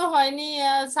এখনো তো হয়নি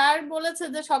স্যার বলেছে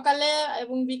যে সকালে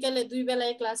এবং বিকেলে দুই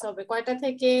বেলায় ক্লাস হবে কয়টা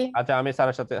থেকে আচ্ছা আমি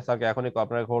স্যারকে এখনই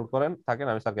আপনারা হোল্ড করেন থাকেন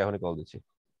আমি স্যারকে এখনই কল দিচ্ছি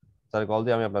স্যার কল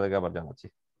দিয়ে আমি আপনাদেরকে আবার জানাচ্ছি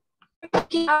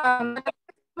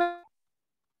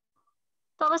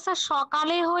তবে স্যার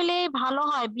সকালে হইলে ভালো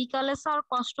হয় বিকালে স্যার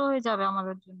কষ্ট হয়ে যাবে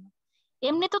আমাদের জন্য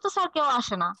এমনিতে তো স্যার কেউ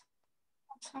আসে না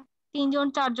 3 জন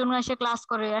 4 জন এসে ক্লাস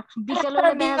করে বিকেলে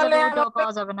হলে দেখা যাবে ওটাও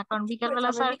পাওয়া যাবে না কারণ বিকেল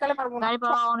বেলা স্যার গাড়ি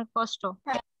পাওয়া অনেক কষ্ট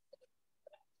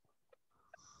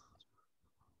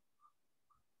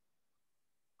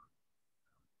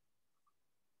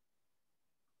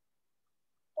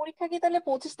পরীক্ষা কি তাহলে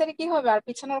 25 তারিখই হবে আর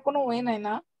পিছানোর কোনো ওয়ে নাই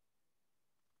না?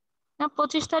 না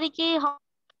 25 তারিখে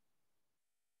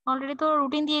অলরেডি তো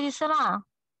রুটিন দিয়ে দিছে না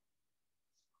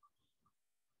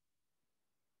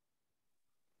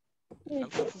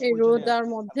এই রোজার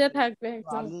মধ্যে থাকবে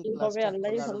একদম কি হবে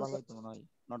আল্লাহই ভালো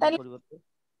নটার পরিবর্তে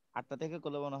 8টা থেকে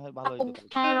করলে মনে হয় ভালো হতো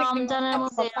হ্যাঁ রমজানের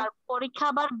মধ্যে আর পরীক্ষা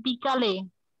আবার বিকালে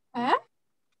হ্যাঁ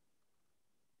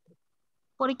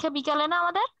পরীক্ষা বিকালে না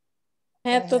আমাদের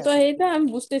হ্যাঁ তো এইটা আমি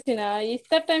বুঝতেছি না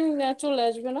ইফতার টাইম চলে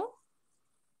আসবে না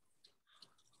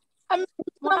আমি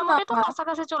মোটামুটি তো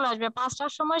কাছাকাছি চলে আসবে,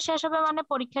 5টার সময় শেষ হবে মানে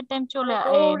পরীক্ষার টাইম চলে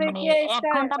দৌড়ে মানে গিয়ে 1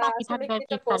 ঘন্টা বাকি আসলে থাকবে কি আর কি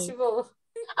এটা ইফতারে। পসিবল?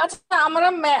 আচ্ছা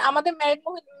আমাদের ম্যারিড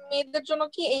মেয়েদের জন্য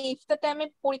কি এই ইফতার টাইমে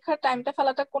পরীক্ষার টাইমটা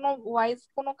ফেলাটা কোনো ওয়াইজ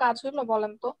কোনো কাজ হলো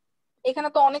বলেন তো? এখানে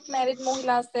তো অনেক ম্যারিড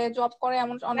মহিলা আছে, জব করে,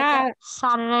 এমন না অনেকে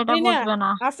স্যারেরা এটা আফরিনা, বুঝবে না।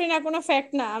 আফরিনা কোনো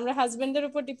ফ্যাক্ট না, আমরা হাজবেন্ডের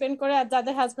উপর ডিপেন্ড করে, আর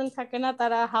যাদের হাজবেন্ড থাকে না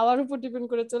তারা হাওয়ার উপর ডিপেন্ড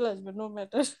করে চলে আসবে, নো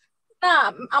ম্যাটার। না।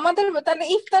 আমাদের তাহলে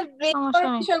ইফতার ব্রেক সমস্যা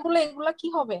করার নেই। বিষয়গুলো এগুলা কি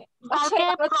হবে? স্যারকে বাসায়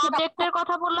আমরা প্রজেক্টের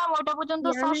কথা বললাম, ওইটা পর্যন্ত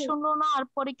স্যার ইয়ামিন, শুনলো না, আর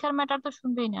পরীক্ষার ম্যাটার তো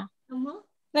শুনবেই না।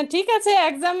 না ঠিক আছে,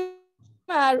 এক্সাম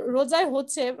আর রোজায়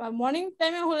হচ্ছে, মর্নিং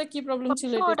টাইমে হলে কি প্রবলেম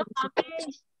ছিল তো এটা ওটা একটু বলতে। বাদে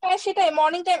হ্যাঁ সেটাই,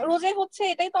 মর্নিং টাইম রোজাই হচ্ছে,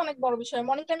 এটাই তো অনেক বড় বিষয়।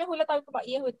 মর্নিং টাইমে হলে তাও একটু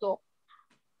ইয়ে হইতো।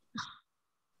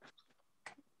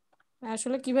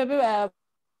 আসলে কিভাবে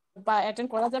বা অ্যাটেন্ড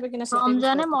করা যাবে কিনা সেটাই বুঝতে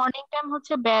রমজানে পারছি। মর্নিং টাইম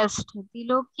হচ্ছে বেস্ট,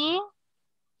 দিল কি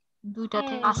 2টা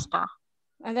থেকে হুম 5টা।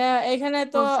 মানে এখানে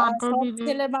তো তো স্যারদের সব বিবেক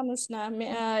ছেলে মানুষ না,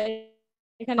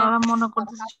 এখানে ওরা মনে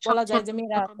করতেছে সব বলা যায় যে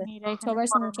মেয়েরা ছেলে আছে, মেয়েরা এখানে সবাই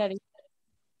পড়ে না। সংসারী। এটা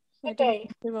সেটাই।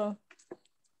 দেব।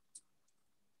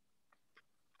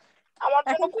 আমার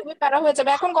জন্য এখন খুবই প্যারা হয়ে যাবে।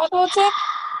 এখন কথা হচ্ছে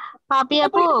পাপি দুটো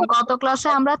আপু, পরীক্ষা গত ক্লাসে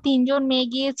আমরা 3জন মেয়ে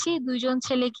গিয়েছি, 2জন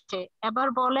ছেলে গিয়েছে, এবার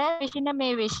বলে বেশি না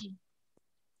মেয়ে বেশি।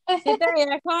 সেটাই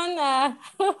এখন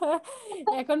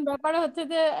এখন ব্যাপার হচ্ছে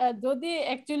যে যদি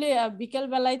অ্যাকচুয়ালি বিকেল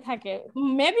বেলায় থাকে,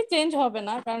 মেবি চেঞ্জ হবে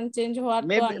না, কারণ চেঞ্জ হওয়ার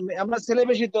তো আমরা ছেলে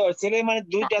বেশি তো, ছেলে মানে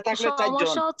 2টা থাকলে 4 জন।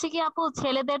 সমস্যা হচ্ছে কি আপু,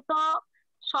 ছেলেদের তো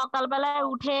সকালবেলায়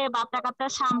উঠে বাচ্চা কাচ্চা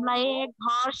সামলায়ে,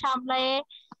 ঘর সামলায়ে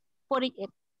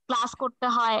ক্লাস করতে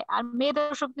হয়, আর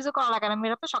মেয়েদের সব কিছু করা লাগে না,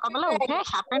 মেয়েরা তো সকালবেলা উঠে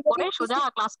শার্ট প্যান্ট পরে সোজা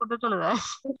ক্লাস করতে চলে যায়।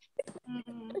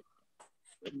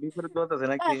 বিপরীত দোয়া আছে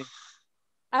নাকি?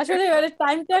 আসলে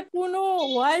টাইমটা কোনো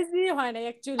ওয়াইজই হয় না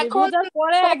অ্যাকচুয়ালি। এখন রোজার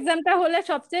পরে এক্সামটা হলে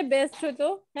সবচেয়ে বেস্ট হতো।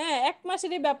 হ্যাঁ, 1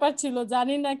 মাসেরই ব্যাপার ছিল,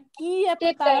 জানি না কি এত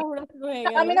সেটাই। তাড়াহুড়া শুরু হয়ে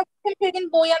গেল। আমি না সেদিন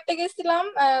বই আনতে গেছিলাম,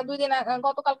 2 দিন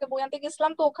গতকালকে বই আনতে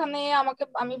গেছিলাম, তো ওখানে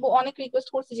আমি অনেক রিকোয়েস্ট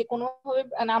করছি যে কোনোভাবে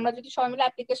মানে আমরা যদি সবাই মিলে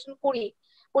অ্যাপ্লিকেশন করি,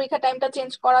 পরীক্ষা টাইমটা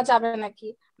চেঞ্জ করা যাবে নাকি,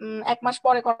 1 মাস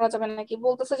পরে করা যাবে নাকি।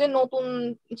 বলতেছে যে নতুন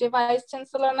যে ভাইস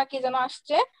চ্যান্সেলর না কি যেন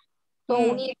আসছে, তো হুম,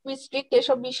 উনি একটু স্ট্রিক্ট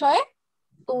এসব বিষয়ে।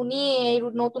 তো উনি এই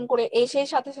নতুন করে এসে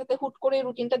সাথে সাথে হুট করে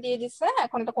রুটিনটা দিয়ে দিচ্ছে,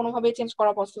 এখন এটা কোনোভাবেই চেঞ্জ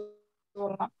করা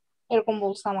পসিবল না, এরকম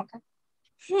বলছে আমাকে।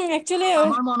 অ্যাকচুয়ালি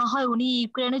আমার মনে হয় উনি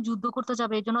ইউক্রেনে যুদ্ধ করতে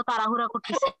যাবে, এই জন্য তাড়াহুড়া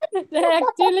করতেছে।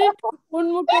 অ্যাকচুয়ালি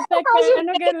উন্মুক্ততে কেন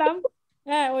আসলে গেলাম,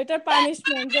 হ্যাঁ ওইটার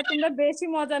পানিশমেন্ট যে তোমরা বেশি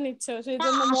মজা নিচ্ছ, সেই না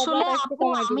জন্য আসলে মজাটা একটু আপু,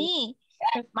 কমাই দিল। আমি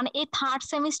মানে এই 3rd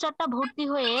সেমিস্টারটা ভর্তি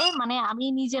হয়ে মানে আমি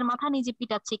নিজের মাথা নিজে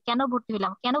পিটাচ্ছি, কেন ভর্তি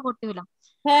হইলাম, কেন ভর্তি হইলাম।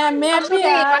 হ্যাঁ মেবি আসলে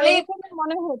মানে এরকমই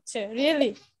মনে হচ্ছে রিয়েলি,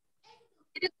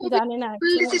 এটা খুবই জানি না ভুল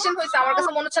actually। ডিসিশন হয়েছে, আমার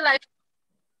কাছে মনে হচ্ছে লাইফ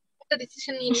একটা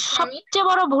ডিসিশন নিয়ে নিচ্ছি আমি। সবচেয়ে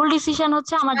বড় ভুল ডিসিশন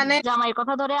হচ্ছে আমার মানে জামাইয়ের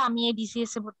কথা ধরে আমি এই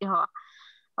ডিসিএস এ ভর্তি হওয়া।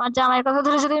 আমার জামাইয়ের কথা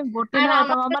ধরে যদি আমি ভর্তি আর না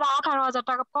হইতাম, আমাদের আমার 18,000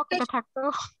 টাকা পকেটে থাকতো।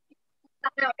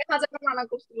 1,000 মানা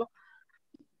করছিল।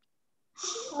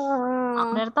 আহ,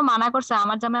 আপনারা তো মানা করছে,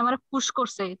 আমার জামাই আমার পুশ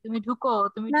করছে, তুমি ঢুকো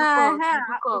তুমি না ঢুকো হ্যাঁ, তুমি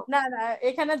ঢুকো। না না,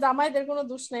 এখানে জামাইদের কোনো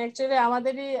দোষ নেই অ্যাকচুয়ালি,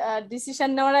 আমাদেরই ডিসিশন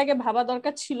নেওয়ার আগে ভাবা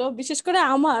দরকার ছিল, বিশেষ করে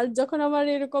আমার যখন আমার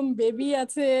এরকম বেবি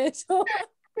আছে।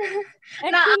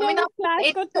 না অ্যাকচুয়ালি আমি না আমি ক্লাস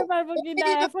এই করতে পারবো কিনা,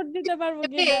 এফোর্ট দিতে পারবো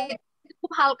কিনা।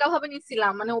 খুব হালকা ভাবে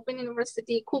নিছিলাম, মানে ওপেন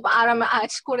ইউনিভার্সিটি খুব আরামে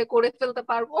আয়েশ করে করে ফেলতে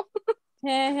পারবো।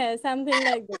 হ্যাঁ হ্যাঁ, সামথিং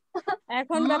লাইক দ্যাট।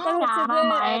 এখন ব্যাপার হচ্ছে যে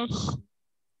আরাম আয়েশ।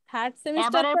 3rd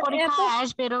সেমিস্টার এবারের তো পরীক্ষা এত,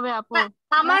 আয়েশ বেরোবে আপু।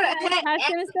 আমার হ্যাঁ হ্যাঁ 3rd একটা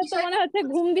সেমিস্টার তো বিষয়, মনে হচ্ছে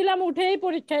ঘুম দিলাম উঠেই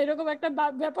পরীক্ষা, এরকম একটা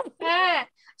ব্যাপার। হ্যাঁ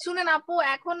শুনেন আপু,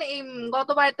 এখন এই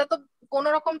গতবারটা তো কোন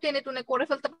রকম টেনে টুনে করে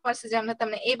ফেলতে পারছি যেমন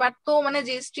তেমন, এবার তো মানে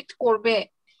যে স্ট্রিক্ট করবে,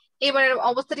 এবারের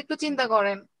অবস্থাটা একটু চিন্তা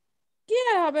করেন। কি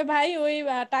আর হবে ভাই, ওই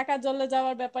টাকা জ্বলে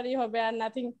যাওয়ার ব্যাপারই হবে, আর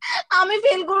নাথিং। আমি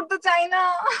ফেল করতে চাই না,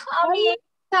 আমি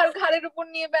তার ঘাড়ের উপর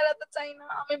নিয়ে বেড়াতে চাই না,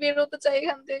 আমি বেরোতে চাই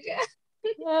এখান থেকে।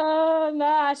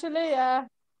 না আসলে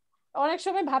অনেক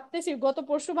সময় ভাবতেছি, গত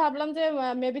পরশু ভাবলাম যে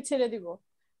মেবি ছেড়ে দিব,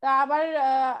 তা আবার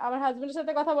আমার হাজবেন্ডের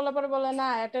সাথে কথা বলার পরে বলে না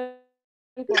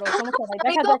অ্যাটেন্ড করো, সমস্যা নাই, আমি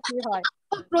দেখা তো যাক কি হয়।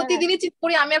 হ্যাঁ, প্রতিদিনই চিন্তা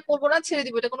করি আমি আর করবো না, ছেড়ে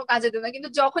দিব, এটা কোনো কাজে দেবে না, কিন্তু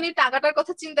যখনই টাকাটার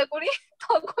কথা চিন্তা করি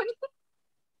তখনই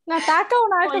না টাকাও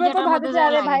না, একটা ব্যাপার কলেজাটার ভাবি মধ্যে যে যায়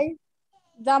আরে লাগে। ভাই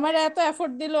জামাইরা এত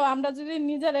এফোর্ট দিল, আমরা যদি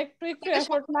নিজের একটু একটু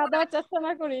এফোর্ট না দেওয়ার চেষ্টা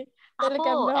না করি তাহলে আপু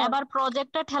কেমনে হয়। এবার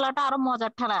প্রজেক্টের ঠেলাটা আরো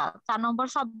মজার ঠেলা। 4 নম্বর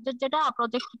সাবজেক্ট যেটা,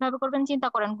 প্রজেক্ট কিভাবে করবেন চিন্তা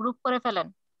করেন, গ্রুপ করে ফেলেন।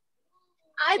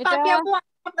 আই এটা পাপি আপু,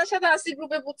 আমি আপনার সাথে আসি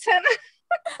গ্রুপে, বুঝছেন?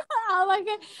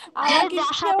 আমাকে যে আমাকে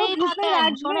যার কেউ সাথেই গ্রুপে থাকেন,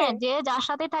 রাখবে? শোনেন, যে যার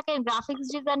সাথে থাকেন, গ্রাফিক্স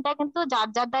ডিজাইনটা কিন্তু যার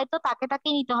যার দায়িত্ব তাকে তাকে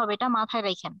নিতে হবে, এটা মাথায়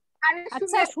রাখেন। আরে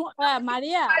আচ্ছা শুনেন,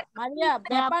 মারিয়া, মারিয়া হ্যাঁ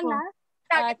ব্যাপার আপু। না,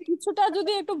 কিছুটা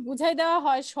যদি একটু বুঝাই দেওয়া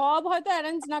হয়, সব হয়তো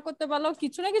অ্যারেঞ্জ না করতে পারলেও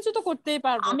কিছু না কিছু তো করতেই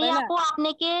পারবো, আমি তাই না? আপু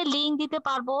আপনাকে লিংক দিতে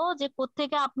পারবো যে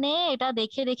কোত্থেকে আপনি এটা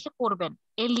দেখে দেখে করবেন,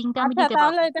 এই লিংকটা আমি আচ্ছা, দিতে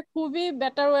তাহলে পারবো। এটা খুবই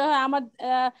বেটার ওয়ে হয়। আমার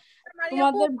মারিয়া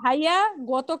আপু তোমাদের ভাইয়া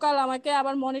গতকাল আমাকে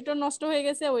আবার মনিটর নষ্ট হয়ে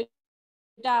গেছে,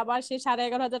 ওইটা আবার সে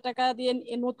 11,500 টাকা দিয়ে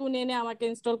নতুন এনে আমাকে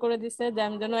ইনস্টল করে দিচ্ছে, যে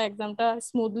আমি যেন এক্সামটা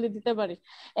স্মুথলি দিতে পারি।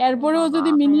 এরপরেও বাবা, যদি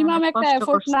আপনি মিনিমাম অনেক একটা কষ্ট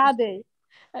এফোর্ট করছেন। না দেয়,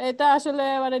 এটা আসলে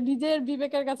মানে নিজের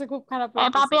বিবেকের কাছে খুব খারাপ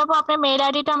লাগতেছে। পাপি আপু আপনার মেইল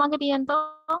আইডিটা আমাকে দিয়েন তো।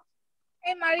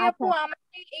 এই মারিয়া আচ্ছা, আপু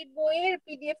আমাকে এই বইয়ের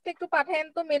পিডিএফটা একটু পাঠায়েন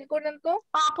তো, মেল করেন তো।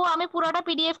 আপু আমি পুরাটা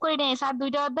পিডিএফ করে নিই স্যার,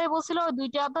 2টা অধ্যায় বলছিল, ওই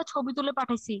 2টা অধ্যায় ছবি তুলে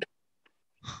পাঠাইছি।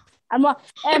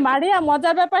 আর মারিয়া,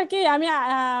 মজার ব্যাপার কি, আমি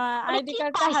মানে আইডি কি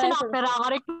কার্ডটা পাইছেন হারাই ফেলছি। আপনারা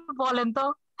আমার একটু বলেন তো।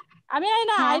 আমি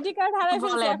না হ্যাঁ আইডি কার্ড হারাই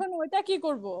ফেলছি, বলেন, এখন ওইটা কি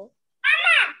করব?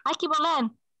 আর কি বলেন?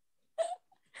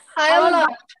 হায় আমার আল্লাহ।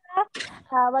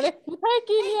 মানে কোথায়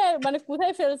কি নিয়ে, মানে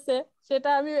কোথায় ফেলছে সেটা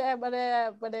আমি মানে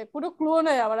মানে কোনো ক্লু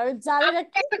নেই আমার, আমি জানি না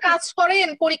আপনি কি। একটা কাজ করেন,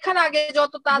 পরীক্ষার আগে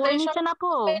যত বই তাড়াতাড়ি নিছেন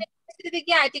আপু? সম্ভব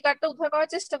গিয়ে আইডি কার্ডটা উদ্ধার করার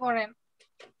চেষ্টা করেন,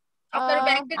 আপনার আহ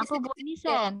ব্যাংকের আপু বই রিসিপ্ট দিয়ে।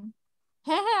 নিছেন?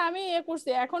 হ্যাঁ হ্যাঁ, আমি করছি।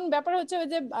 এখন ব্যাপার হচ্ছে ওই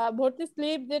যে ভর্তি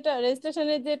স্লিপ যেটা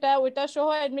রেজিস্ট্রেশনের যেটা, ওইটা সহ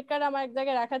অ্যাডমিট কার্ড আমার এক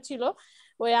জায়গায় রাখা ছিল।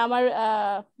 ওই আমার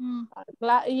হুম।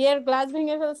 ইয়ের গ্লাস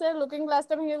ভেঙে ফেলছে, লুকিং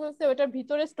গ্লাসটা ভেঙে ফেলছে, ওইটার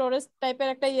ভিতরে স্টোরেজ টাইপের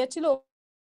একটা ইয়ে ছিল,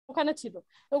 ওখানে ছিল।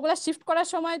 তো ওগুলা শিফট করার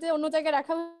সময় যে অন্য জায়গায়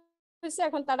রাখা হয়েছে,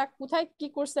 এখন তারা কোথায় কি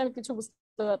করছে আমি কিছু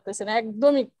বুঝতে পারতেছি না,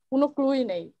 একদমই কোনো ক্লুই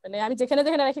নেই। মানে আমি যেখানে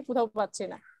যেখানে রাখি কোথাও পাচ্ছি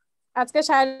না। আজকে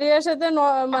শাহরিয়ার সাথে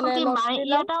এখন মানে কি নক দিলাম।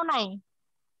 ইয়াটাও নাই,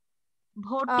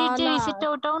 ভর্তির যে না রিসিপ্টটা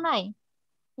ওটাও নাই?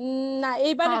 না, হায়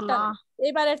এইবারেরটা আল্লাহ। নেই,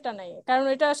 এইবারেরটা নেই, কারণ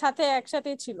এটা সাথে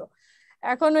একসাথেই ছিল।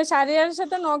 এখন ওই শাহরিয়ার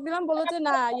সাথে নক দিলাম, বললো যে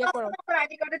না ইয়ে করো।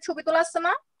 আইডি কার্ডের ছবি তোলা আসছে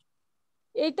না?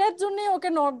 এইটার জন্য ওকে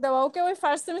নক দেওয়া, ওকে ওই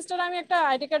ফার্স্ট সেমিস্টারে আমি একটা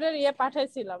আইডি কার্ডের ইয়ে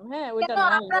পাঠাইছিলাম, হ্যাঁ ওইটা কেন,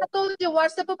 নাই। আমরা তো যে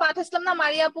হোয়াটসঅ্যাপে পাঠাইছিলাম না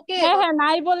মারিয়া আপুকে। হ্যাঁ হ্যাঁ,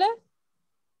 নাই বলে।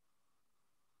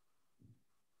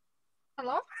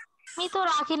 হ্যালো, আমি তো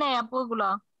রাখি নাই আপু ওগুলা।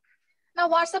 না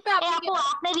হোয়াটসঅ্যাপে এ আপনি আপু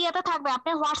আপনার ইয়েতে থাকবে,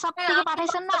 আপনি হোয়াটসঅ্যাপ হ্যাঁ, থেকে আপনি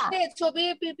পাঠাইছেন না? হোয়াটসঅ্যাপে ছবি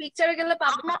পিকচারে গেলে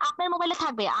পাবেন। আপনার মোবাইলে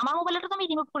থাকবে, আমার মোবাইলটা তো আমি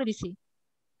রিমুভ করে দিছি।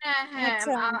 হ্যাঁ হ্যাঁ,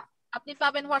 আচ্ছা আপনি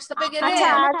পাবেন হোয়াটসঅ্যাপে গেলে। আপনার আচ্ছা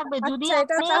মোবাইলে আর থাকবে যদি আচ্ছা,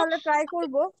 এটা আপনি তাহলে ট্রাই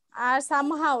করব। আর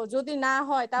সামহাও যদি না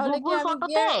হয়, তাহলে কি গুগল আমি ফটোতে,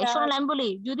 গিয়ে শোনেন আমি বলি,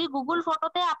 যদি গুগল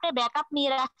ফটোতে আপনি ব্যাকআপ নিয়ে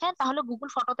রাখেন তাহলে গুগল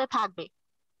ফটোতে থাকবে।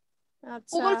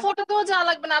 আচ্ছা গুগল ফটোতেও যাওয়া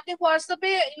লাগবে না, আপনি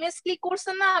হোয়াটসঅ্যাপে ইমেজ ক্লিক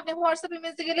করছেন না, আপনি হোয়াটসঅ্যাপ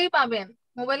ইমেজে গেলেই পাবেন,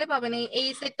 মোবাইলে পাবেন এই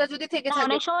সেটটা যদি থেকে না, থাকে।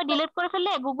 অনেক সময় ডিলিট করে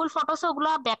ফেললে গুগল ফটোসে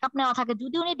ওগুলা ব্যাকআপ নেওয়া থাকে,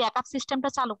 যদি উনি ব্যাকআপ সিস্টেমটা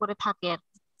চালু করে থাকে আর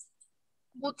কি।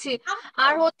 বুঝছি।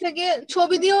 আর হচ্ছে গিয়ে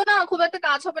ছবি দিয়েও না খুব একটা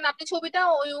কাজ হবে না, আপনি ছবিটা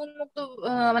ওই উন্মুক্ত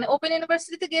মানে ওপেন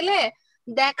ইউনিভার্সিটিতে গেলে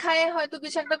দেখায় হয়তো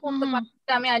কিছু একটা হুম করতে হুম।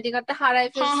 পারবে, আমি আইডি কার্ডটা হারাই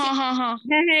হ্যাঁ ফেলছি। হ্যাঁ হ্যাঁ হ্যাঁ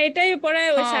হ্যাঁ হ্যাঁ, এটাই পরে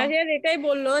ওই হ্যাঁ। শাহরিয়ার এটাই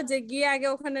বললো যে গিয়ে আগে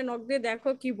ওখানে নক দিয়ে দেখো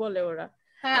কি বলে ওরা।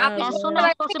 হ্যাঁ, আপনি অ্যাজ সুন পরীক্ষার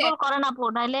অ্যাজ আগে পসিবল করেন আপু,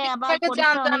 নাইলে আবার আগে যান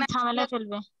পরীক্ষায় যান অনেক ঝামেলা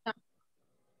ফেলবে।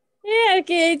 এই আর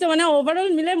কি, এই তো মানে ওভারঅল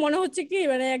মিলে মনে হচ্ছে কি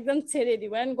মানে একদম ছেড়ে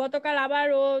দিব। And গতকাল আবার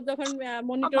ও যখন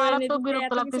মনিটরে এনে মারাত্মক দিতে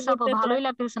বিরক্ত এত কিছু লাগতেছে আপু, করতেছে, ভালোই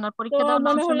লাগতেছে না, তো পরীক্ষা দেওয়ার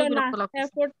নাম মনে হলো শুনলে না, বিরক্ত লাগতেছে।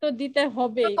 এফোর্ট তো দিতে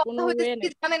হবেই, কোনো কথা ওয়ে হইতেছে কি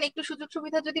নেই। জানেন, একটু সুযোগ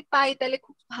সুবিধা যদি পাই তাহলে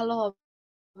খুব ভালো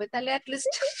হবে, তাহলে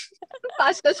অ্যাটলিস্ট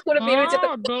পাস টাস করে বের হয়ে যেতে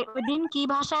হ্যাঁ, পারবো। ওই দিন কি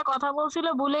ভাষায় কথা বলছিল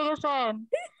ভুলে গেছেন?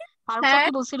 ফারুক স্যার হ্যাঁ,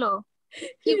 কি বলছিল?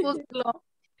 কি বলছিল?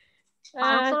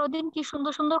 ফারুক আহ স্যার ওই দিন কি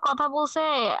সুন্দর সুন্দর কথা বলছে,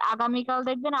 আগামীকাল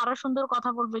দেখবেন আরো সুন্দর কথা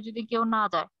বলবে যদি কেউ না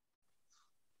যায়।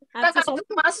 আচ্ছা কালকে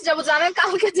তো মাস যাবো জানেন,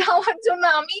 কালকে যাওয়ার জন্য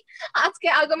আমি আজকে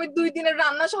আগামী 2 দিনের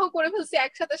রান্না সহ করে ফেলছি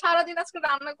একসাথে, সারাদিন আজকে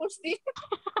রান্না করছি।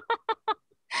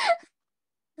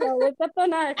 ওইটা তো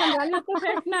না, এখন রান্না তো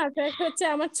ফ্যাক্ট না, ফ্যাক্ট হচ্ছে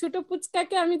আমার ছোট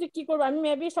পুচকাকে আমি যে কি করবো। আমি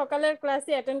মেবি সকালের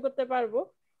ক্লাসে অ্যাটেন্ড করতে পারবো,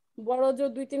 বড় যে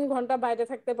 2-3 ঘন্টা বাইরে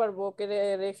থাকতে পারবো ওকে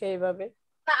রেখে এইভাবে,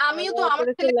 না, আমিও তো আমার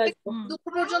পরে চলে ছেলেকে আসবো। হুম।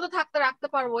 দুপুর পর্যন্ত রাখতে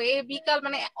পারবো, এই বিকাল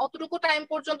মানে অতটুকু টাইম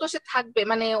পর্যন্ত সে থাকবে,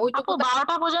 মানে আপু ওইটুকু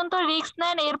 12টা পর্যন্ত রিস্ক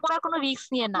নেন, এরপর আর কোনো রিস্ক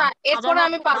নিয়ে না। না, হাজার এরপরে হোক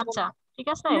আমি পারবো বাচ্চা, না। ঠিক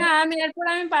আছে? না, আমি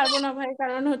পারবো না ভাই,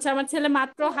 কারণ হচ্ছে আমার ছেলে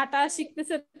মাত্র হাঁটা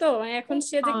শিখতেছে, তো এখন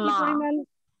সে যে কি আল্লাহ, পরিমাণ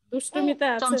দুষ্টুমিতে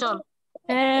আছে। চঞ্চল।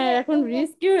 হ্যাঁ, এখন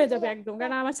রিস্কি হয়ে যাবে একদম,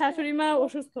 কারণ আমার শাশুড়ি মা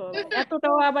অসুস্থ,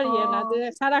 এতটাও আবার ইয়ে না যে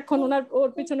ও। সারাক্ষণ ওর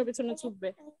পিছনে পিছনে ছুটবে।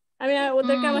 আমি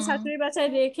ওদেরকে আমার হুম। শাশুড়ি বাসায়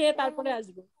রেখে তারপরে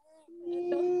আসবো,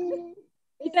 তো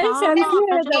এটাই তাহলে তো ফ্যান্সি আপনার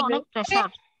হয়ে জন্য যাবে। অনেক প্রেসার।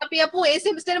 আপনি আপু এই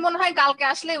সেমিস্টারে মনে হয় কালকে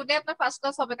আসলে ওটাই আপনার ফার্স্ট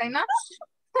ক্লাস হবে, তাই না?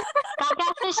 কালকে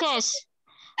আসলে শেষ,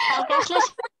 কালকে আসলে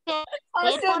শেষ।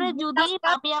 এরপরে যদি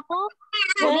পাপি আপু,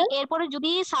 হ্যাঁ এরপরে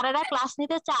যদি স্যারেরা ক্লাস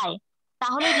নিতে চায়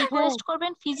তাহলে হ্যাঁ, রিকোয়েস্ট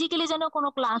করবেন ফিজিক্যালি যেন কোনো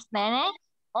ক্লাস নেয়,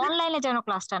 অনলাইনে যেন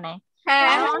ক্লাসটা নেয়। হ্যাঁ,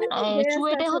 কারণ অনলাইনে বেস্ট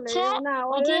চুয়েটে আসলে, হচ্ছে না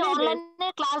ওই যে অনলাইনে বেস্ট। অনলাইনে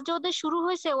ক্লাস যে ওদের শুরু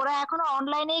হয়েছে, ওরা এখনো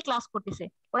অনলাইনেই ক্লাস করতেছে,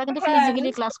 ওরা কিন্তু হ্যাঁ,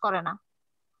 ফিজিক্যালি ক্লাস করে না।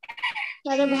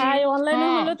 আরে ভাই, অনলাইনে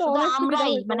হ্যাঁ, হলে তো শুধু অনেক সুবিধা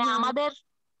আমরাই হতো। মানে হ্যাঁ আমাদের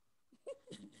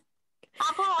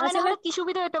আপু অনলাইনে আসলে হলে কি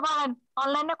সুবিধা হতে পারেন?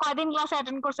 অনলাইনে কয়দিন ক্লাস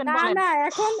অ্যাটেন্ড করছেন না বলেন? না,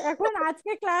 এখন এখন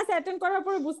আজকে ক্লাস অ্যাটেন্ড করার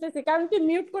পরে বুঝতেছি, কারণ কি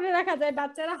মিউট করে রাখা যায়,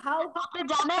 বাচ্চারা হাউ হাউ আপনি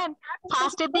জানেন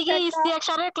ফার্স্টের দিকে ইসতিয়াক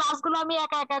স্যারের ক্লাসগুলো আমি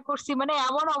একা একা করছি, মানে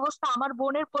এমন অবস্থা আমার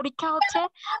বোনের পরীক্ষা হচ্ছে,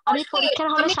 আমি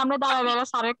পরীক্ষার হলের সামনে দাঁড়ায় দাঁড়ায়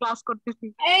স্যারের ক্লাস করতেছি।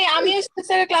 এই আমি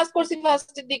স্যারের ক্লাস করছি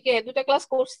ফার্স্টের দিকে, দুটা ক্লাস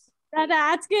করছি। দাদা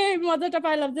আজকে এই মজাটা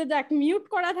পাইলাম যে যাক মিউট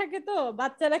করা থাকে তো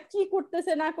বাচ্চারা কি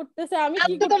করতেছে না করতেছে, আমি কি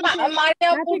আজকে তো করতেছি না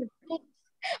মারিয়াপুর ঠিক।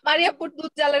 মারিয়াপুর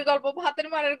দুধ জালের গল্প, ভাতের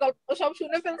মারের গল্প সব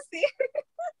শুনে ফেলছি।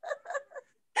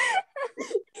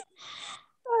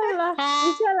 আল্লাহ, হ্যাঁ,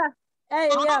 ইনশাআল্লাহ। এই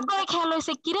হঠাৎ করে খেয়াল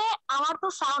হয়েছে কিরে আমার তো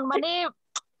সাউন্ড মানে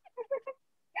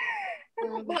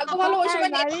ভাগ্য ভালো ওই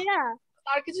সময় মারিয়া,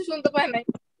 আর কিছু শুনতে পায় নাই।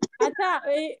 আচ্ছা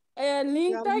এই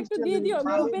লিংকটা একটু দিয়ে দিও,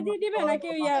 গ্রুপে দিয়ে দিবে নাকি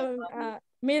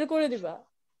মেল করে দিবা?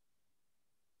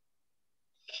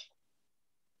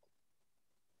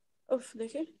 উফ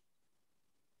দেখি।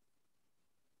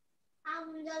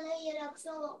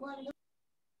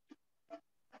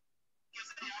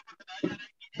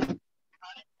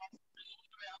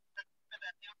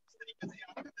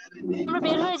 আমরা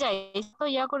বের হয়ে যাই তো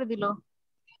ইয়া করে দিল।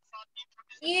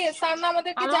 স্যার না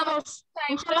আমাদেরকে আল্লাহ জানাবে হাফেজ,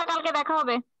 টাইমটা। ইনশাআল্লাহ কালকে দেখা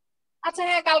হবে। আচ্ছা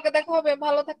হ্যাঁ, কালকে দেখা হবে,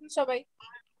 ভালো থাকবেন সবাই।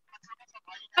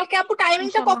 কালকে আপু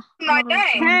টাইমিংটা ইনশাআল্লাহ, কখন,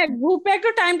 9টায়? হ্যাঁ গ্রুপে একটু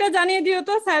টাইমটা জানিয়ে দিও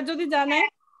তো, স্যার যদি জানে।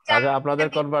 আচ্ছা, আপনাদের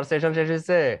কনভারসেশন শেষ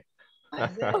হয়েছে?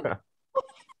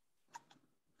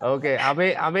 ওকে, আমি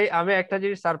আমি আমি একটা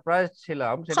জিনিস সারপ্রাইজ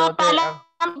ছিলাম, সেটা স্যার হচ্ছে তাহলে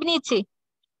আমি নিচ্ছি।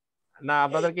 না,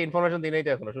 আপনাদেরকে ইনফরমেশন দিই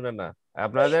তো এখনো, শুনেন না।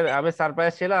 আপনাদের আমি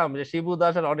সারপ্রাইজ ছিলাম যে শিবু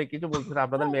দাস আর অনেক কিছু বলতেছে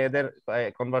আপনাদের মেয়েদের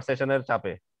কনভারসেশনের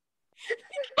চাপে।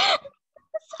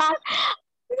 স্যার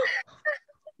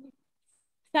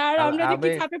স্যার আমরা যে কি আমি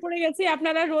চাপে পড়ে গেছি,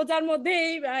 আপনারা রোজার মধ্যে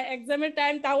এই এক্সামের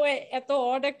টাইম, তাও এত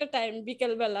অড একটা টাইম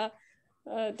বিকেল বেলা,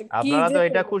 কি আপনারা যে তো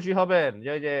এটা খুশি হবেন যে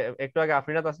ওই যে একটু আগে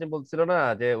আফরিনা তাসনিম বলছিল না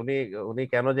যে উনি উনি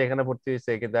কেন যে এখানে ভর্তি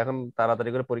হয়েছে, কিন্তু এখন তাড়াতাড়ি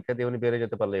করে পরীক্ষা দিয়ে উনি বেরিয়ে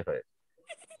যেতে পারলেই হয়,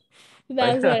 না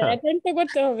তাই না? স্যার অ্যাটেন্ড তো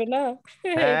করতে হবে না।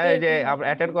 হ্যাঁ, এটাই এই যে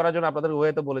অ্যাটেন্ড করার জন্য আপনাদের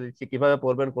ওয়ে তো বলে দিচ্ছি কিভাবে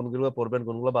পড়বেন, কোনগুলো পড়বেন,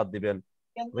 কোনগুলো বাদ দিবেন।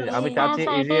 আমি হ্যাঁ চাচ্ছি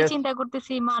স্যার এটাই ইজিয়েস্ট চিন্তা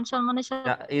করতেছি, মান সম্মানের সাথে।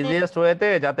 ইজিয়েস্ট ওয়েতে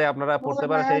যাতে আপনারা পড়তে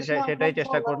পারেন সেটাই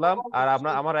চেষ্টা করলাম। আর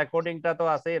আমার রেকর্ডিংটা তো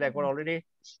আছেই, রেকর্ড অলরেডি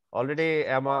অলরেডি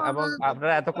এবং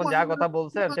আপনারা এতক্ষণ যা কথা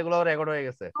বলছেন সেগুলো রেকর্ড হয়ে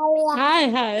গেছে। High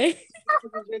high.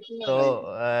 তো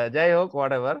যাই হোক,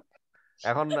 হোয়াট এভার,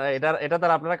 এখন এটা তো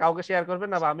আর আপনারা কাউকে শেয়ার করবেন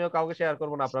না, বা আমিও কাউকে শেয়ার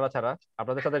করবো না আপনারা ছাড়া,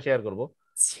 আপনাদের সাথে শেয়ার করব।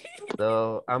 তো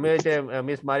আমি ওই যে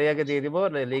মিস মারিয়াকে দিয়ে দিব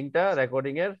লিঙ্কটা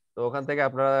রেকর্ডিং এর, তো ওখান থেকে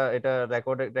আপনারা এটা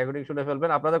রেকর্ডিং শুনে ফেলবেন,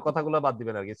 আপনাদের কথাগুলো বাদ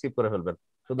দিবেন আর কি, স্কিপ করে ফেলবেন,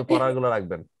 শুধু পড়ার গুলো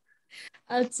রাখবেন।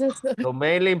 আচ্ছা স্যার। তো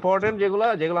মেইনলি ইম্পর্টেন্ট যেগুলো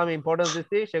যেগুলো আমি ইম্পর্টেন্স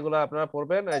দিচ্ছি সেগুলো আপনারা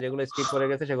পড়বেন, আর যেগুলো স্কিপ করে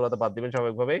গেছে সেগুলো তো বাদ দিবেন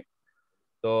স্বাভাবিকভাবেই।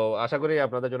 তো আশা করি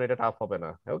আপনাদের জন্য এটা টাফ হবে না।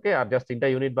 ওকে, আর জাস্ট 3টা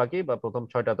ইউনিট বাকি, বা প্রথম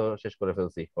 6টা তো শেষ করে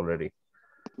ফেলছি অলরেডি।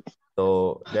 তো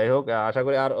যাই হোক, আশা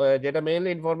করি আর যেটা মেইনলি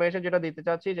ইনফরমেশন যেটা দিতে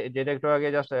চাচ্ছি, যেটা একটু আগে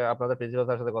জাস্ট আপনাদের প্রিন্সিপাল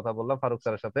স্যারের সাথে কথা বললাম, ফারুক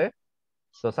স্যারের সাথে।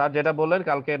 তো স্যার যেটা বললেন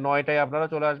কালকে 9টায় আপনারা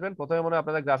চলে আসবেন, প্রথমে মনে হয়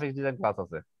আপনাদের গ্রাফিক্স ডিজাইন ক্লাস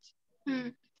আছে। হুম।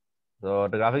 তো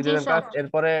গ্রাফিক জি ডিজাইন স্যার। ক্লাস,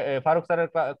 এরপরে ফারুক স্যারের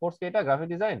কোর্স কি এটা, গ্রাফিক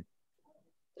ডিজাইন?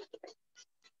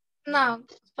 না,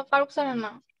 ফারুক স্যারের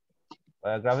না,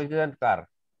 গ্রাফিক ডিজাইন কার?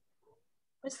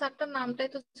 ওই স্যারটার নামটাই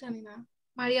তো জানি না,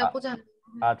 মারিয়া আ- আপু জানে।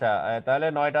 আচ্ছা, তাহলে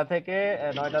 9টা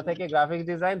থেকে গ্রাফিক্স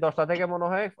ডিজাইন, 10টা থেকে মনে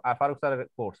হয় ফারুক স্যারের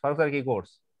কোর্স। ফারুক স্যার কি কোর্স?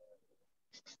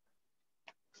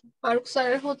 ফারুক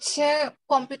স্যারের হচ্ছে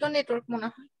কম্পিউটার নেটওয়ার্ক মনে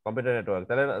হয়। Computer network.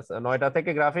 তাহলে 9টা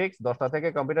থেকে গ্রাফিক্স, 10টা থেকে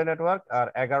কম্পিউটার নেটওয়ার্ক, আর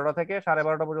 11টা থেকে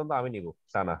 12:30 পর্যন্ত আমি নিব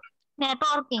টানা।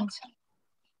 নেটওয়ার্কিং। আচ্ছা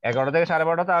 11টা থেকে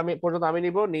 12:30 আমি পর্যন্ত আমি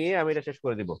নিব, নিয়ে আমি এটা শেষ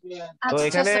করে দিব। তো আচ্ছা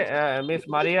এখানে স্যার। মিস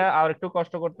মারিয়া আর একটু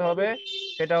কষ্ট করতে হবে,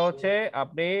 সেটা হচ্ছে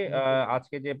আপনি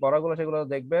আজকে যে পড়াগুলো সেগুলো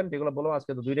দেখবেন, যেগুলো বললাম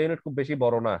আজকে তো 2টা ইউনিট খুব বেশি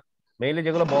বড় না, মেইনলি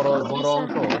যেগুলো বড় জি বড় স্যার।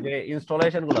 অংশ, ওই যে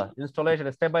installation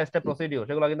step by step procedure,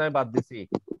 সেগুলো কিন্তু আমি বাদ দিছি।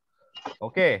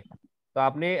 ওকে, তো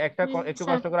আপনি একটু স্যার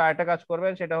কষ্ট করে আরেকটা কাজ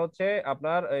করবেন, সেটা হচ্ছে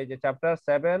আপনার এই যে চ্যাপ্টার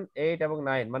 7, 8 এবং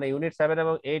 9, মানে ইউনিট 7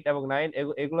 এবং 8 এবং 9,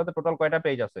 এগুলোতে টোটাল কয়টা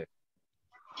পেজ আছে?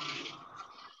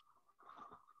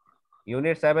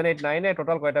 ইউনিট 7, 8, 9 এ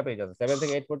টোটাল কয়টা পেজ আছে? 7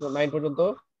 থেকে 8 পর্যন্ত, 9 পর্যন্ত?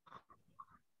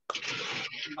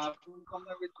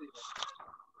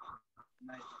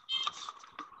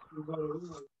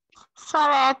 স্যার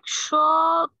 100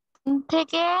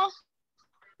 থেকে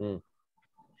হুম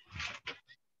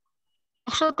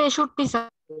 163 স্যার।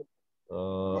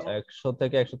 100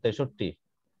 থেকে 163।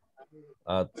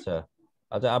 আচ্ছা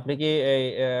আচ্ছা, আপনি কি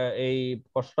এই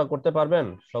কষ্টটা করতে পারবেন,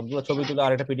 সবগুলো ছবি তুলে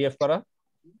আর একটা পিডিএফ করা?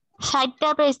 60টা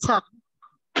পেজ স্যার।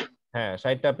 হ্যাঁ,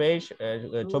 60টা পেজ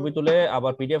ছবি তুলে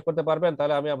আবার পিডিএফ করতে পারবেন,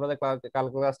 তাহলে আমি আপনাদের কাল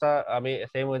ক্লাসটা আমি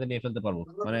সেম ওয়েতে নিয়ে ফেলতে পারবো,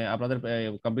 মানে আপনাদের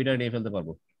কম্পিউটারে নিয়ে ফেলতে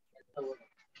পারবো।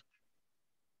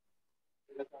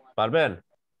 পারবেন?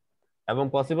 এবং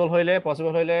পসিবল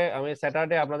হইলে আমি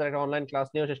স্যাটারডে আপনাদের একটা অনলাইন ক্লাস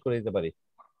নিয়েও শেষ করে দিতে পারি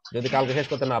যদি কালকে শেষ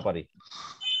করতে না পারি।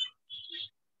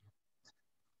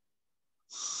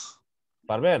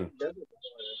 পারবেন?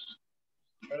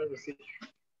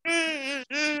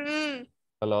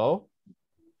 হ্যালো,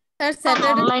 স্যার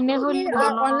স্যাটারডে অনলাইনে হলে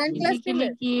ভালো, অনলাইন ক্লাস ফিজিক্যালি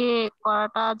নেবেন? গিয়ে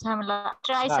করাটা ঝামেলা।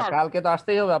 ট্রাই না স্যার। কালকে তো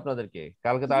আসতেই হবে আপনাদেরকে,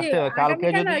 কালকে তো জি, আসতে হবে। কালকে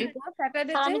আগামীকাল যদি আসবো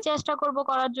স্যাটারডে স্যার তে। আমি চেষ্টা করব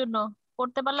করার জন্য,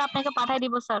 করতে পারলে আপনাকে পাঠিয়ে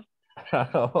দিব স্যার।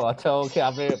 আচ্ছা ওকে,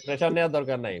 আপনি প্রেশার নেওয়ার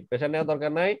দরকার নাই, প্রেশার নেওয়ার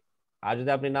দরকার নাই। আর যদি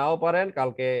আপনি নাও পারেন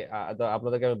কালকে তো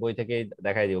আপনাদেরকে আমি বই থেকেই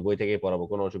দেখাই দিব, বই থেকেই পড়াবো,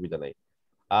 কোনো অসুবিধা নাই।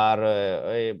 আর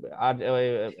ওই আর ওই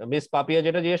মিস পাপিয়া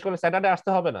যেটা জিজ্ঞেস করলেন, স্যাটারডে আসতে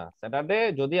হবে না। স্যাটারডে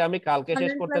যদি আমি কালকে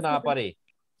শেষ অনলাইন করতে ক্লাস না নেবেন? পারি,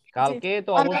 জি কালকে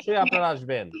তো অনলাইন অবশ্যই আপনারা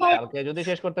আসবেন। কালকে যদি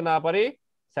শেষ করতে না পারি,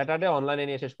 স্যাটারডে অনলাইনে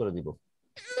নিয়ে শেষ করে দিব।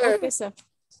 Okay sir.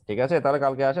 ঠিক আছে, তাহলে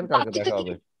কালকে আসেন, কালকে বাকিটা দেখা কি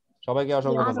হবে। সবাইকে জি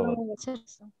অসংখ্য আচ্ছা ধন্যবাদ। ঠিক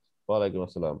আছে। ওয়ালাইকুম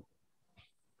আসসালাম।